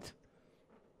 What?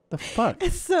 The fuck?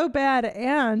 It's so bad,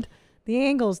 and the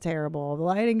angle's terrible. The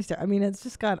lighting's terrible. I mean, it's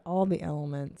just got all the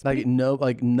elements. Like no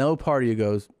part of you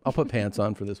goes, I'll put pants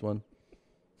on for this one.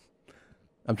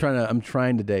 I'm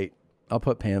trying to date. I'll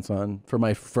put pants on for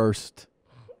my first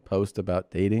post about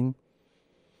dating.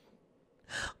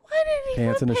 Why did he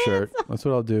Pants put and a shirt. pants on? That's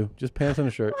what I'll do. Just pants and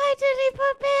a shirt. Why did he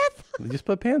put pants on? Just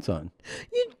put pants on.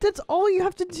 That's all you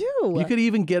have to do. You could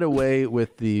even get away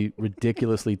with the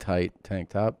ridiculously tight tank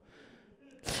top.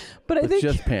 But I with think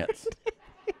just pants.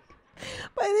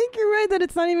 But I think you're right that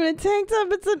it's not even a tank top,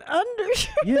 it's an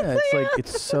undershirt. Yeah, it's like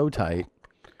it's so tight.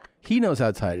 He knows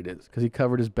how tight it is because he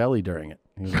covered his belly during it.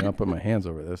 He was like, I'll put my hands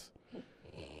over this.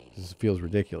 This feels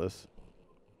ridiculous.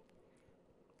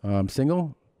 I'm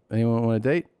single. Anyone want to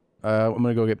date? I'm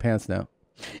gonna go get pants now.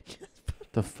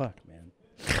 The fuck, man.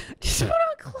 Just put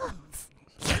on clothes.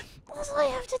 That's all you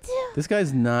have to do. This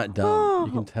guy's not dumb.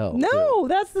 You can tell. No,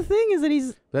 that's the thing is that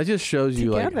he's That just shows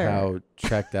you like together. how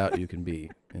checked out you can be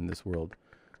in this world.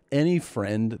 Any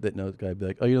friend that knows guy be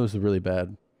like, oh, you know, this is really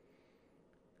bad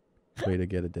way to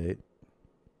get a date.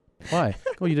 Why?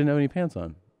 Well, you didn't have any pants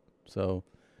on. So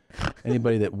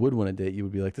anybody that would want to date you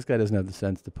would be like, this guy doesn't have the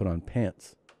sense to put on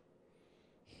pants.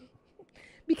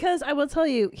 because I will tell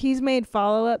you, he's made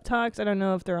follow-up talks. I don't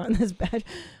know if they're on this batch,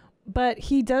 but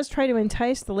he does try to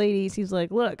entice the ladies. He's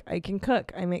like, look, I can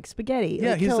cook. I make spaghetti.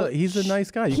 Yeah, Like, he's a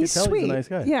nice guy. You can tell sweet. he's a nice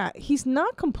guy. Yeah, he's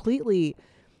not completely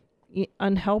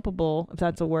unhelpable, if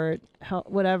that's a word.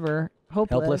 Whatever.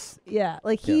 Hopeless. Helpless? Yeah,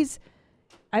 like Yeah.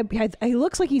 he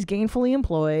looks like he's gainfully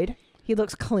employed. He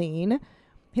looks clean.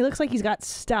 He looks like he's got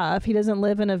stuff. He doesn't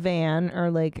live in a van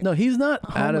or like No, he's not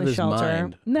out of homeless his shelter.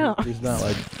 mind. No, He's not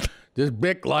like, this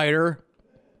Bic lighter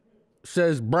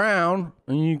says brown,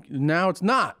 and now it's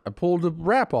not. I pulled the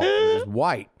wrap off. It's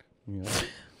white. You know?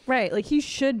 right. Like he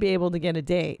should be able to get a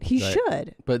date. He Right.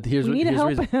 should. But here's we what need to here's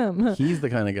the help reason. him. He's the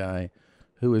kind of guy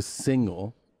who is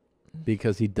single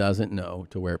because he doesn't know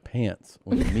to wear pants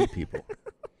when you meet people.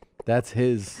 That's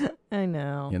his. I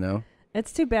know. You know.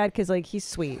 It's too bad because like he's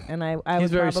sweet, and I He's would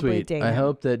very probably sweet. date I him.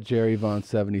 hope that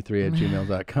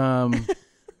jerryvon73@gmail.com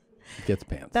Gets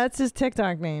pants. That's his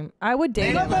TikTok name. I would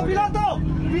date him. ¡Piloto, piloto!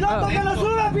 ¡Piloto, que lo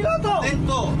sube, piloto!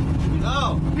 ¡Lento!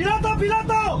 ¡No! ¡Piloto,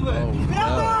 piloto!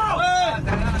 ¡Piloto!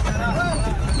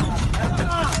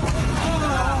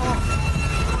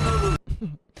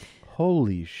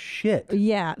 Holy shit.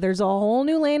 Yeah, there's a whole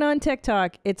new lane on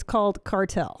TikTok. It's called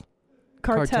Cartel.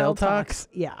 Cartel talks?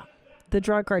 Yeah, the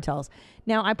drug cartels.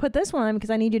 Now, I put this one because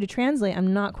I need you to translate.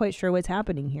 I'm not quite sure what's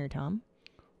happening here, Tom.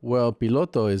 Well,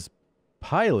 piloto is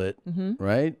pilot, Mhm.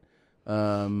 right?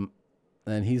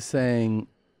 And he's saying,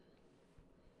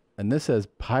 and this says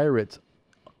pirates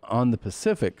on the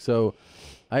Pacific. So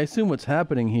I assume what's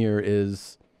happening here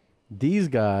is these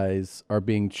guys are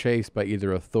being chased by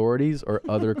either authorities or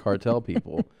other cartel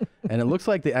people. And it looks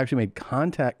like they actually made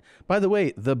contact. By the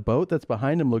way, the boat that's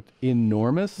behind them looked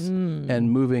enormous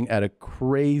and moving at a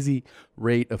crazy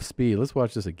rate of speed. Let's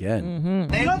watch this again.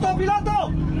 ¡Piloto, piloto!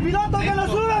 ¡Piloto, que lo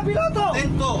sube, piloto!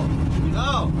 ¡Lento!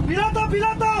 ¡No! ¡Piloto,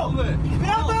 piloto!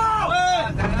 ¡Piloto!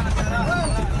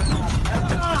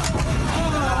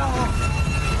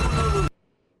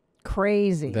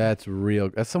 Crazy. That's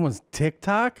real. That's someone's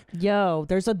TikTok? Yo,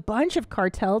 there's a bunch of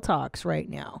cartel talks right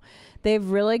now. They've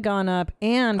really gone up,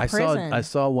 and prison. I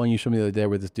saw one you showed me the other day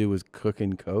where this dude was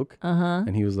cooking coke. Uh-huh.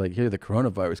 And he was like, here, the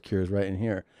coronavirus cure is right in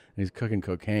here. And he's cooking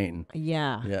cocaine.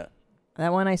 Yeah. Yeah.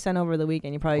 That one I sent over the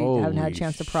weekend. You probably haven't had a Holy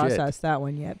chance to shit. process that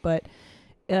one yet. But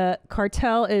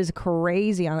cartel is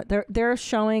crazy on it. They're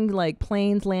showing like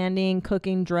planes landing,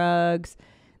 cooking drugs.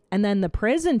 And then the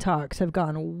prison talks have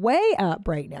gone way up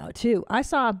right now, too. I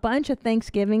saw a bunch of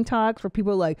Thanksgiving talks where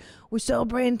people are like, we're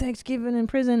celebrating Thanksgiving in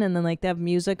prison. And then like they have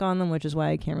music on them, which is why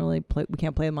I can't really play. We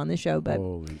can't play them on this show. But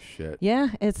holy shit.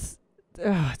 Yeah, it's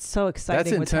so exciting.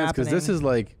 That's what's intense because this happening. is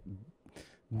like,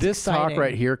 this talk exciting.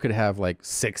 right here could have like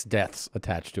 6 deaths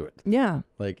attached to it. Yeah.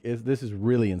 Like, this is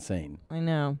really insane. I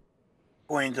know.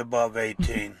 Queens above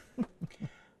 18.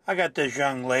 I got this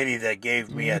young lady that gave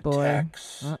me a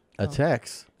text. A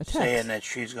text? Saying that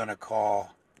she's going to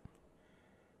call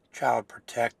Child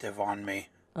Protective on me.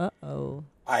 Uh-oh.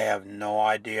 I have no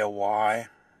idea why.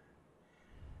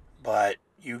 But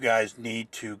you guys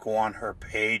need to go on her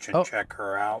page and check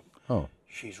her out. Oh.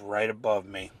 She's right above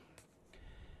me.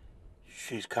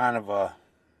 She's kind of a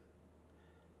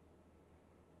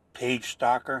page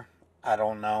stalker. I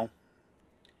don't know.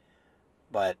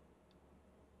 But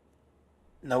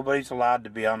nobody's allowed to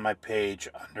be on my page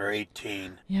under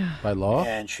 18. Yeah. By law?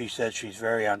 And she said she's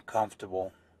very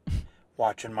uncomfortable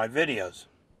watching my videos.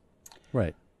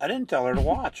 Right. I didn't tell her to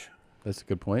watch. That's a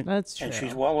good point. That's And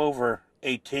she's well over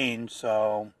 18,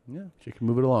 so Yeah, she can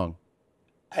move it along.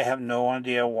 I have no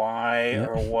idea why Yeah.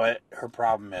 or what her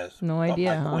problem is. No But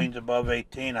idea, my huh? queens above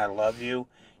 18, I love you.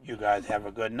 You guys have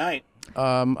a good night.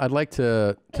 I'd like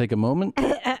to take a moment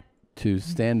to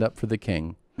stand up for the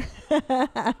king.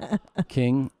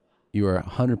 King, you are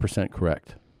 100%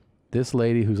 correct. This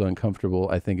lady who's uncomfortable,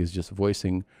 I think, is just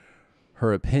voicing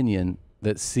her opinion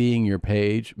that seeing your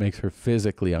page makes her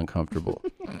physically uncomfortable.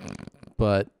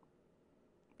 But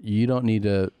you don't need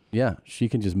to, she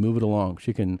can just move it along.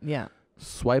 She can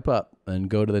swipe up and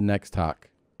go to the next talk,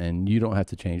 and you don't have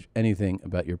to change anything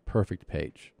about your perfect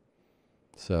page.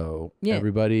 So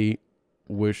everybody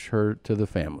wish her to the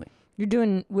family. You're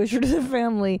doing wish her to the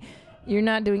family. You're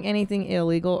not doing anything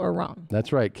illegal or wrong.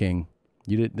 That's right, King.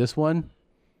 You did this one.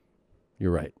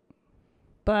 You're right.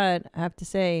 But I have to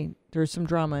say, there's some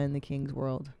drama in the king's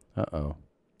world. Uh-oh.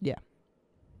 Yeah.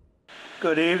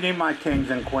 Good evening, my kings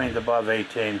and queens above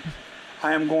 18.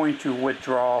 I am going to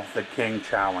withdraw the king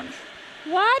challenge.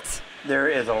 What? There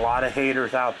is a lot of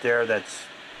haters out there that's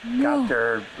got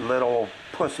their little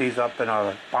pussies up in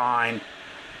a bind.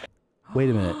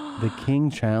 Wait a minute. The king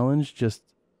challenge just...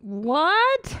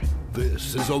 What?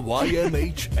 This is a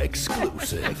YMH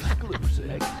exclusive.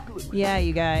 Yeah,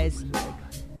 you guys.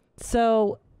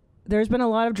 So there's been a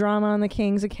lot of drama on the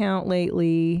king's account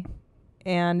lately,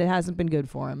 and it hasn't been good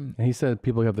for him. And he said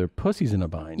people have their pussies in a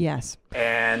bind. Yes.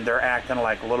 And they're acting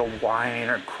like little whining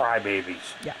or crybabies.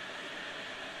 Yeah.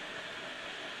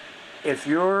 If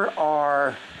you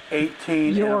are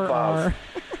 18 and above,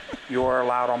 you are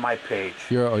allowed on my page.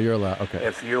 You're allowed. Okay.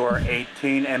 If you are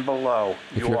 18 and below,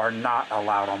 you are not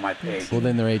allowed on my page. Well,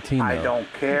 then they're 18, I though.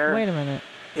 don't care. Wait a minute.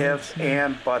 Ifs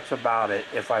and buts about it.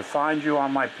 If I find you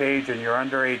on my page and you're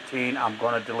under 18, I'm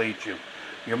going to delete you.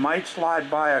 You might slide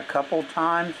by a couple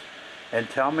times and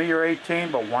tell me you're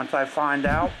 18, but once I find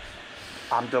out,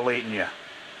 I'm deleting you.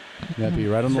 That'd be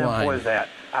right on the line. Simple as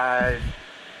that.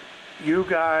 You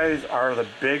guys are the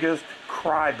biggest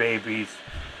crybabies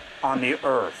on the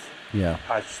earth. Yeah.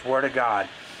 I swear to God.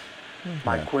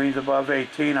 My queens above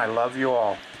 18, I love you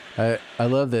all. I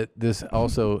love that this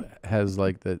also has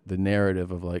like the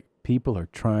narrative of like people are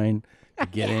trying to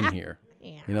get in here.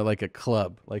 Yeah. You know, like a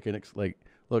club, like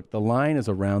look, the line is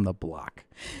around the block,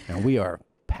 and we are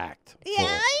packed full.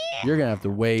 You're gonna have to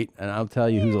wait, and I'll tell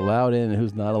you who's allowed in and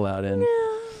who's not allowed in.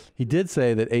 He did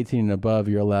say that 18 and above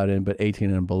you're allowed in, but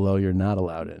 18 and below you're not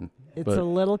allowed in. It's But, a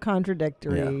little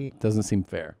contradictory. yeah, doesn't seem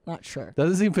fair. Not sure.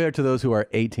 Doesn't seem fair to those who are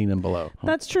 18 and below.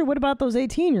 That's true. What about those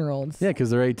 18-year-olds? Yeah, because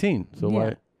they're 18. So Yeah.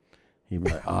 why? He'd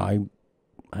be like,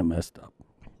 I messed up.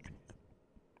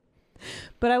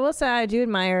 But I will say I do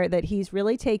admire that he's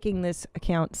really taking this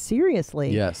account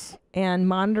seriously. Yes. And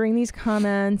monitoring these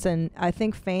comments, and I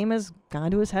think fame has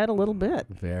gone to his head a little bit.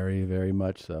 Very, very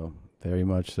much so. Very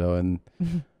much so. And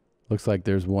looks like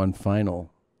there's one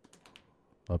final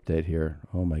update here.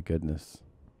 Oh, my goodness.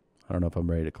 I don't know if I'm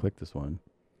ready to click this one.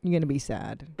 You're going to be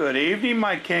sad. Good evening,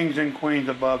 my kings and queens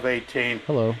above 18.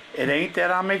 Hello. It ain't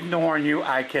that I'm ignoring you.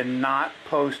 I cannot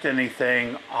post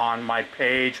anything on my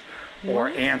page or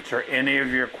answer any of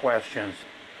your questions.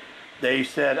 They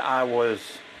said I was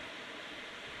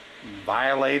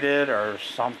violated or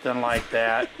something like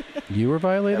that. You were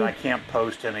violated? And I can't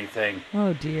post anything.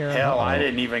 Oh, dear. Hell, I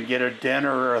didn't even get a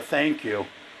dinner or a thank you.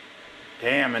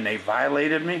 Damn, and they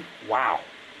violated me? Wow.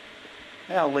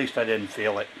 Well, at least I didn't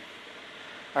feel it.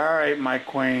 All right, my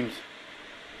queens.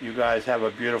 You guys have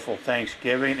a beautiful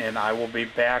Thanksgiving, and I will be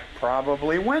back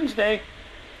probably Wednesday.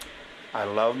 I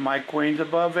love my queens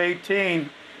above 18.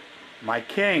 My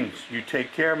kings, you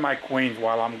take care of my queens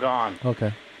while I'm gone.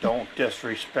 Okay. Don't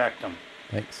disrespect them.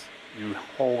 Thanks. You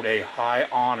hold a high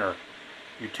honor.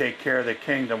 You take care of the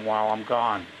kingdom while I'm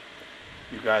gone.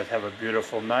 You guys have a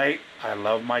beautiful night. I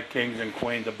love my kings and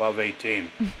queens above 18.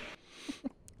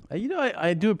 You know,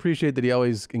 I do appreciate that he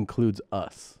always includes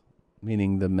us,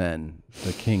 meaning the men,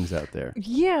 the kings out there.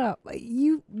 Yeah.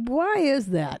 Why is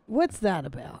that? What's that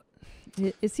about?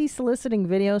 Is he soliciting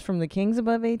videos from the kings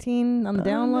above 18 on the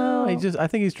down low? I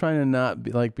think he's trying to not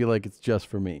be like it's just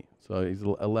for me. So he's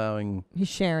allowing. He's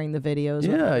sharing the videos.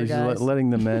 with Yeah, other he's guys. letting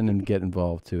the men and get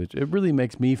involved too. It really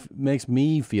makes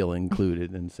me feel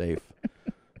included and safe.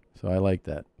 So I like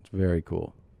that. It's very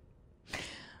cool.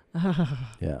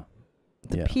 Yeah.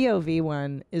 The Yeah. POV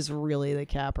one is really the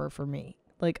capper for me.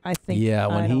 Like, I think. Yeah,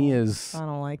 when he I is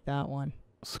don't like that one.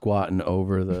 squatting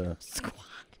over the.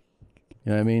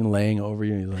 You know what I mean? Laying over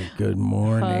you. And he's like, "Good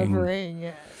morning. Hovering,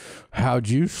 yeah. How'd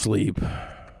you sleep?"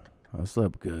 I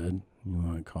slept good. You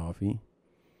want coffee?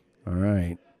 All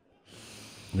right.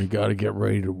 We got to get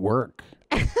ready to work.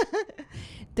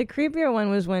 The creepier one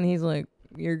was when he's like,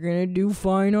 "You're gonna do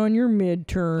fine on your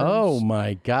midterms. Oh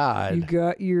my God! You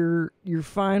got your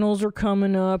finals are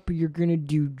coming up. You're gonna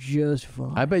do just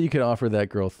fine." I bet you could offer that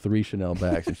girl 3 Chanel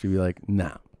bags, and she'd be like,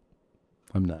 "Nah,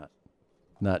 I'm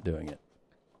not doing it."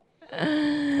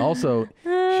 Also,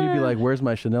 she'd be like, "Where's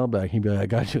my Chanel bag?" He'd be like, "I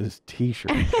got you this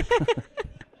T-shirt."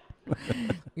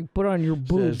 You put on your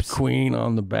boobs. Says Queen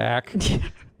on the back.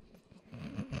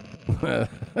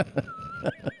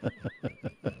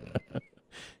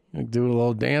 Do a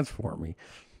little dance for me.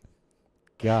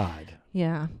 God.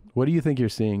 Yeah. What do you think you're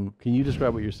seeing? Can you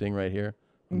describe what you're seeing right here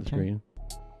on the Okay. screen?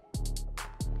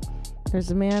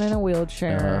 There's a man in a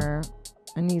wheelchair,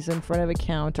 and he's in front of a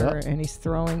counter, and he's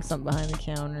throwing something behind the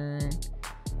counter.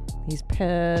 He's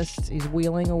pissed. He's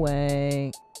wheeling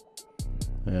away.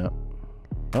 Yeah.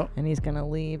 Oh. And he's gonna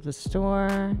leave the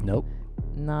store. Nope.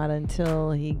 Not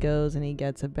until he goes and he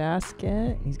gets a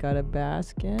basket. He's got a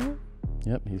basket.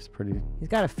 Yep, he's pretty. He's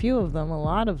got a few of them, a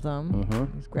lot of them.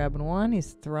 He's grabbing one.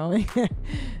 He's throwing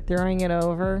it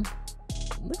over.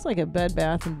 Looks like a Bed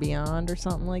Bath and Beyond or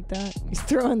something like that. He's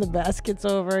throwing the baskets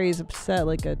over. He's upset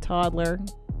like a toddler,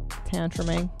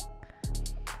 tantruming.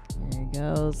 There he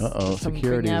goes. Uh-oh, Something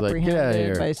security's like, "Get outta apprehended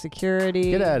here. by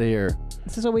security. Get out of here."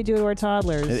 This is what we do to our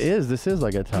toddlers. It is. This is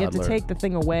like a toddler. You have to take the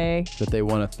thing away. that they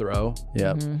want to throw.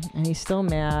 Yep. And he's still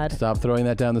mad. Stop throwing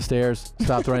that down the stairs.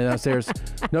 Stop throwing it downstairs.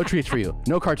 No treats for you.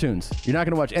 No cartoons. You're not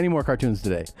going to watch any more cartoons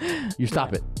today. You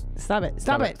stop it. Stop it.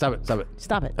 Stop it. Stop it. Stop it.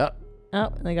 Stop it. Oh. Oh,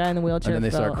 the guy in the wheelchair. And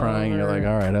then they start fell crying, and you're over. like,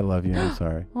 all right, I love you. I'm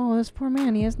sorry. Oh, this poor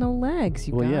man. He has no legs,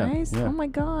 you Well, yeah, guys. yeah. Oh, my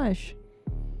gosh.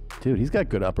 Dude, he's got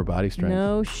good upper body strength.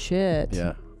 No shit.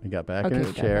 Yeah. He got back Okay, in he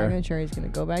his got chair. back in the chair. He's going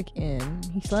to go back in.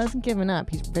 He still hasn't given up.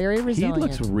 He's very resilient. He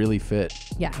looks really fit.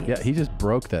 Yeah, he is. He just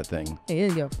broke that thing. He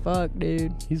is a fuck,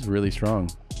 dude. He's really strong.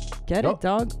 Get it,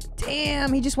 dog?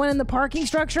 Damn, he just went in the parking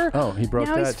structure. Oh, he broke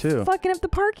now that he's too. Fucking up the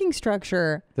parking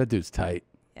structure. That dude's tight.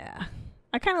 Yeah.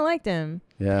 I kind of liked him.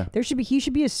 Yeah. He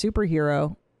should be a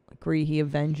superhero, like where he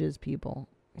avenges people.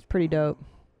 He's pretty dope.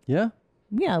 Yeah?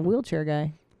 Yeah, wheelchair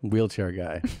guy. Wheelchair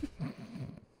guy.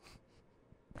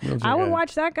 I would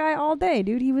watch that guy all day,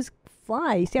 dude. He was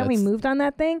fly. See how he moved on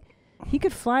that thing? He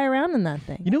could fly around in that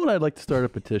thing. You know what I'd like to start a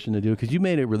petition to do? Because you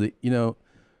made it really,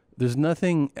 there's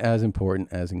nothing as important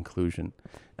as inclusion.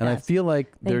 And I feel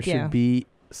like there should be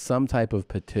some type of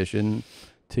petition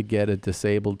to get a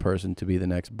disabled person to be the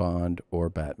next Bond or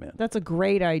Batman. That's a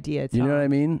great idea, Tom. You know what I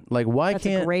mean? Like, That's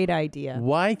a great idea.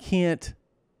 Why can't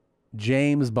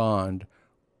James Bond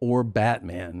or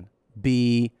Batman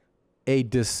be a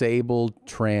disabled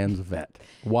trans vet?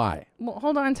 Why? Well,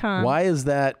 hold on, Tom. Why is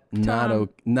that not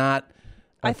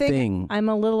a thing? I'm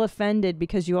a little offended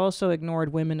because you also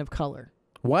ignored women of color.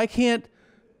 Why can't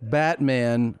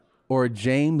Batman or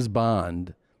James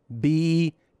Bond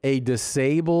be a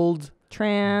disabled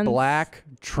black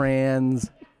trans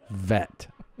vet?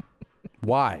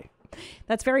 Why?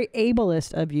 That's very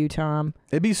ableist of you, Tom.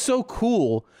 It'd be so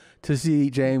cool to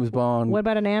see James Bond. What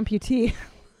about an amputee?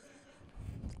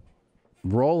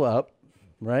 Roll up,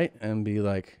 right? And be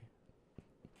like,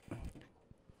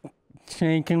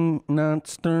 shaken, not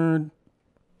stirred.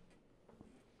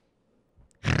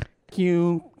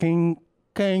 Can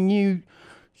you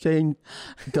send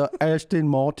the Aston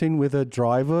Martin with a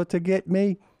driver to get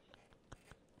me?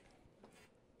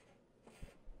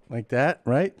 Like that,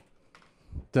 right?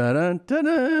 Dun dun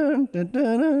dun dun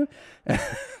dun.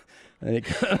 And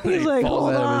he like, falls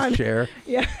hold out on. of his chair.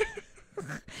 Yeah.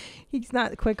 He's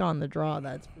not quick on the draw,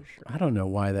 that's for sure. I don't know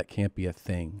why that can't be a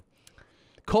thing.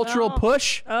 Cultural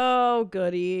push. Oh,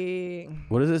 goody.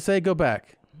 What does it say? Go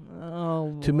back.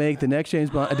 Oh. To make the next James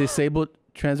Bond a disabled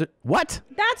transit. What?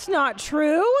 That's not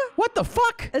true. What the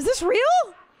fuck? Is this real?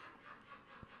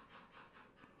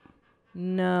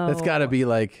 No. That's got to be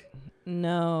like.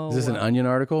 No. Is this an Onion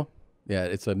article? Yeah,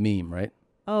 it's a meme, right?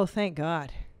 Oh, thank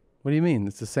God. What do you mean?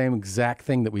 It's the same exact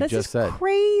thing that we just said.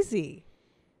 Crazy.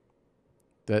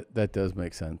 That does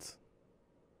make sense.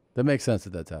 That makes sense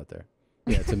that that's out there.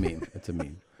 Yeah, it's a meme. It's a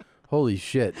meme. Holy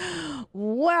shit.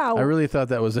 Wow. I really thought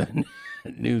that was a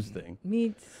news thing. Me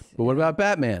too. But what about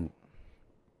Batman?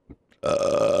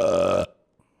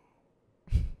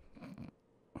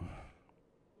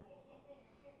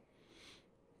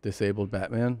 Disabled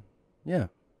Batman? Yeah.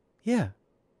 Yeah.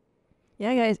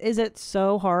 Yeah, guys, is it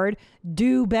so hard?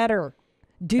 Do better.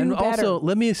 Do and better. also,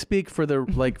 let me speak for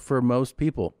the for most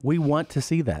people. We want to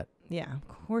see that. Yeah,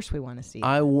 of course we want to see.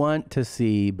 I want to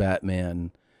see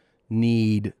Batman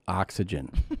need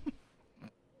oxygen.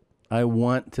 I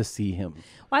want to see him.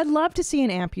 I'd love to see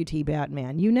an amputee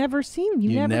Batman. You never see him.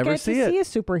 You never get to see a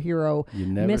superhero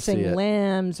missing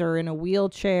limbs or in a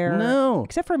wheelchair. No.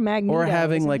 Except for Magneto. Or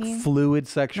having like fluid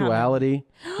sexuality,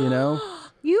 you know?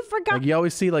 You forgot. Like you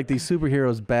always see like these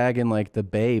superheroes bagging like the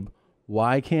babe.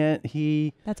 Why can't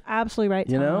he? That's absolutely right,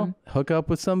 Tom. You know, hook up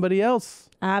with somebody else.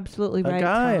 Absolutely right, A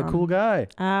guy, Tom. a cool guy.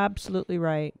 Absolutely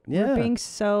right. Yeah.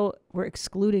 We're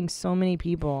excluding so many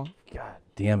people. God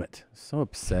damn it. So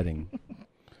upsetting.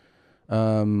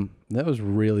 That was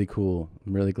really cool.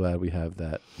 I'm really glad we have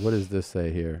that. What does this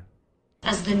say here?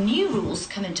 As the new rules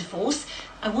come into force,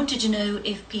 I wanted to know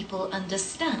if people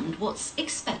understand what's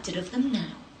expected of them now.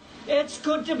 It's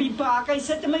good to be back. I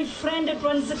said to my friend that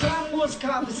runs the Glamorous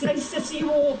Club, it's nice to see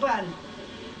you open.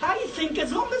 I think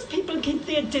as long as people keep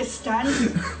their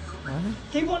distance,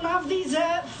 they won't have these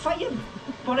fire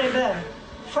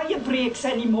breaks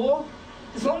anymore.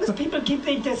 As long as people keep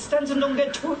their distance and don't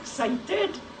get too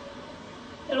excited,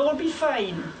 it'll all be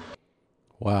fine.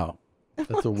 Wow.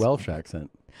 That's a Welsh accent.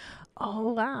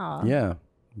 Oh, wow. Yeah.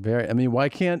 Very. I mean, why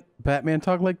can't Batman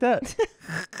talk like that?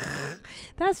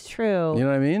 That's true. You know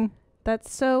what I mean?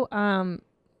 That's so,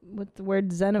 what's the word,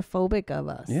 xenophobic of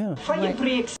us. Yeah. Fire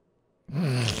breaks.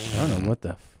 I don't know what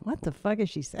the. What the fuck is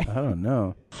she saying? I don't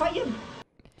know. Fire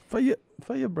breaks.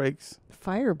 Fire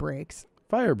breaks.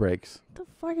 Fire breaks. What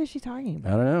the fuck is she talking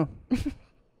about? I don't know.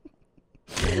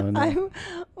 I don't know.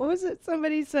 What was it?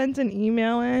 Somebody sent an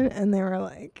email in and they were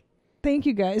like, thank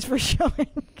you guys for showing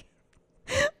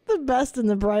the best and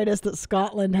the brightest that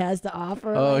Scotland has to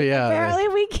offer. Oh, Like, yeah.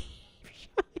 Apparently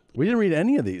We didn't read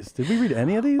any of these. Did we read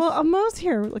any of these? Well, most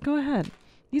here. Go ahead.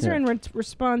 These are in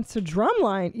response to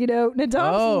Drumline. You know,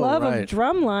 Nadav's love of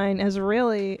Drumline has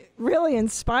really, really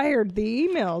inspired the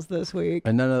emails this week.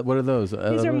 And none of what are those?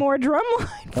 These are more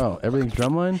Drumline. Oh, everything's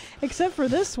Drumline? Except for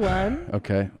this one.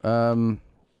 Okay.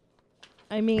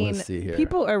 I mean, let's see here.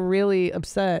 people are really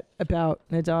upset about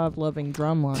Nadav loving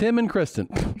Drumline. Tim and Kristen.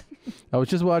 I was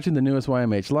just watching the newest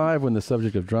YMH Live when the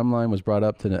subject of Drumline was brought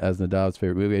up as Nadav's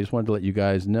favorite movie. I just wanted to let you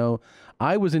guys know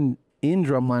I was in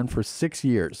Drumline for 6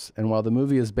 years, and while the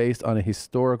movie is based on a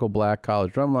historical black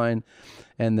college drumline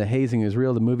and the hazing is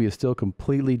real, the movie is still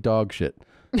completely dog shit.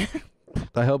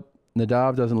 I hope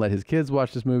Nadav doesn't let his kids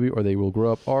watch this movie or they will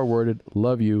grow up R-worded.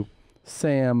 Love you,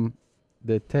 Sam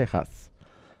de Tejas.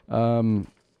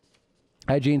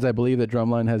 Hi, Jeans. I believe that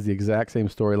Drumline has the exact same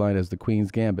storyline as the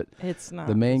Queen's Gambit. It's not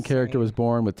The main the character same. was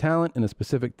born with talent in a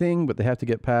specific thing, but they have to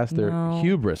get past their No.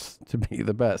 hubris to be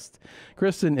the best.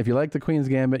 Kristen, if you like the Queen's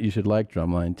Gambit, you should like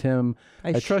Drumline. Tim,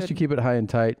 I trust you should. keep it high and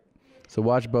tight, so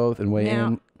watch both and weigh Now-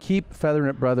 in. Keep feathering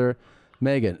it, brother.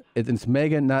 Megan. It's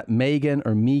Megan, not Megan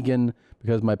or Megan,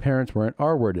 because my parents weren't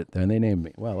R-worded, and they named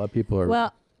me. Well, a lot of people are...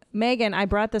 Well, Megan, I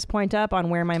brought this point up on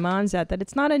Where My Mom's At, that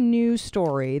it's not a new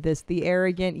story, the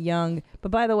arrogant young... But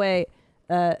by the way,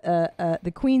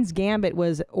 the Queen's Gambit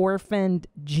was orphaned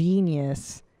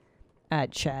genius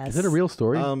at chess. Is it a real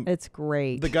story? It's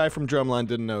great. The guy from Drumline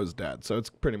didn't know his dad, so it's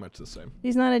pretty much the same.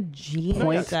 He's not a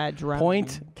genius at drum.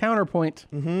 Counterpoint.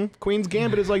 Queen's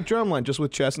Gambit is like Drumline, just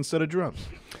with chess instead of drums.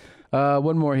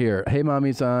 One more here. Hey,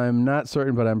 mommies, I'm not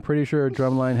certain, but I'm pretty sure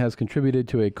Drumline has contributed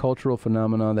to a cultural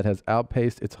phenomenon that has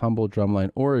outpaced its humble drumline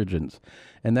origins,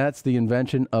 and that's the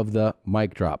invention of the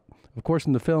mic drop. Of course,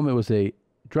 in the film, it was a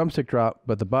drumstick drop,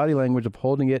 but the body language of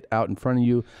holding it out in front of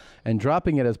you and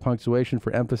dropping it as punctuation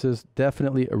for emphasis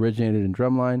definitely originated in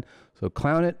Drumline. So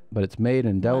clown it, but it's made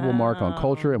an indelible mark on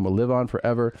culture and will live on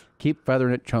forever. Keep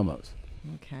feathering it, chomos.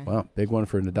 Okay. Wow, big one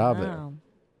for Nadav there. Wow.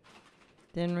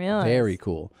 Didn't realize. Very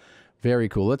cool. Very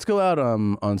cool. Let's go out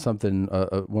on something,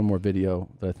 one more video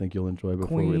that I think you'll enjoy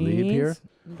before we leave here.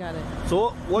 You got it. So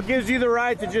what gives you the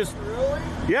right to just...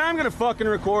 Yeah, I'm going to fucking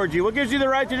record you. What gives you the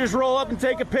right to just roll up and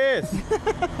take a piss?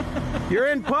 You're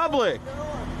in public.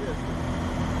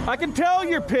 I can tell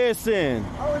you're pissing.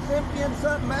 I was emptying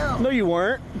something out. No, you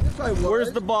weren't. Yes, I was.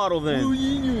 Where's the bottle then?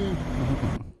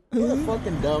 You're a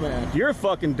fucking dumbass. You're a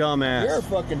fucking dumbass. You're a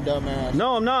fucking dumbass.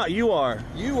 No, I'm not. You are.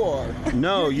 You are.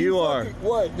 No, you are. fucking-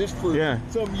 What? This for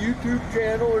some YouTube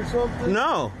channel or something?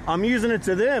 No, I'm using it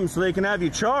to them so they can have you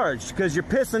charged because you're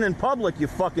pissing in public, you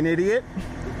fucking idiot.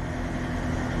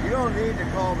 You don't need to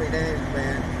call me names,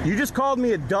 man. You just called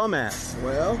me a dumbass.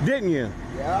 Well? Didn't you?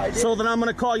 Yeah, I did. So then I'm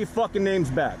going to call you fucking names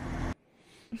back.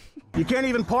 You can't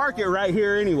even park it right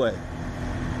here anyway.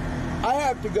 I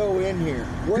have to go in here.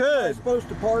 Where am I supposed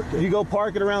to park it? You go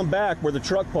park it around back where the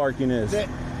truck parking is.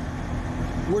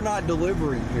 We're not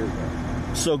delivering here,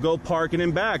 though. So go park it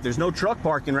in back. There's no truck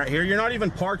parking right here. You're not even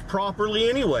parked properly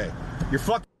anyway. You're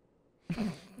fucking...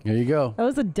 There you go. That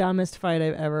was the dumbest fight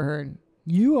I've ever heard.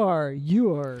 You are.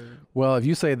 Well, if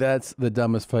you say that's the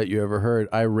dumbest fight you ever heard,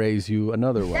 I raise you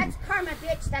another one. That's karma,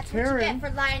 bitch. That's what you Karen. get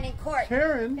for lying in court.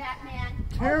 Karen. Batman.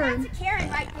 Karen. Oh, that's a Karen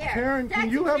right there. Karen, can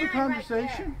That's you a have a Karen right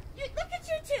conversation? there. Look at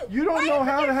you two. You don't Right know up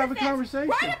how to against have the a fence. conversation.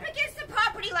 Right up against the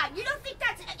property line. You don't think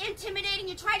that's intimidating?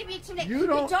 You try to be intimidating. You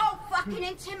don't- fucking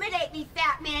intimidate me,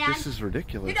 fat man. This is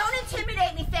ridiculous. You don't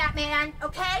intimidate me, fat man.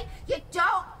 Okay? You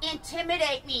don't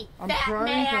intimidate me, I'm fat trying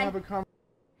man. to have a conversation.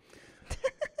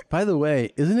 By the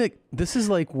way, isn't it? This is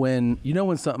like when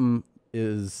when something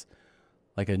is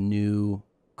like a new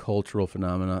cultural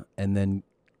phenomena, and then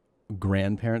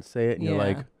grandparents say it, and you're Yeah,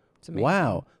 like, it's amazing.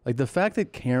 "Wow!" Like the fact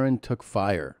that Karen took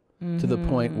fire to the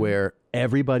point Mhm. where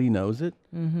everybody knows it,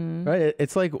 Mhm. right?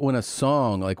 It's like when a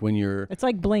song, like when you're. It's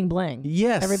like bling bling.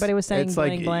 Yes, Everybody was saying it's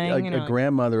bling like, bling. Like you know, a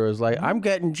grandmother was like, "I'm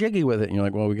getting jiggy with it," and you're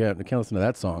like, "Well, we can't listen to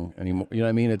that song anymore." You know what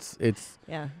I mean? It's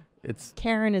yeah. It's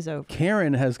Karen is over.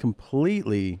 Karen has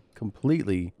completely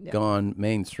gone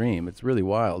mainstream. It's really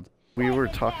wild. We were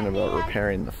talking about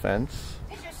repairing the fence,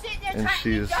 and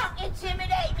she's... You don't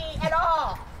intimidate me at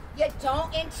all. You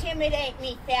don't intimidate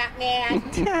me, fat man.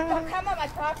 Don't come on my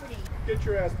property. Get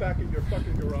your ass back in your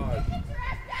fucking garage. Get your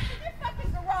ass back in your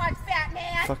fucking garage, fat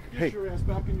man. Get your ass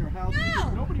back in your house. No.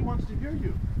 Because nobody wants to hear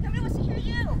you. Nobody wants to hear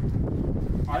you. I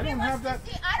Nobody don't wants have to that.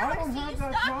 see- I don't want to see have you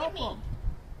that stalking problem.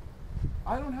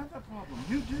 I don't have that problem.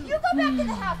 You do. You go back to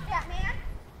the house, fat man.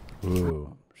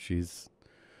 Ooh, she's,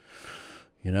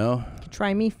 you know.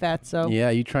 Try me, fatso. Yeah,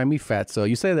 you try me, fatso.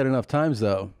 You say that enough times,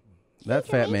 though. That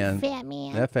fat me, man. fat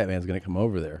man. That fat man's gonna come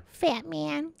over there. Fat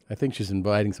man. I think she's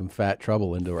inviting some fat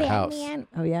trouble into her Fat house. man.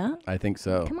 Oh yeah. I think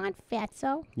so. Come on,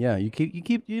 fatso. Yeah, you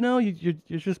keep. You know, you're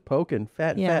just poking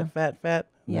fat, Yeah. fat, and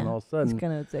then all of a sudden,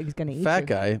 he's gonna eat fat you.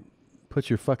 guy puts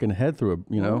your fucking head through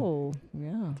a, Oh,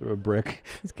 yeah. through a brick.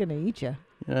 He's gonna eat you.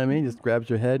 You know what I mean? Just grabs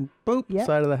your head, boop, Yeah.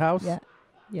 side of the house. Yeah.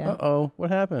 Yeah. Uh-oh, what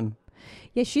happened?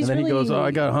 Yeah, she's And then really. he goes, "Oh, I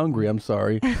got hungry. I'm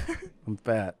sorry. I'm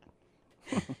fat."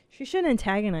 She shouldn't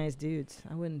antagonize dudes.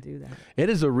 I wouldn't do that. It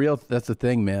is a real. That's the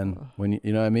thing, man. When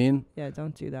you know what I mean. Yeah,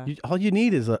 don't do that. All you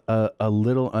need is a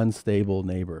little unstable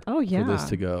neighbor. Oh, For yeah. this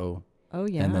to go. Oh,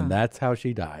 yeah. And then that's how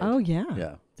she died. Oh yeah.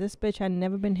 Yeah. This bitch had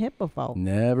never been hit before.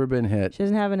 Never been hit. She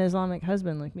doesn't have an Islamic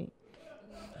husband like me.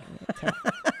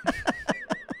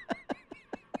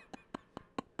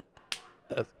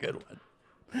 That's a good one.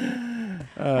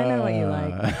 I know what you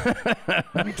like.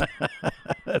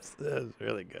 That's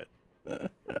really good.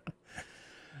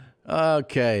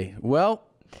 Okay. Well,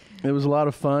 it was a lot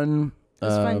of fun. It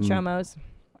was fun, Chomos.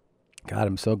 God,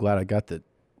 I'm so glad I got the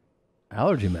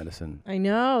allergy medicine. I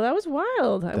know. That was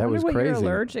wild. I wonder what you're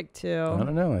allergic to. I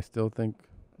don't know. I still think.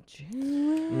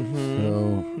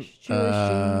 Jewish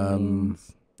So,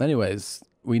 anyways,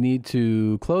 we need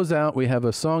to close out. We have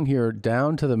a song here,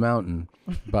 "Down to the Mountain"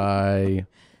 by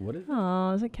what is it?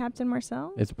 Oh, is it Captain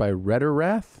Marcel? It's by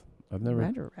Redderrath. I've never.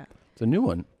 Redderrath. It's a new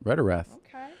one, Redderrath.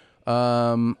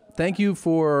 Okay. Thank you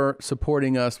for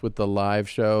supporting us with the live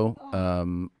show.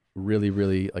 Really,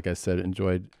 really, like I said,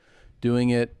 enjoyed doing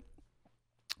it.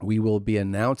 We will be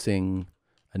announcing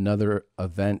another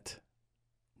event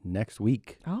next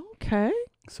week. Okay.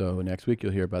 So next week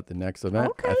you'll hear about the next event.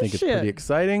 Okay, I think it's pretty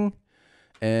exciting.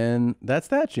 And that's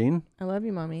that, Gene. I love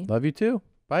you, Mommy. Love you too.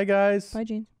 Bye, guys. Bye,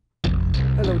 Gene.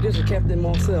 Hello, this is Captain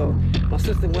Marcel. My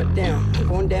sister went down. I'm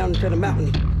going down to the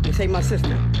mountain. They say my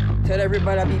sister. Tell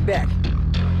everybody I'll be back.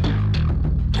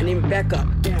 I need me back up.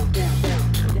 Down, down, down.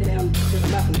 Down to the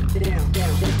mountain. Down, down,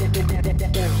 down, down, down,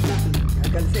 down, down, mountain. I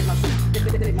gotta say my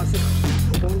sister. Say my sister.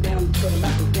 I'm going down to the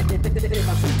mountain. Say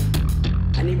my sister.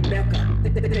 I need me back up.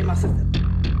 Say my sister.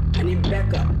 I need me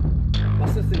back up. My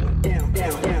sister went down,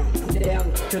 down, down. I'm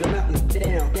down to the mountain.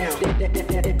 Down, down, down,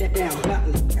 down, down, down,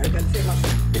 mountain. I gotta say my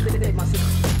sister. Say my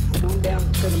sister. I'm going down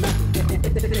to the mountain.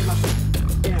 Say my sister.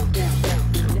 Down, down, down,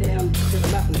 down to the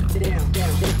mountain. Down,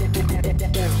 down, down, down, down,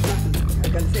 down, mountain. I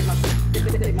gotta say my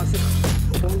sister. Say my sister.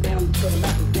 I'm going down to the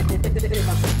mountain. Say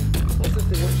my sister. My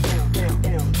sister went down, down,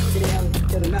 down, down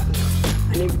to the mountain.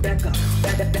 I need to back up.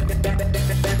 Back up. Back up. Back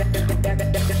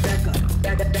up.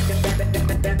 Down, down,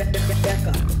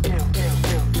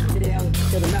 down, down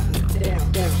to the mountain.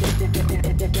 Down, down,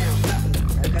 down, mountain.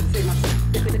 I gotta say my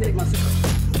sister. Say my sister.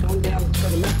 I'm going down to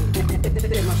the mountain.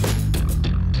 Say my sister.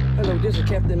 Hello, this is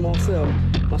Captain Marcel.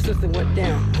 My sister went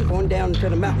down. I'm going down to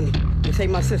the mountain. They say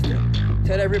my sister.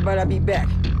 Tell everybody I'll be back.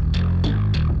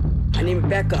 I need me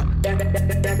back up. Back up. Back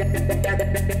up.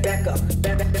 Back up.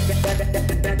 Down,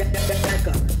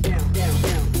 down, down,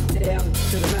 down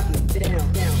to the mountain.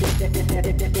 Down,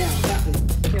 down, down, mountain.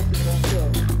 Captain Marcel.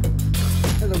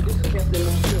 Hello, this is Captain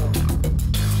Marcel.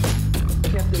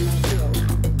 Captain Marcel.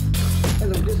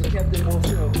 Hello, this is Captain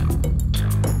Marcel.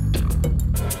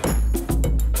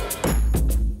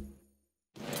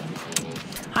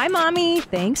 Hi, Mommy.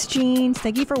 Thanks, Jeans.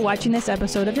 Thank you for watching this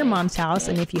episode of Your Mom's House.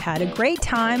 And if you had a great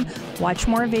time, watch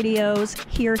more videos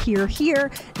here, here, here.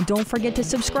 And don't forget to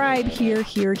subscribe here,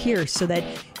 here, here so that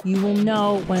you will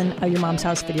know when a Your Mom's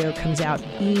House video comes out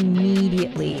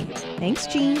immediately. Thanks,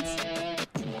 Jeans.